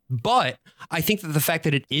 But I think that the fact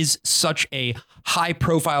that it is such a high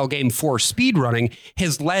profile game for speedrunning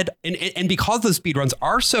has led, and because the speedruns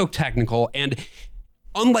are so technical, and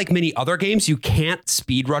unlike many other games, you can't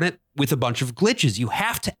speedrun it with a bunch of glitches. You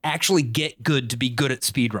have to actually get good to be good at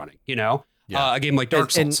speedrunning, a game like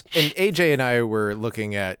Dark Souls. And AJ and I were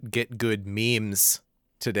looking at Get Good memes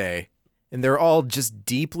today, and they're all just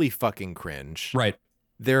deeply fucking cringe. Right.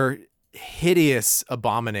 They're hideous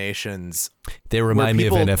abominations. They remind me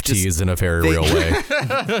of people NFTs in a very real way.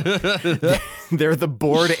 They're the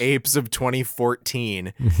bored apes of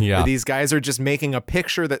 2014. Yeah. Where these guys are just making a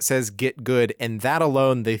picture that says "get good," and that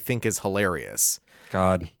alone they think is hilarious.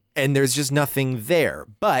 God. And there's just nothing there.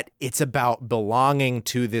 But it's about belonging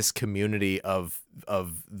to this community of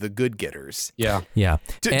the good getters. Yeah. Yeah.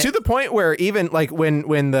 To the point where even like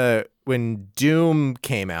when Doom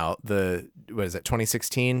came out, what is it,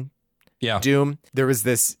 2016? Yeah. Doom, there was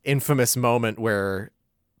this infamous moment where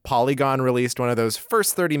Polygon released one of those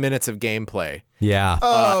first 30 minutes of gameplay. Yeah.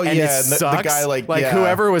 Oh, and yeah. it The sucks. guy, yeah.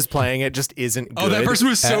 whoever was playing it just isn't good. Oh, that person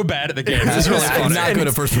was so bad at the game. It's really funny. Not good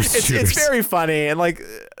at first-person It's shooters. very funny, and like,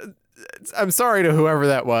 I'm sorry to whoever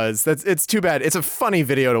that was. It's too bad. It's a funny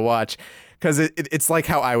video to watch because it's like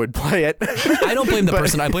how I would play it. I don't blame the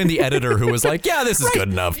person. I blame the editor who was like, yeah, this is good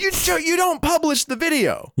enough. You don't publish the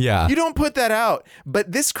video. Yeah. You don't put that out.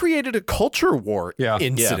 But this created a culture war Yeah.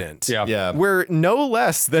 incident. Yeah. Yeah. Where no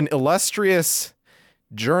less than illustrious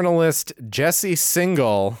journalist Jesse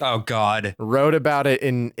Singal Oh God. wrote about it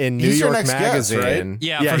in New He's your York next guest, Magazine. right?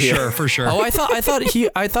 Yeah, for sure. Oh, I thought he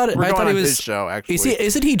We're going he on was. his show, actually.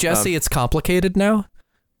 Isn't he Jesse? It's complicated now.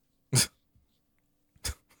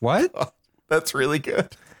 What? That's really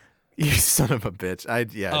good. You son of a bitch.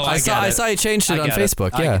 Oh, I saw he changed it on get it.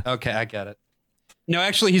 Facebook. Yeah. Okay, I get it. No,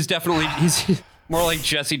 actually, he's more like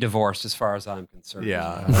Jesse divorced as far as I'm concerned.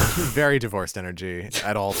 Yeah, very divorced energy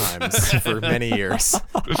at all times for many years.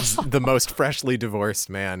 The most freshly divorced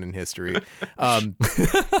man in history.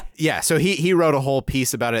 Yeah, so he wrote a whole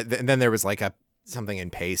piece about it, and then there was like something in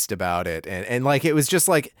Paste about it, and like it was just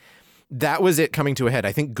like that was it coming to a head.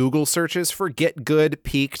 I think Google searches for "get good"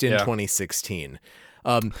 peaked in 2016.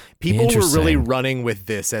 People were really running with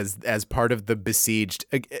this as part of the besieged.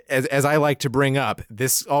 As I like to bring up,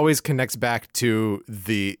 this always connects back to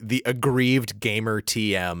the aggrieved gamer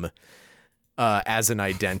TM as an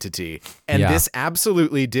identity, and this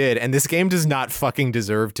absolutely did. And this game does not fucking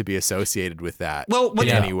deserve to be associated with that. Well, in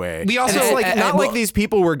any way. we also And it's like not well, like these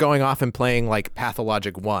people were going off and playing like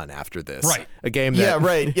Pathologic 1 after this, Right. A game that Yeah,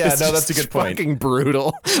 right. Yeah, is no, that's a just good point. Fucking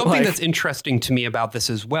brutal. Something that's interesting to me about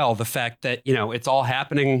this as well, the fact that, it's all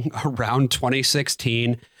happening around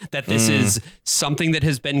 2016, that this is something that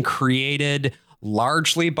has been created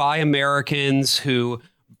largely by Americans who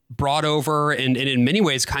brought over and in many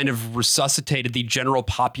ways kind of resuscitated the general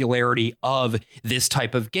popularity of this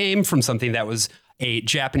type of game from something that was a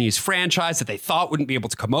Japanese franchise that they thought wouldn't be able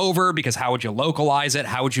to come over because how would you localize it?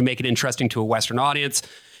 How would you make it interesting to a Western audience?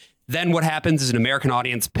 Then what happens is an American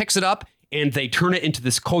audience picks it up and they turn it into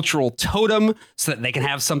this cultural totem so that they can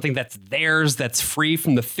have something that's theirs, that's free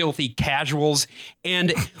from the filthy casuals.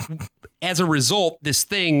 And as a result, this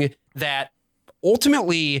thing that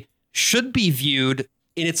ultimately should be viewed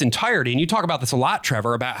in its entirety. And you talk about this a lot,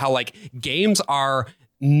 Trevor, about how like games are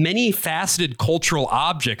many faceted cultural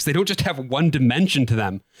objects. They don't just have one dimension to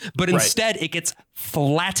them, but instead it gets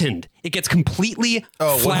flattened. It gets completely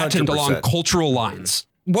flattened 100%. along cultural lines.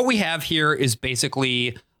 What we have here is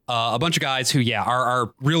basically a bunch of guys who,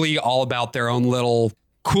 are really all about their own little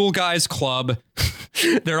cool guys club.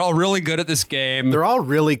 They're all really good at this game. They're all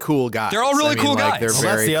really cool guys. They're all really cool guys. They're Well,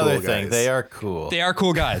 very that's the cool other guys. thing. They are cool. They are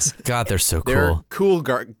cool guys. God, they're so They're cool.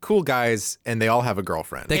 cool guys, and they all have a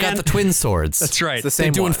girlfriend. They got And- the twin swords. That's right. It's the They're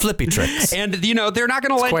same doing one. flippy tricks. And they're not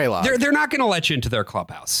going to let Quelaag. they're not going to let you into their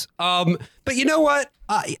clubhouse. But you know what?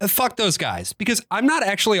 Fuck those guys, because I'm not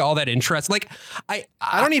actually all that interested. Like I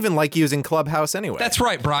don't even like using Clubhouse anyway. that's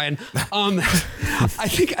right, Brian. I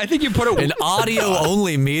think you put it An audio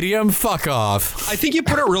only medium? Fuck off. I think you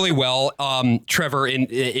put it really well, Trevor,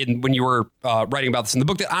 in when you were writing about this in the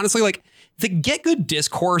book, that honestly, like, the get good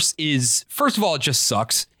discourse is, first of all, it just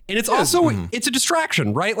sucks. And it's also, it's a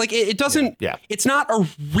distraction, right? Like it doesn't, it's not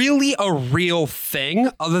really a real thing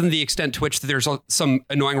other than the extent to which there's some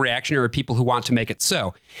annoying reactionary people who want to make it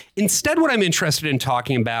so. Instead, what I'm interested in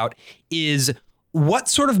talking about is what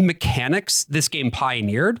sort of mechanics this game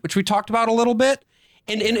pioneered, which we talked about a little bit.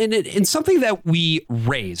 And something that we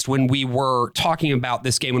raised when we were talking about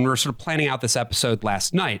this game, when we were sort of planning out this episode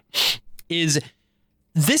last night, is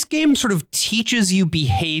this game sort of teaches you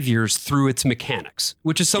behaviors through its mechanics,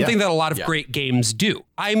 which is something that a lot of great games do.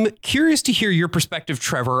 I'm curious to hear your perspective,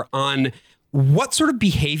 Trevor, on what sort of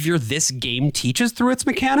behavior this game teaches through its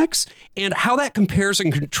mechanics and how that compares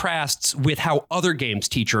and contrasts with how other games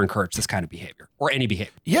teach or encourage this kind of behavior or any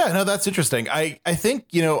behavior. Yeah, no, that's interesting. I think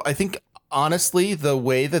honestly, the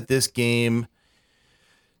way that this game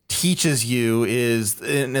teaches you is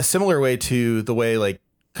in a similar way to the way like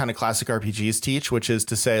kind of classic RPGs teach, which is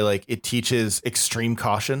to say like it teaches extreme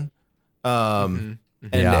caution.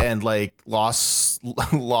 and like loss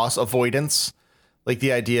avoidance, like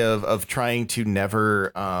the idea of trying to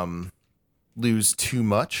never lose too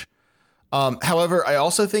much. However, I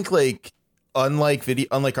also think like unlike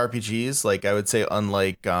RPGs, like I would say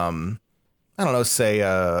unlike I don't know, say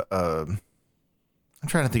I'm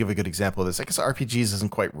trying to think of a good example of this. I guess RPGs isn't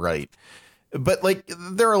quite right. But like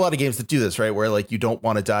there are a lot of games that do this, right? Where like you don't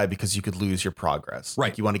want to die because you could lose your progress. Right.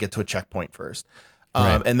 Like you want to get to a checkpoint first.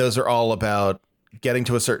 Right. And those are all about getting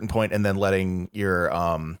to a certain point and then letting your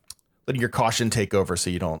caution take over so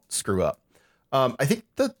you don't screw up. I think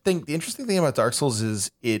the interesting thing about Dark Souls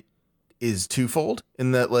is it is twofold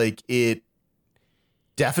in that like it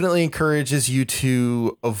definitely encourages you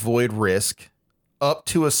to avoid risk up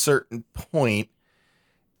to a certain point,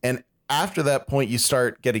 and after that point you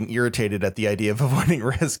start getting irritated at the idea of avoiding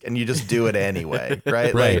risk and you just do it anyway,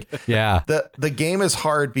 right? Right. Like Yeah. the game is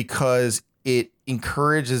hard because it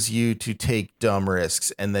encourages you to take dumb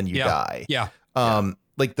risks and then you die. Yeah.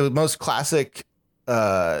 Like the most classic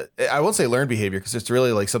I won't say learned behavior because it's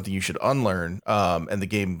really like something you should unlearn. And the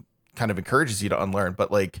game kind of encourages you to unlearn,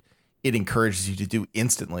 but like it encourages you to do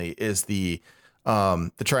instantly is the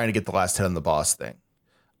trying to get the last hit on the boss thing.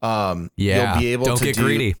 Yeah. You'll be able Don't to get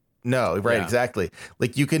greedy. No, right, Yeah. exactly.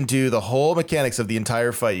 Like you can do the whole mechanics of the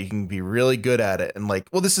entire fight. You can be really good at it. And like,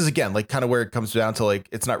 well, this is again, like kind of where it comes down to like,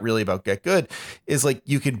 it's not really about get good is like,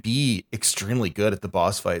 you can be extremely good at the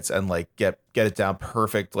boss fights and like get it down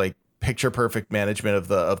perfect, like picture perfect management of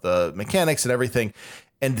the mechanics and everything.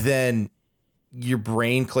 And then your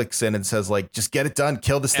brain clicks in and says like, just get it done,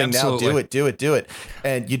 kill this thing now, do it.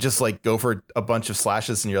 And you just like go for a bunch of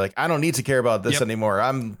slashes and you're like, I don't need to care about this anymore.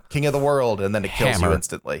 I'm king of the world. And then it kills you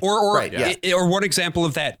instantly. Or right, yeah. or one example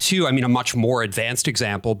of that too. I mean, a much more advanced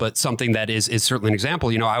example, but something that is certainly an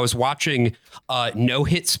example. You know, I was watching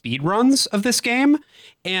no-hit speed runs of this game,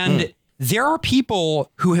 and there are people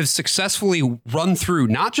who have successfully run through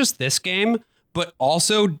not just this game, but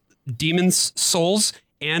also Demon's Souls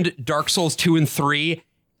and Dark Souls 2 and 3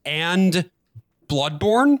 and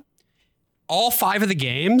Bloodborne, all 5 of the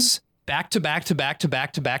games back to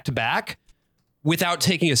back without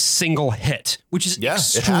taking a single hit, which is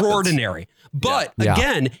extraordinary. But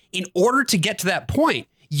again, in order to get to that point,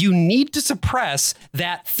 you need to suppress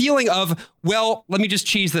that feeling of, well, let me just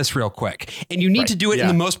cheese this real quick. And you need to do it in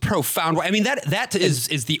the most profound way. I mean, that is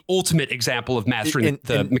the ultimate example of mastering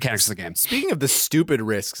the mechanics of the game. Speaking of the stupid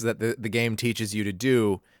risks that the game teaches you to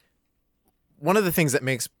do, one of the things that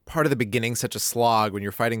makes part of the beginning such a slog when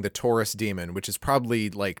you're fighting the Taurus demon, which is probably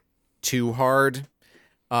like too hard,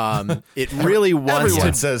 it really wants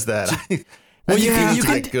Everyone to... says that. Well, you you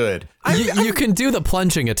get good. You can do the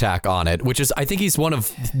plunging attack on it, which is, I think he's one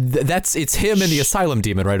of it's him and the Asylum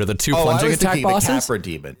Demon, right? Are the two plunging attack bosses? The Capra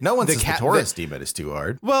Demon. No one says the Taurus Demon is too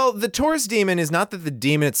hard. Well, the Taurus demon is not that the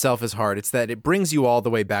demon itself is hard. It's that it brings you all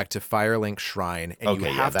the way back to Firelink Shrine, and you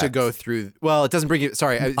have to go through. Well, it doesn't bring you.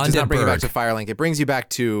 Sorry, it does not bring you back to Firelink. It brings you back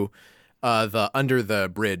to the under the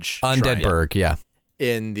bridge Undead Burg,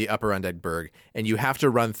 in the Upper Undead Burg, and you have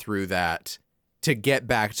to run through that to get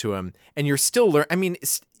back to him, and you're still I mean,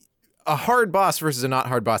 a hard boss versus a not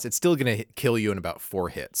hard boss, it's still going to kill you in about 4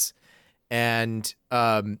 hits. And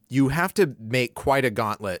you have to make quite a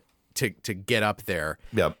gauntlet to get up there.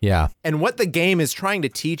 Yep. Yeah. And what the game is trying to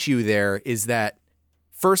teach you there is that,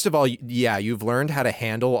 first of all, you've learned how to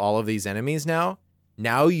handle all of these enemies now.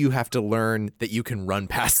 Now you have to learn that you can run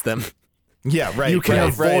past them. Yeah, right. You can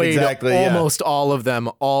avoid exactly, almost all of them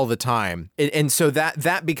all the time. And so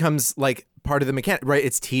that becomes like part of the mechanic, right?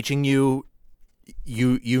 It's teaching you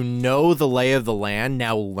know the lay of the land.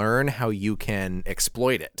 Now learn how you can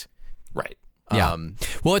exploit it. Right. Yeah.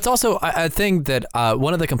 Well, it's also a thing that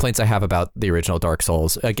one of the complaints I have about the original Dark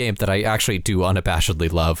Souls, a game that I actually do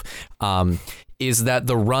unabashedly love, is that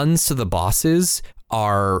the runs to the bosses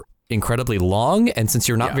are incredibly long. And since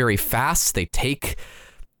you're not very fast, they take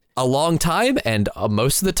a long time, and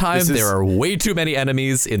most of the time there are way too many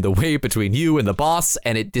enemies in the way between you and the boss,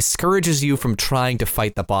 and it discourages you from trying to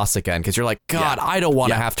fight the boss again because you're like, God, I don't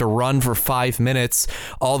want to have to run for 5 minutes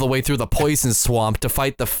all the way through the poison swamp to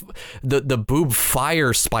fight the boob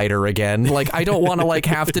fire spider again. Like, I don't want to like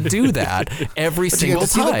have to do that every single time.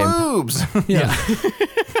 See the boobs. Yeah.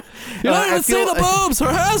 You're not even see the boobs.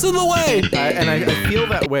 Her hair's in the way. I feel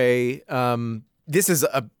that way. This is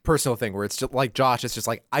a personal thing where it's just like Josh, it's just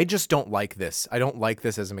like, I just don't like this. I don't like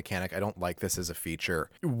this as a mechanic. I don't like this as a feature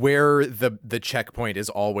where the checkpoint is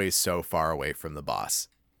always so far away from the boss.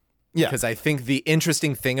 Yeah. Because I think the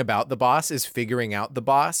interesting thing about the boss is figuring out the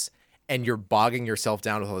boss and you're bogging yourself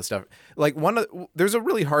down with all this stuff. Like there's a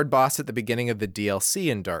really hard boss at the beginning of the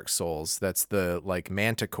DLC in Dark Souls. That's the like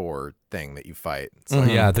manticore thing that you fight. It's like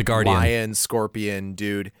Yeah, the Guardian. lion, scorpion,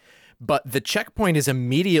 dude. But the checkpoint is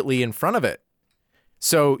immediately in front of it.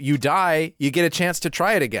 So you die, you get a chance to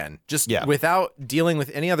try it again, just without dealing with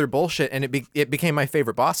any other bullshit. And it became my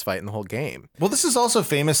favorite boss fight in the whole game. Well, this is also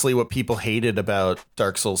famously what people hated about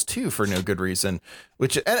Dark Souls 2 for no good reason,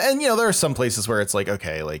 which, and you know, there are some places where it's like,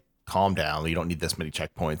 okay, like, calm down, you don't need this many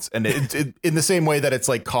checkpoints. And it in the same way that it's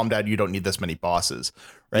like, calm down, you don't need this many bosses,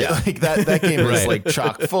 right? Yeah. Like that game is like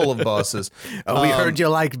chock full of bosses. We heard you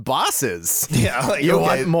like bosses. Yeah. Like, you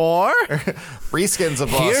want more? Reskins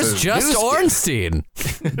of bosses. Here's just Ornstein.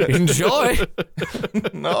 Enjoy.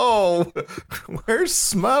 No. Where's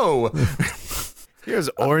Smo? Here's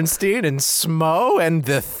Ornstein and Smo and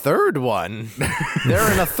the third one.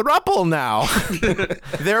 They're in a throuple now.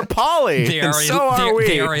 They're poly. They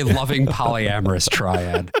are a loving polyamorous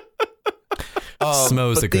triad.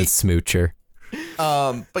 Smo's a good smoocher.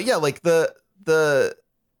 But yeah, like the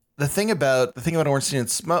thing about Ornstein and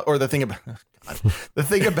Smo, or the thing about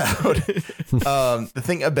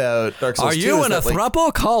Dark Souls 2 Are you in a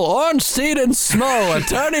throuple? Call Ornstein and Smo,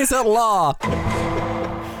 attorneys at law.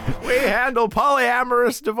 We handle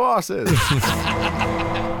polyamorous divorces.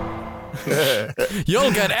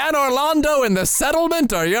 You'll get Anne Orlando in the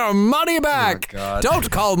settlement or your money back. Oh, Don't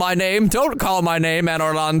call my name. Don't call my name, Anne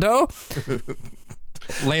Orlando.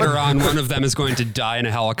 Later on, one of them is going to die in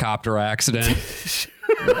a helicopter accident.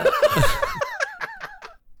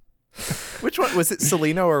 Which one was it?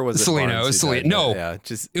 Celino or was it Celino? Barnes? Celino. No, yeah,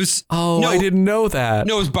 it was. Oh, no, I didn't know that.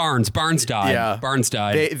 No, it was Barnes. Barnes died. Yeah. Barnes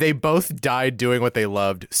died. They both died doing what they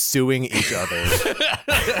loved, suing each other.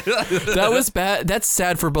 That was bad. That's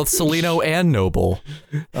sad for both Celino and Noble.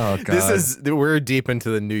 Oh god. We're deep into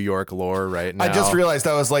the New York lore right now. I just realized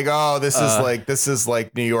I was like, oh, this is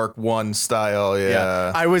like New York 1 style.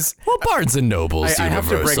 Yeah. Well, Barnes and Noble's I have to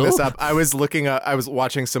bring universal. this up. I was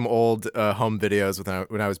watching some old home videos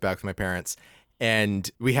when I was back with my parents. And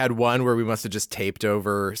we had one where we must have just taped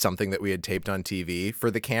over something that we had taped on TV for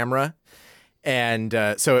the camera. And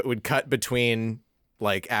so it would cut between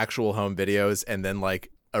like actual home videos and then like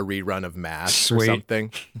a rerun of MASH or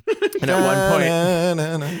something. And at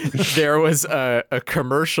one point, there was a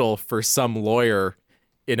commercial for some lawyer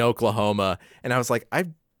in Oklahoma. And I was like,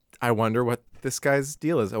 I wonder what this guy's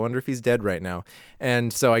deal is. I wonder if he's dead right now.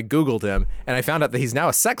 And so I Googled him and I found out that he's now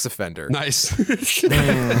a sex offender. Nice.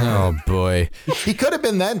 Oh, boy. He could have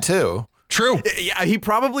been then too. True. Yeah, he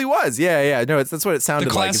probably was. Yeah. No, that's what it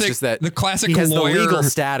sounded like. It's just that the classic he has lawyer, the legal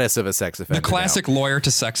status of a sex offender. The classic lawyer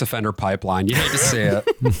to sex offender pipeline. You hate to see it.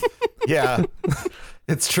 Yeah,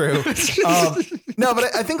 it's true. No,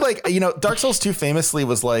 but I think like, you know, Dark Souls 2 famously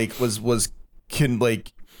was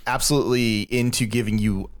absolutely into giving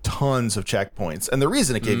you tons of checkpoints. And the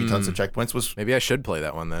reason it gave you tons of checkpoints was, maybe I should play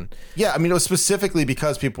that one then. Yeah, I mean, it was specifically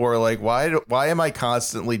because people were like, why am I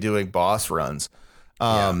constantly doing boss runs?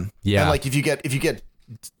 Yeah. And like if you get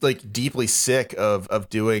like deeply sick of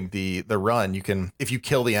doing the run, you can, if you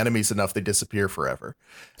kill the enemies enough, they disappear forever.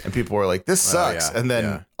 And people were like, this sucks. And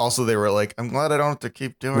then also they were like, I'm glad I don't have to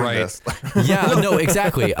keep doing this. Yeah, no,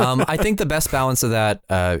 exactly. I think the best balance of that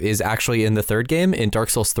is actually in the third game. In Dark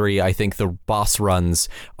Souls 3, I think the boss runs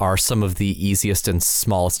are some of the easiest and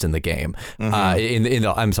smallest in the game. In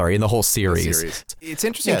the whole series. It's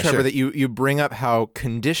interesting, Trevor, that you bring up how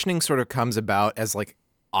conditioning sort of comes about as like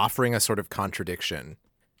offering a sort of contradiction.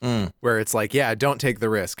 Where it's like, yeah, don't take the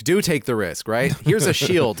risk. Do take the risk, right? Here's a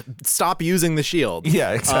shield. Stop using the shield.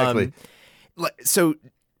 Yeah, exactly. So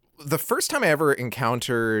the first time I ever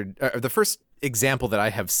encountered, the first example that I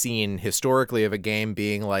have seen historically of a game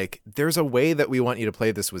being like, there's a way that we want you to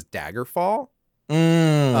play this was Daggerfall.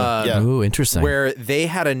 Ooh, interesting. Where they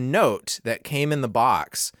had a note that came in the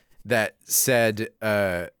box that said,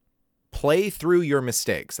 play through your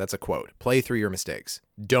mistakes. That's a quote. Play through your mistakes.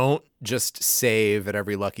 Don't just save at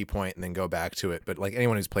every lucky point and then go back to it. But like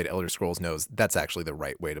anyone who's played Elder Scrolls knows that's actually the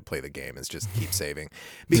right way to play the game is just keep saving.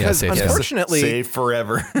 Because unfortunately, save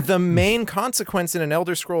forever. The main consequence in an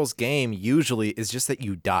Elder Scrolls game usually is just that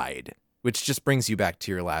you died, which just brings you back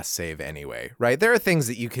to your last save anyway, right? There are things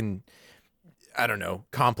that you can, I don't know,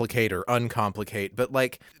 complicate or uncomplicate, but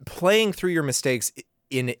like playing through your mistakes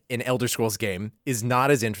in an Elder Scrolls game is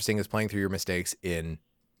not as interesting as playing through your mistakes in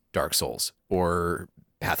Dark Souls or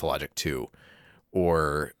Pathologic 2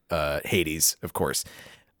 or Hades, of course.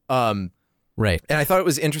 Right. And I thought it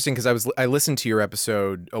was interesting because I listened to your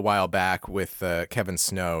episode a while back with Kevin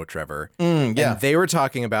Snow, Trevor. Yeah. And they were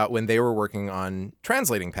talking about when they were working on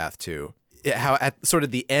translating Path 2. how at sort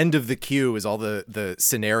of the end of the queue is all the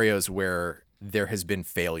scenarios where there has been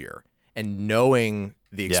failure, and knowing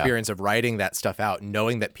the experience of writing that stuff out,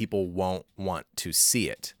 knowing that people won't want to see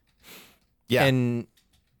it. Yeah. And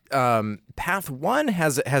Path 1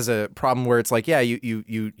 has a problem where it's like, yeah,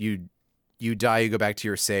 you die, you go back to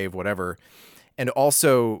your save, whatever. And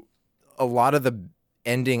also a lot of the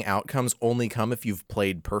ending outcomes only come if you've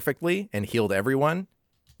played perfectly and healed everyone,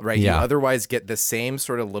 right? Yeah. You otherwise get the same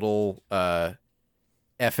sort of little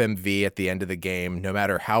FMV at the end of the game, no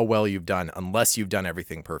matter how well you've done, unless you've done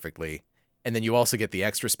everything perfectly. And then you also get the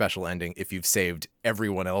extra special ending if you've saved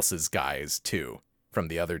everyone else's guys too from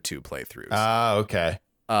the other 2 playthroughs. Ah, okay.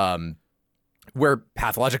 Where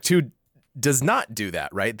Pathologic 2 does not do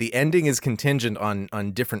that, right? The ending is contingent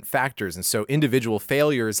on different factors, and so individual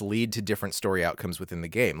failures lead to different story outcomes within the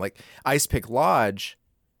game. Like Ice Pick Lodge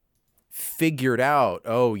figured out,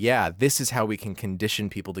 oh yeah, this is how we can condition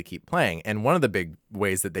people to keep playing. And one of the big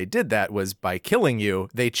ways that they did that was by killing you,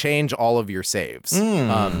 they change all of your saves.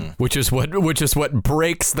 Which is what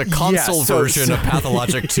breaks the console version of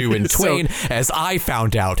Pathologic 2 in twain, as I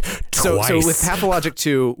found out twice. So with Pathologic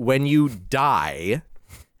 2, when you die,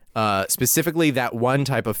 specifically that one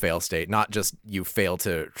type of fail state, not just you fail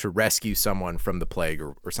to rescue someone from the plague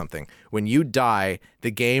or something. When you die,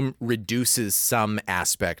 the game reduces some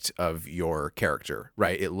aspect of your character,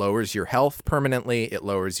 right? It lowers your health permanently. It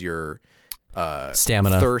lowers your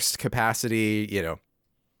stamina, thirst capacity,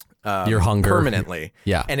 your hunger permanently.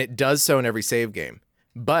 Yeah. And it does so in every save game.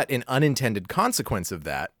 But an unintended consequence of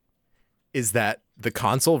that is that the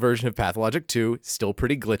console version of Pathologic 2 is still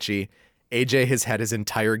pretty glitchy. AJ has had his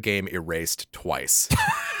entire game erased twice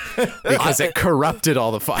because it corrupted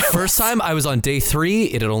all the files. First time I was on day 3,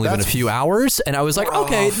 it had only been a few hours, and I was like,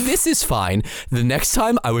 okay, this is fine. The next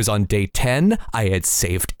time I was on day 10, I had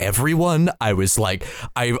saved everyone. I was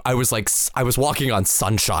walking on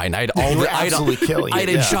sunshine. I had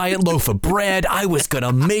a giant loaf of bread. I was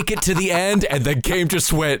gonna make it to the end, and the game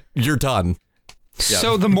just went, you're done.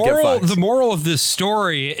 So the moral of this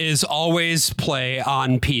story is always play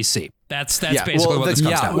on PC. That's basically what this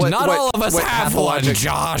comes down to. Not all of us have one,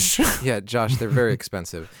 Josh. Yeah, Josh, they're very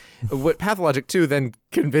expensive. What Pathologic 2 then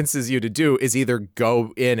convinces you to do is either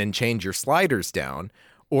go in and change your sliders down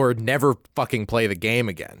or never fucking play the game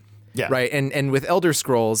again. Yeah. Right. And with Elder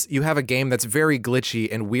Scrolls, you have a game that's very glitchy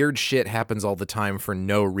and weird shit happens all the time for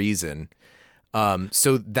no reason.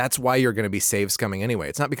 So that's why you're going to be save scumming anyway.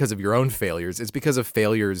 It's not because of your own failures. It's because of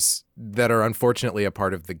failures that are unfortunately a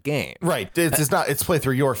part of the game. Right. It's not. It's play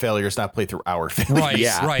through your failures, not play through our failures.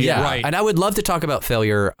 Right. And I would love to talk about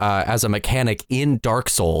failure as a mechanic in Dark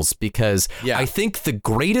Souls, because I think the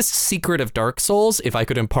greatest secret of Dark Souls, if I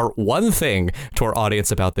could impart one thing to our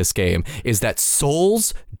audience about this game, is that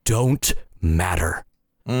souls don't matter.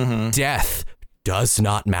 Death does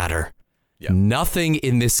not matter. Nothing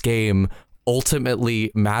in this game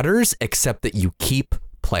ultimately matters except that you keep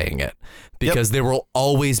playing it, because there will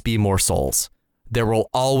always be more souls. There will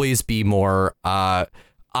always be more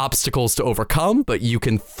obstacles to overcome, but you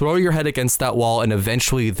can throw your head against that wall and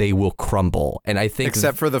eventually they will crumble. And I think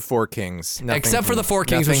except for the Four Kings, which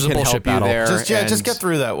is a bullshit battle. Just get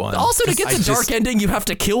through that one. Also, to get the dark ending, you have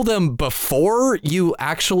to kill them before you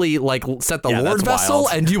actually set the Lord Vessel,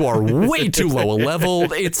 and you are way too low a level.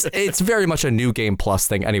 It's very much a new game plus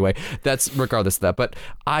thing. Anyway, that's regardless of that. But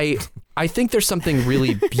I think there's something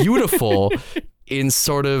really beautiful in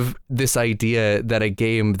sort of this idea that a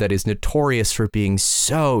game that is notorious for being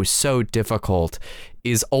so difficult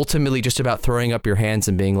is ultimately just about throwing up your hands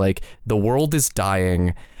and being like, the world is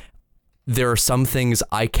dying. There are some things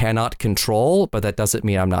I cannot control, but that doesn't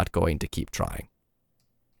mean I'm not going to keep trying.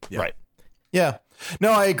 Yeah. Right. Yeah.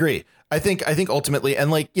 No, I agree. I think ultimately,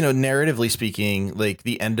 and narratively speaking,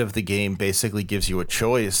 the end of the game basically gives you a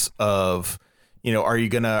choice of, are you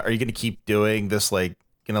gonna keep doing this,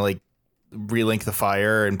 relink the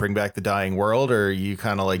fire and bring back the dying world, or are you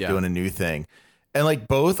kind of doing a new thing? And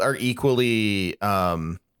both are equally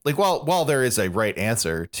while there is a right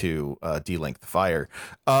answer to delink the fire,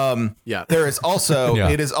 there is also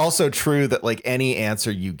it is also true that any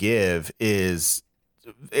answer you give is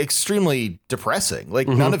extremely depressing.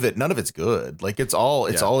 None of it's good. It's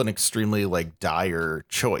all an extremely dire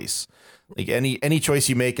choice. Any choice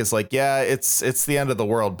you make is it's the end of the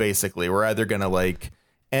world. Basically, we're either gonna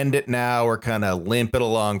end it now or kind of limp it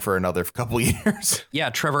along for another couple years. Yeah,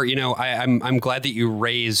 Trevor, I'm glad that you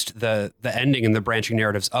raised the ending and the branching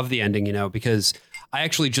narratives of the ending, because I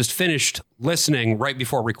actually just finished listening right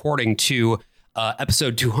before recording to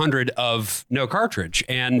episode 200 of No Cartridge.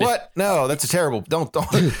 And What? No, that's a terrible. Don't.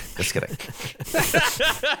 Just kidding.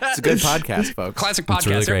 It's a good podcast, folks. classic It's podcast.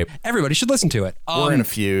 really great. Everybody should listen to it. We're in a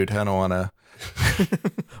feud. I don't want to.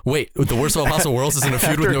 Wait, the worst of all possible worlds is in a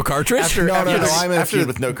feud with No Cartridge? No, I'm in a feud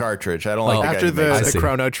with No Cartridge. I don't like After the the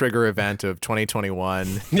Chrono Trigger event of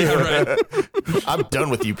 2021. Yeah, right. I'm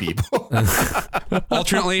done with you people.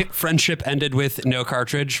 Alternately, friendship ended with No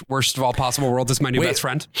Cartridge. Worst of all possible worlds is my new Wait. best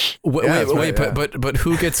friend. Wait, Yeah, that's right, yeah. but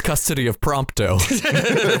who gets custody of Prompto?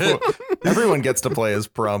 Everyone gets to play as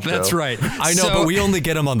Prompto. That's right. I know, but we only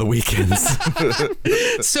get him on the weekends.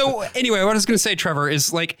 So anyway, what I was going to say, Trevor,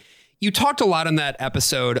 is like you talked a lot in that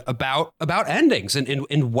episode about endings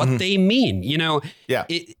and what they mean. You know, Yeah.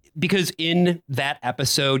 Because in that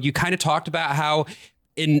episode, you kind of talked about how,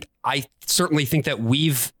 and I certainly think that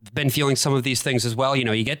we've been feeling some of these things as well. You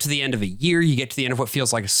know, you get to the end of a year, you get to the end of what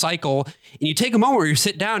feels like a cycle, and you take a moment where you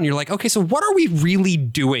sit down and you're like, okay, so what are we really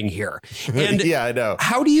doing here? And Yeah, I know.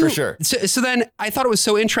 how do you, For sure. So then I thought it was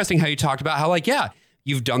so interesting how you talked about how, like, yeah,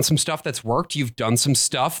 you've done some stuff that's worked. You've done some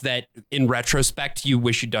stuff that in retrospect, you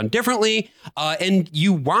wish you'd done differently. And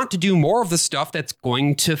you want to do more of the stuff that's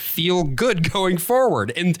going to feel good going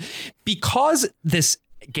forward. And because this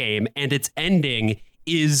game and its ending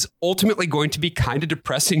is ultimately going to be kind of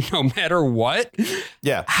depressing no matter what.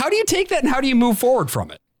 Yeah. How do you take that and how do you move forward from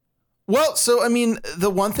it? Well, so I mean, the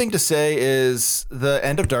one thing to say is the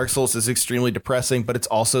end of Dark Souls is extremely depressing, but it's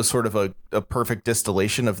also sort of a perfect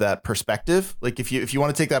distillation of that perspective. Like if you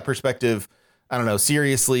want to take that perspective, I don't know,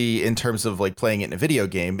 seriously in terms of like playing it in a video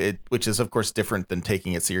game, which is of course different than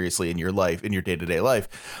taking it seriously in your life, in your day-to-day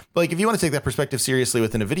life. But like if you want to take that perspective seriously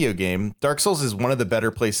within a video game, Dark Souls is one of the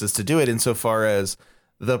better places to do it insofar as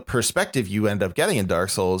the perspective you end up getting in Dark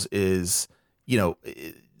Souls is, you know,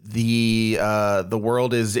 the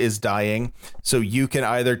world is dying, so you can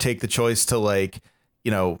either take the choice to like,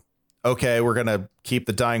 you know, okay, we're gonna keep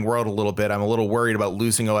the dying world a little bit, I'm a little worried about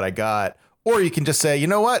losing what I got, or you can just say, you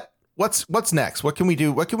know what's next, what can we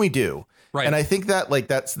do, Right. And I think that like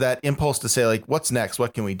that's that impulse to say like what's next,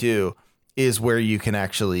 what can we do, is where you can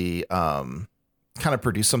actually kind of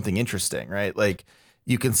produce something interesting, right? Like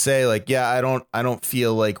you can say like, yeah, I don't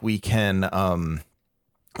feel like we can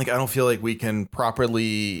I don't feel like we can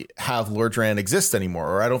properly have Lord Rand exist anymore,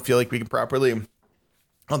 or I don't feel like we can properly, I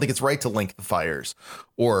don't think it's right to link the fires,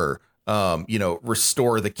 or you know,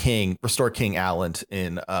 restore King Alan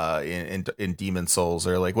in Demon Souls,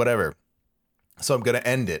 or like whatever. So I'm gonna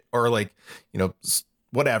end it, or like, you know,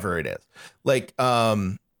 whatever it is. Like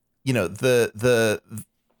you know, the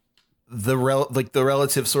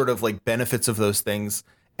relative sort of like benefits of those things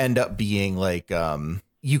end up being like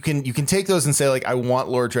you can take those and say like, I want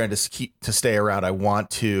Lord Rand to stay around. I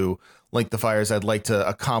want to link the fires. I'd like to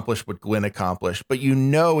accomplish what Gwyn accomplished, but you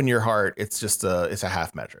know, in your heart, it's a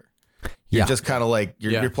half measure. You're just kind of like,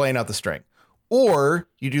 you're playing out the string, or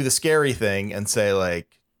you do the scary thing and say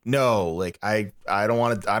like, no, like I don't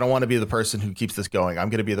want to be the person who keeps this going. I'm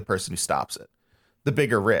going to be the person who stops it. The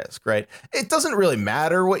bigger risk, right? It doesn't really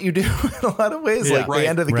matter what you do in a lot of ways. Yeah, like right, the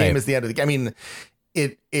end of the right. game is the end of the game. I mean,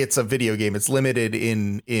 it's a video game. It's limited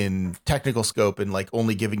in technical scope and like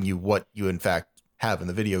only giving you what you in fact have in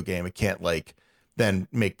the video game. It can't like then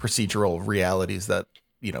make procedural realities that,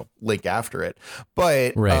 you know, link after it.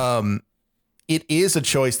 But Right. it is a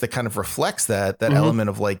choice that kind of reflects that element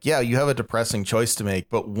of like, yeah, you have a depressing choice to make,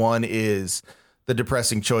 but one is the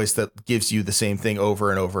depressing choice that gives you the same thing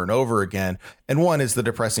over and over and over again. And one is the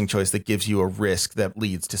depressing choice that gives you a risk that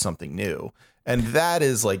leads to something new. And that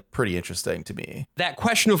is like pretty interesting to me. That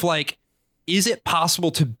question of like, is it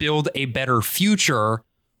possible to build a better future,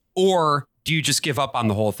 or do you just give up on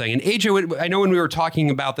the whole thing? And AJ, I know when we were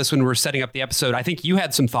talking about this, when we were setting up the episode, I think you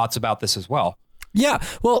had some thoughts about this as well. Yeah.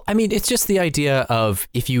 Well, I mean, it's just the idea of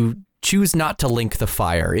if you choose not to link the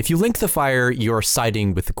fire. If you link the fire, you're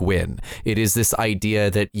siding with Gwyn. It is this idea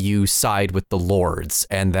that you side with the lords,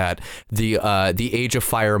 and that the Age of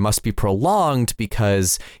Fire must be prolonged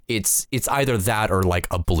because it's either that or like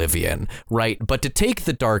oblivion, right? But to take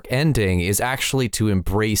the dark ending is actually to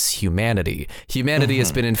embrace humanity. Humanity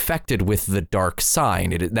has been infected with the dark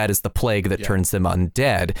sign. That is the plague that turns them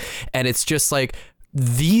undead, and it's just like,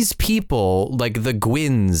 these people, like the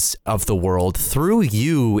Gwyns of the world, threw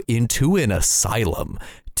you into an asylum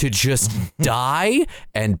to just die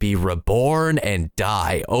and be reborn and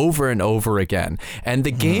die over and over again. And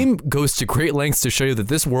the game goes to great lengths to show you that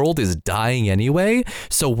this world is dying anyway.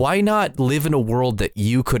 So why not live in a world that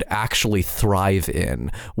you could actually thrive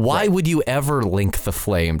in? Why would you ever link the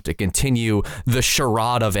flame to continue the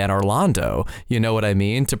charade of Anor Londo? You know what I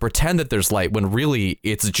mean? To pretend that there's light when really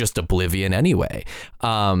it's just oblivion anyway.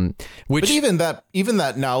 Which But even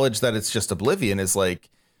that knowledge that it's just oblivion is like,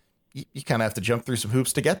 you kind of have to jump through some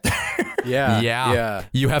hoops to get there. Yeah.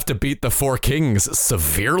 You have to beat the four kings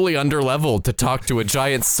severely underleveled to talk to a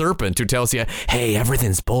giant serpent who tells you, hey,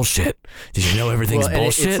 everything's bullshit. Did you know everything's Well, and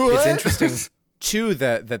bullshit? It's interesting too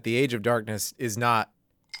that the Age of Darkness is not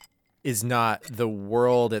the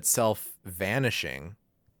world itself vanishing.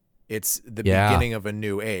 It's the beginning of a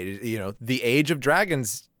new age. You know, the Age of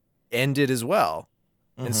Dragons ended as well.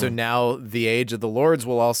 And so now the Age of the Lords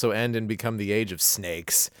will also end and become the Age of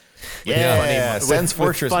Snakes. Yeah, Sen's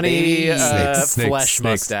Fortress, baby. Flesh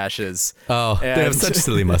mustaches. Oh, they have And- such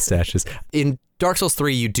silly mustaches. In Dark Souls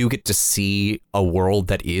 3, you do get to see a world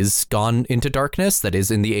that is gone into darkness, that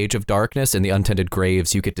is in the Age of Darkness. In the Untended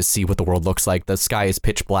Graves, you get to see what the world looks like. The sky is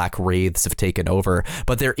pitch black, wraiths have taken over,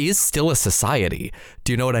 but there is still a society.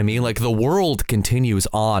 Do you know what I mean? Like, the world continues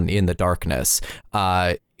on in the darkness.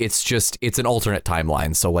 It's an alternate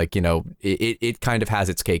timeline. So, like, you know, it kind of has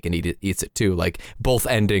its cake and eats it too. Like, both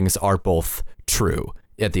endings are both true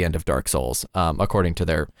at the end of Dark Souls, according to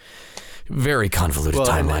their very convoluted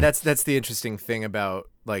timeline. And that's the interesting thing about,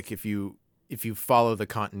 like, if you follow the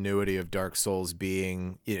continuity of Dark Souls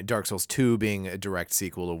being, you know, Dark Souls 2 being a direct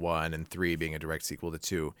sequel to 1 and 3 being a direct sequel to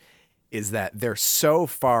 2, is that they're so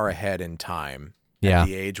far ahead in time at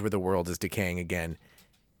the age where the world is decaying again.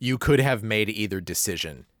 You could have made either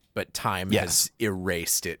decision, but time has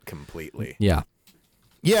erased it completely. Yeah.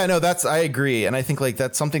 Yeah, no, I agree. And I think like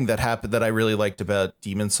that's something that happened that I really liked about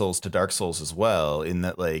Demon Souls to Dark Souls as well, in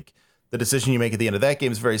that like the decision you make at the end of that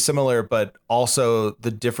game is very similar, but also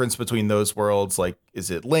the difference between those worlds, like,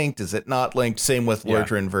 is it linked? Is it not linked? Same with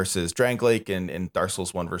Lordran versus Dranglake and Dark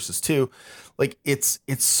Souls 1 versus 2. Like, it's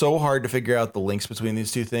so hard to figure out the links between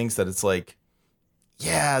these two things that it's like,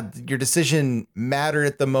 yeah, your decision mattered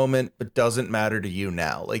at the moment, but doesn't matter to you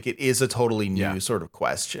now. Like, it is a totally new sort of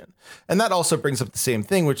question. And that also brings up the same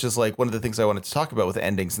thing, which is like one of the things I wanted to talk about with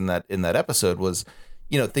endings in that episode was,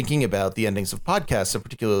 you know, thinking about the endings of podcasts, and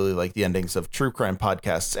particularly like the endings of true crime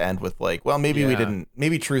podcasts, and with like, well,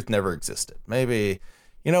 maybe truth never existed. Maybe,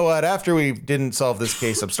 you know what, after we didn't solve this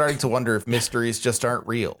case, I'm starting to wonder if mysteries just aren't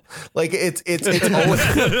real. Like, it's always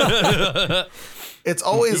it's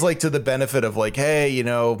always like to the benefit of like, hey, you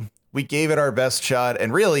know, we gave it our best shot,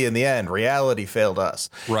 and really in the end, reality failed us.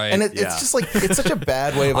 Right. And it's just like, it's such a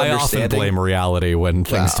bad way of I understanding. often blame reality when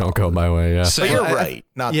things don't go my way. Yeah. So But you're right.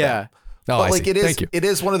 Not that. Oh, But I like see. Thank you. it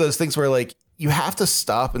is one of those things where like you have to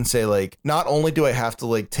stop and say like, not only do I have to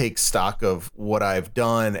like take stock of what I've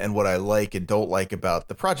done and what I like and don't like about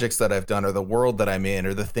the projects that I've done or the world that I'm in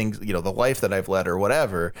or the things, you know, the life that I've led or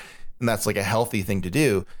whatever. And that's like a healthy thing to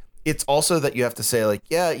do. It's also that you have to say like,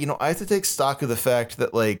 yeah, you know, I have to take stock of the fact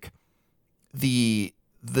that like the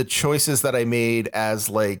choices that I made as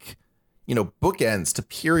like, you know, bookends to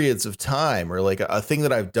periods of time or like a thing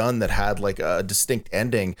that I've done that had like a distinct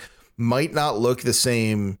ending might not look the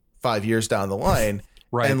same 5 years down the line.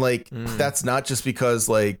 Right. And like, that's not just because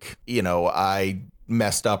like, you know, I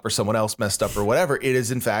messed up or someone else messed up or whatever. It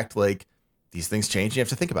is in fact like these things change. And you have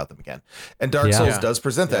to think about them again. And Dark Souls does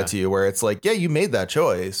present that to you where it's like, yeah, you made that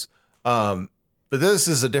choice. But this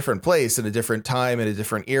is a different place and a different time and a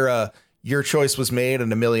different era. Your choice was made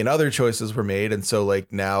and a million other choices were made. And so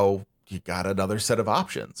like now you got another set of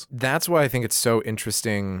options. That's why I think it's so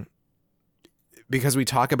interesting, because we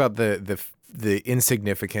talk about the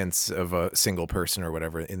insignificance of a single person or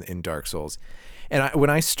whatever in Dark Souls. And when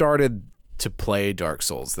I started to play Dark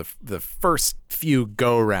Souls, the first few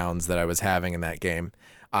go rounds that I was having in that game,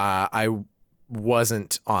 I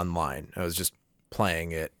wasn't online. I was just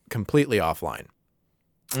playing it completely offline.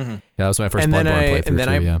 Yeah, that was my first And then Bloodborne playthrough and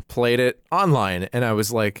then too, I played it online, and I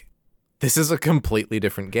was like, this is a completely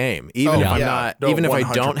different game. Even if I'm not, even if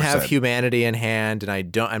I don't have 100%. humanity in hand,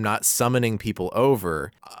 and I'm not summoning people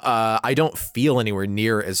over, I don't feel anywhere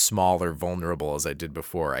near as small or vulnerable as I did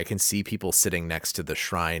before. I can see people sitting next to the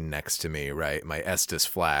shrine next to me, right? My Estus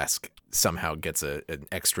flask somehow gets an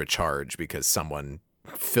extra charge because someone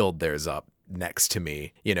filled theirs up next to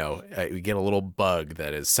me. You know, we get a little bug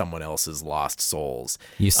that is someone else's lost souls.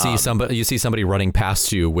 You see somebody running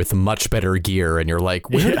past you with much better gear, and you're like,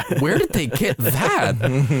 where did they get that?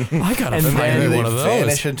 I gotta And find then me they one of those.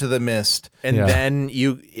 vanish into the mist. And then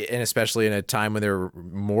and especially in a time when there were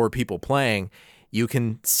more people playing, you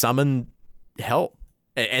can summon help.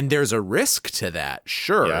 And there's a risk to that,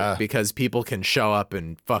 sure, because people can show up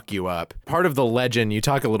and fuck you up. Part of the legend, you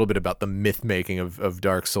talk a little bit about the myth making of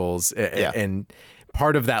Dark Souls, and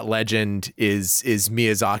part of that legend is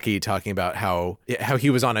Miyazaki talking about how he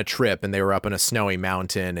was on a trip and they were up in a snowy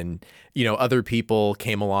mountain, and other people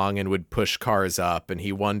came along and would push cars up, and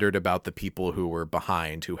he wondered about the people who were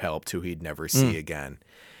behind, who helped, who he'd never see again.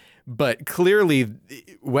 But clearly,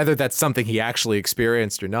 whether that's something he actually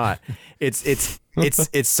experienced or not, it's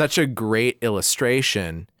such a great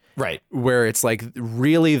illustration, right? Where it's like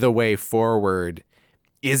really the way forward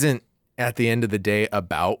isn't at the end of the day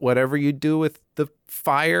about whatever you do with the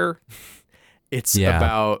fire. It's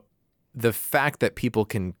about the fact that people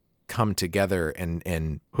can come together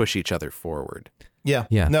and push each other forward. Yeah.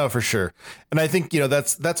 No, for sure. And I think,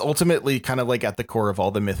 that's ultimately kind of like at the core of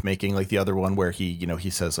all the myth making, like the other one where he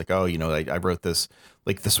says like, oh, I wrote this,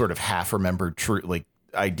 like the sort of half remembered true, like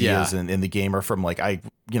ideas in the game are from like, I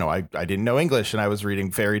didn't know English and I was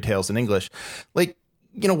reading fairy tales in English. Like,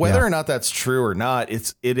 whether or not that's true or not,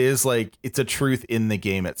 it's a truth in the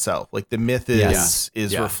game itself. Like the myth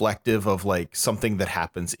is reflective of like something that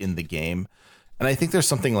happens in the game. And I think there's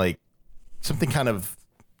something kind of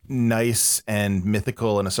nice and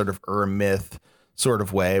mythical in a sort of myth sort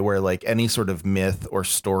of way where like any sort of myth or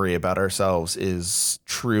story about ourselves is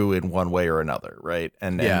true in one way or another, right?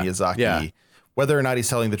 And Miyazaki, whether or not he's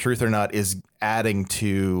telling the truth or not, is adding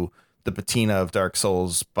to the patina of Dark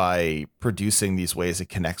Souls by producing these ways it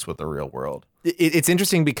connects with the real world. It's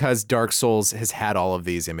interesting because Dark Souls has had all of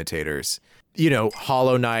these imitators.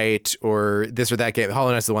 Hollow Knight or this or that game.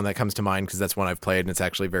 Hollow Knight's the one that comes to mind because that's one I've played and it's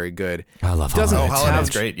actually very good. I love Hollow Knight. Hollow Knight's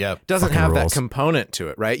great. Yeah. Doesn't Fucking have rules. that component to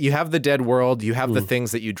it, right? You have the dead world. You have the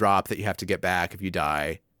things that you drop that you have to get back if you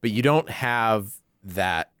die, but you don't have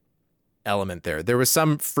that element there. There was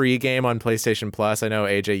some free game on PlayStation Plus. I know,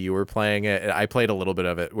 AJ, you were playing it. I played a little bit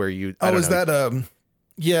of it where you... the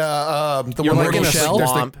You're one like in a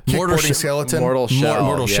swamp. Kickboarding skeleton. Mortal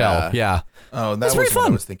Shell. Yeah. Oh, that was what I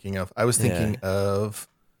was thinking of. I was thinking of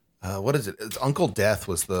what is it? It's Uncle Death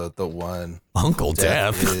was the one. Uncle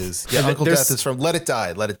Death is Uncle Death is from Let It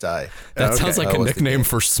Die. Let It Die. That sounds like a nickname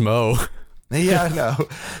for Smo. Yeah,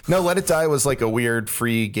 no. Let It Die was like a weird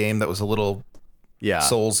free game that was a little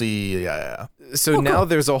Soulsy. Yeah. So now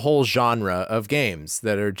there's a whole genre of games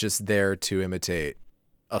that are just there to imitate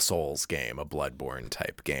a Souls game, a Bloodborne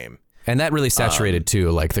type game. And that really saturated too,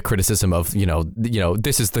 like the criticism of,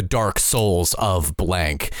 this is the Dark Souls of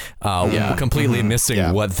blank, completely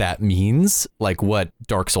missing what that means, like what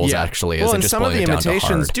Dark Souls actually is. Well, and just some of the boiling it down to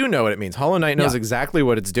imitations hard. do know what it means. Hollow Knight knows exactly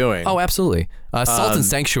what it's doing. Oh, absolutely. Salt and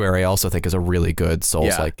Sanctuary I also think is a really good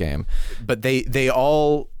Souls-like game. But they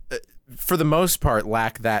all, for the most part,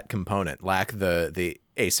 lack that component, lack the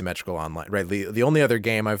asymmetrical online, right? The only other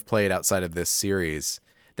game I've played outside of this series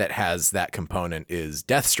that has that component is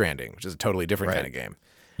Death Stranding, which is a totally different kind of game.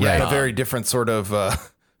 Yeah, and a very different sort of a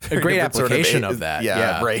great application of that.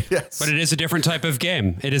 Yeah, right. Yes. But it is a different type of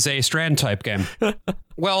game. It is a Strand type game.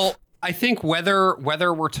 Well, I think whether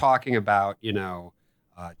we're talking about,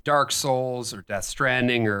 Dark Souls or Death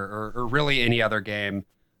Stranding or really any other game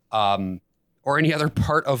or any other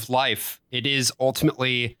part of life, it is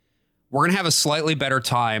ultimately we're going to have a slightly better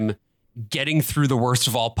time getting through the worst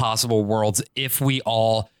of all possible worlds if we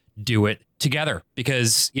all do it together,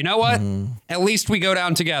 because you know what? At least we go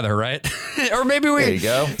down together, right? Or maybe we... There you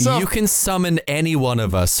go. So, you can summon any one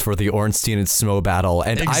of us for the Ornstein and Smo battle,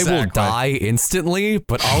 and I will die instantly,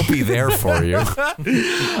 but I'll be there for you.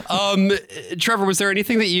 Trevor, was there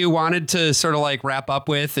anything that you wanted to sort of like wrap up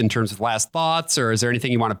with in terms of last thoughts, or is there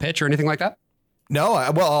anything you want to pitch or anything like that? No,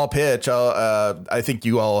 I'll pitch. I think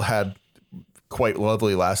you all had quite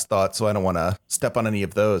lovely last thoughts, so I don't want to step on any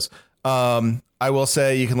of those. I will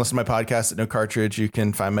say you can listen to my podcast at No Cartridge. You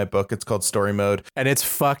can find my book. It's called Story Mode. And it's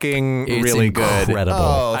fucking really good. Incredible.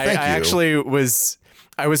 Oh, I thank you. actually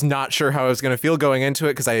was not sure how I was going to feel going into it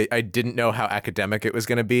because I didn't know how academic it was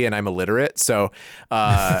going to be, and I'm illiterate. So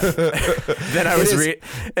then I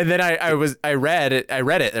was I read it. I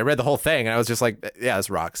read the whole thing, and I was just like, yeah,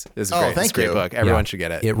 this rocks. This is great. It's a great book. Everyone should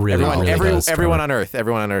get it. It really does. Everyone on Earth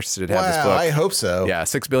should have this book. I hope so. Yeah,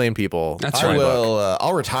 6 billion people. That's I right. will.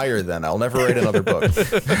 I'll retire then. I'll never write another book.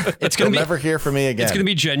 You'll never hear from me again. It's going to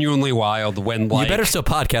be genuinely wild when You better still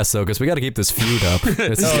podcast though, because we got to keep this feud up.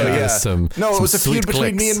 It's gonna give us some. No, it was a sweet feud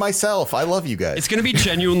between clicks. me and myself. I love you guys. It's going to be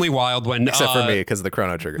genuinely wild when... Except for me, because of the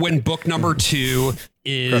Chrono Trigger. When book number 2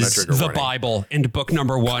 is Trigger the warning. Bible and book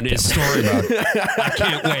number 1 is Story Mode. I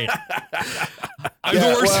can't wait. I'm the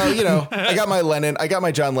worst. Well, I got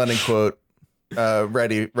my John Lennon quote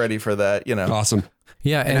ready for that. Awesome.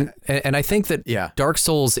 Yeah, and I think that Dark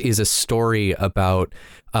Souls is a story about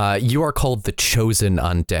you are called the chosen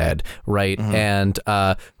undead, right? Mm-hmm. And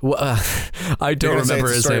I don't remember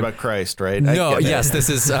his story name. About Christ, right? No, yes, this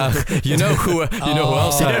is you know who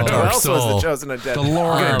else had Dark Soul? Who else was the chosen undead? The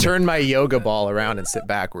Lord. I'm gonna turn my yoga ball around and sit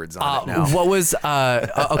backwards on it now. What was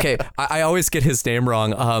okay? I always get his name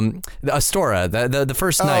wrong. Astora, the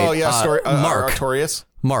first knight. Oh yeah, Mark. Artorias.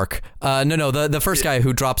 Mark. No, the first guy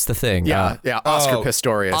who drops the thing. Oscar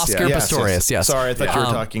Pistorius. Oscar Pistorius, yes. Sorry, I thought you were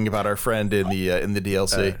talking about our friend in the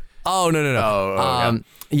DLC. No.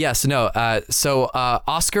 Yes, no. So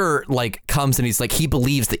Oscar like comes and he's like, he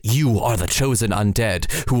believes that you are the chosen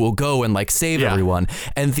undead who will go and like save everyone.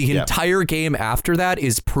 And the entire game after that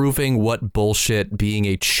is proving what bullshit being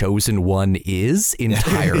a chosen one is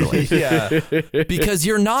entirely. Because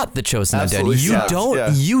you're not the chosen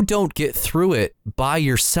undead. You don't get through it by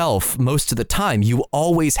yourself most of the time. You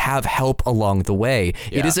always have help along the way.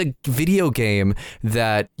 It is a video game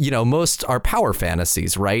that, most are power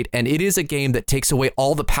fantasies, right? And it is a game that takes away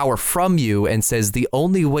all the power from you and says the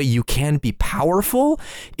only way you can be powerful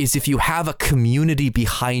is if you have a community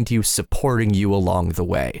behind you supporting you along the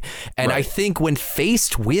way. And I think when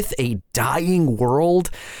faced with a dying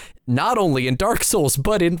world, not only in Dark Souls,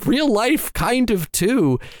 but in real life kind of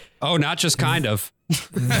too. Oh, not just kind of.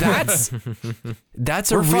 That's We're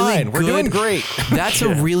doing great. That's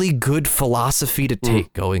a really good philosophy to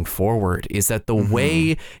take going forward, is that the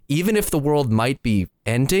way, even if the world might be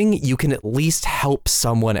ending, you can at least help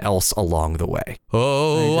someone else along the way.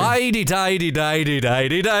 Oh, I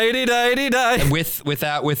With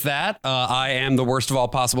that, I am the worst of all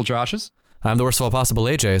possible Joshes. I'm the worst of all possible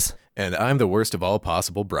AJs. And I'm the worst of all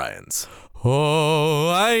possible Brians. Oh,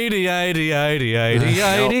 I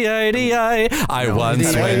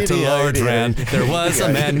once went to Lord Ran. There was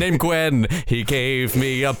a man named Gwen. He gave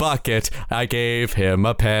me a bucket. I gave him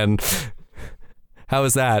a pen. How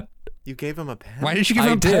was that? You gave him a pen? Why did you give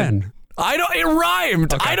him a pen? It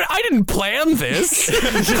rhymed. Okay. I didn't plan this.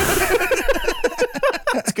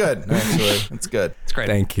 It's good, actually. It's good. It's great.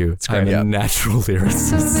 Thank you. It's great. I'm a natural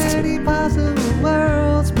lyricist. So many possible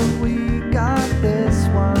worlds, but we got this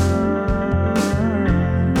one.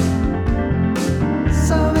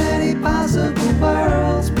 So many possible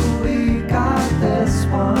worlds, but we got this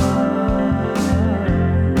one.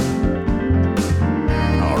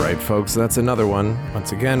 All right, folks, that's another one.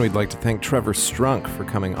 Once again, we'd like to thank Trevor Strunk for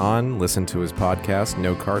coming on, listen to his podcast,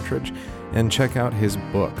 No Cartridge, and check out his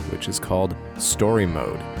book, which is called Story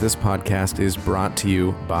Mode. This podcast is brought to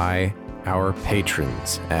you by our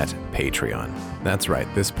patrons at Patreon. That's right,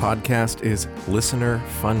 this podcast is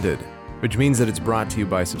listener-funded, which means that it's brought to you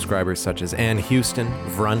by subscribers such as Ann Houston,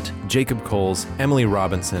 Vrunt, Jacob Coles, Emily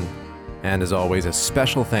Robinson, and as always, a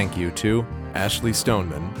special thank you to Ashley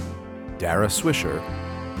Stoneman, Dara Swisher,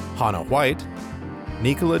 Hannah White,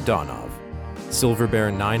 Nikola Donov,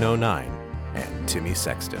 Silverbear 909, and Timmy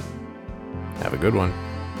Sexton. Have a good one.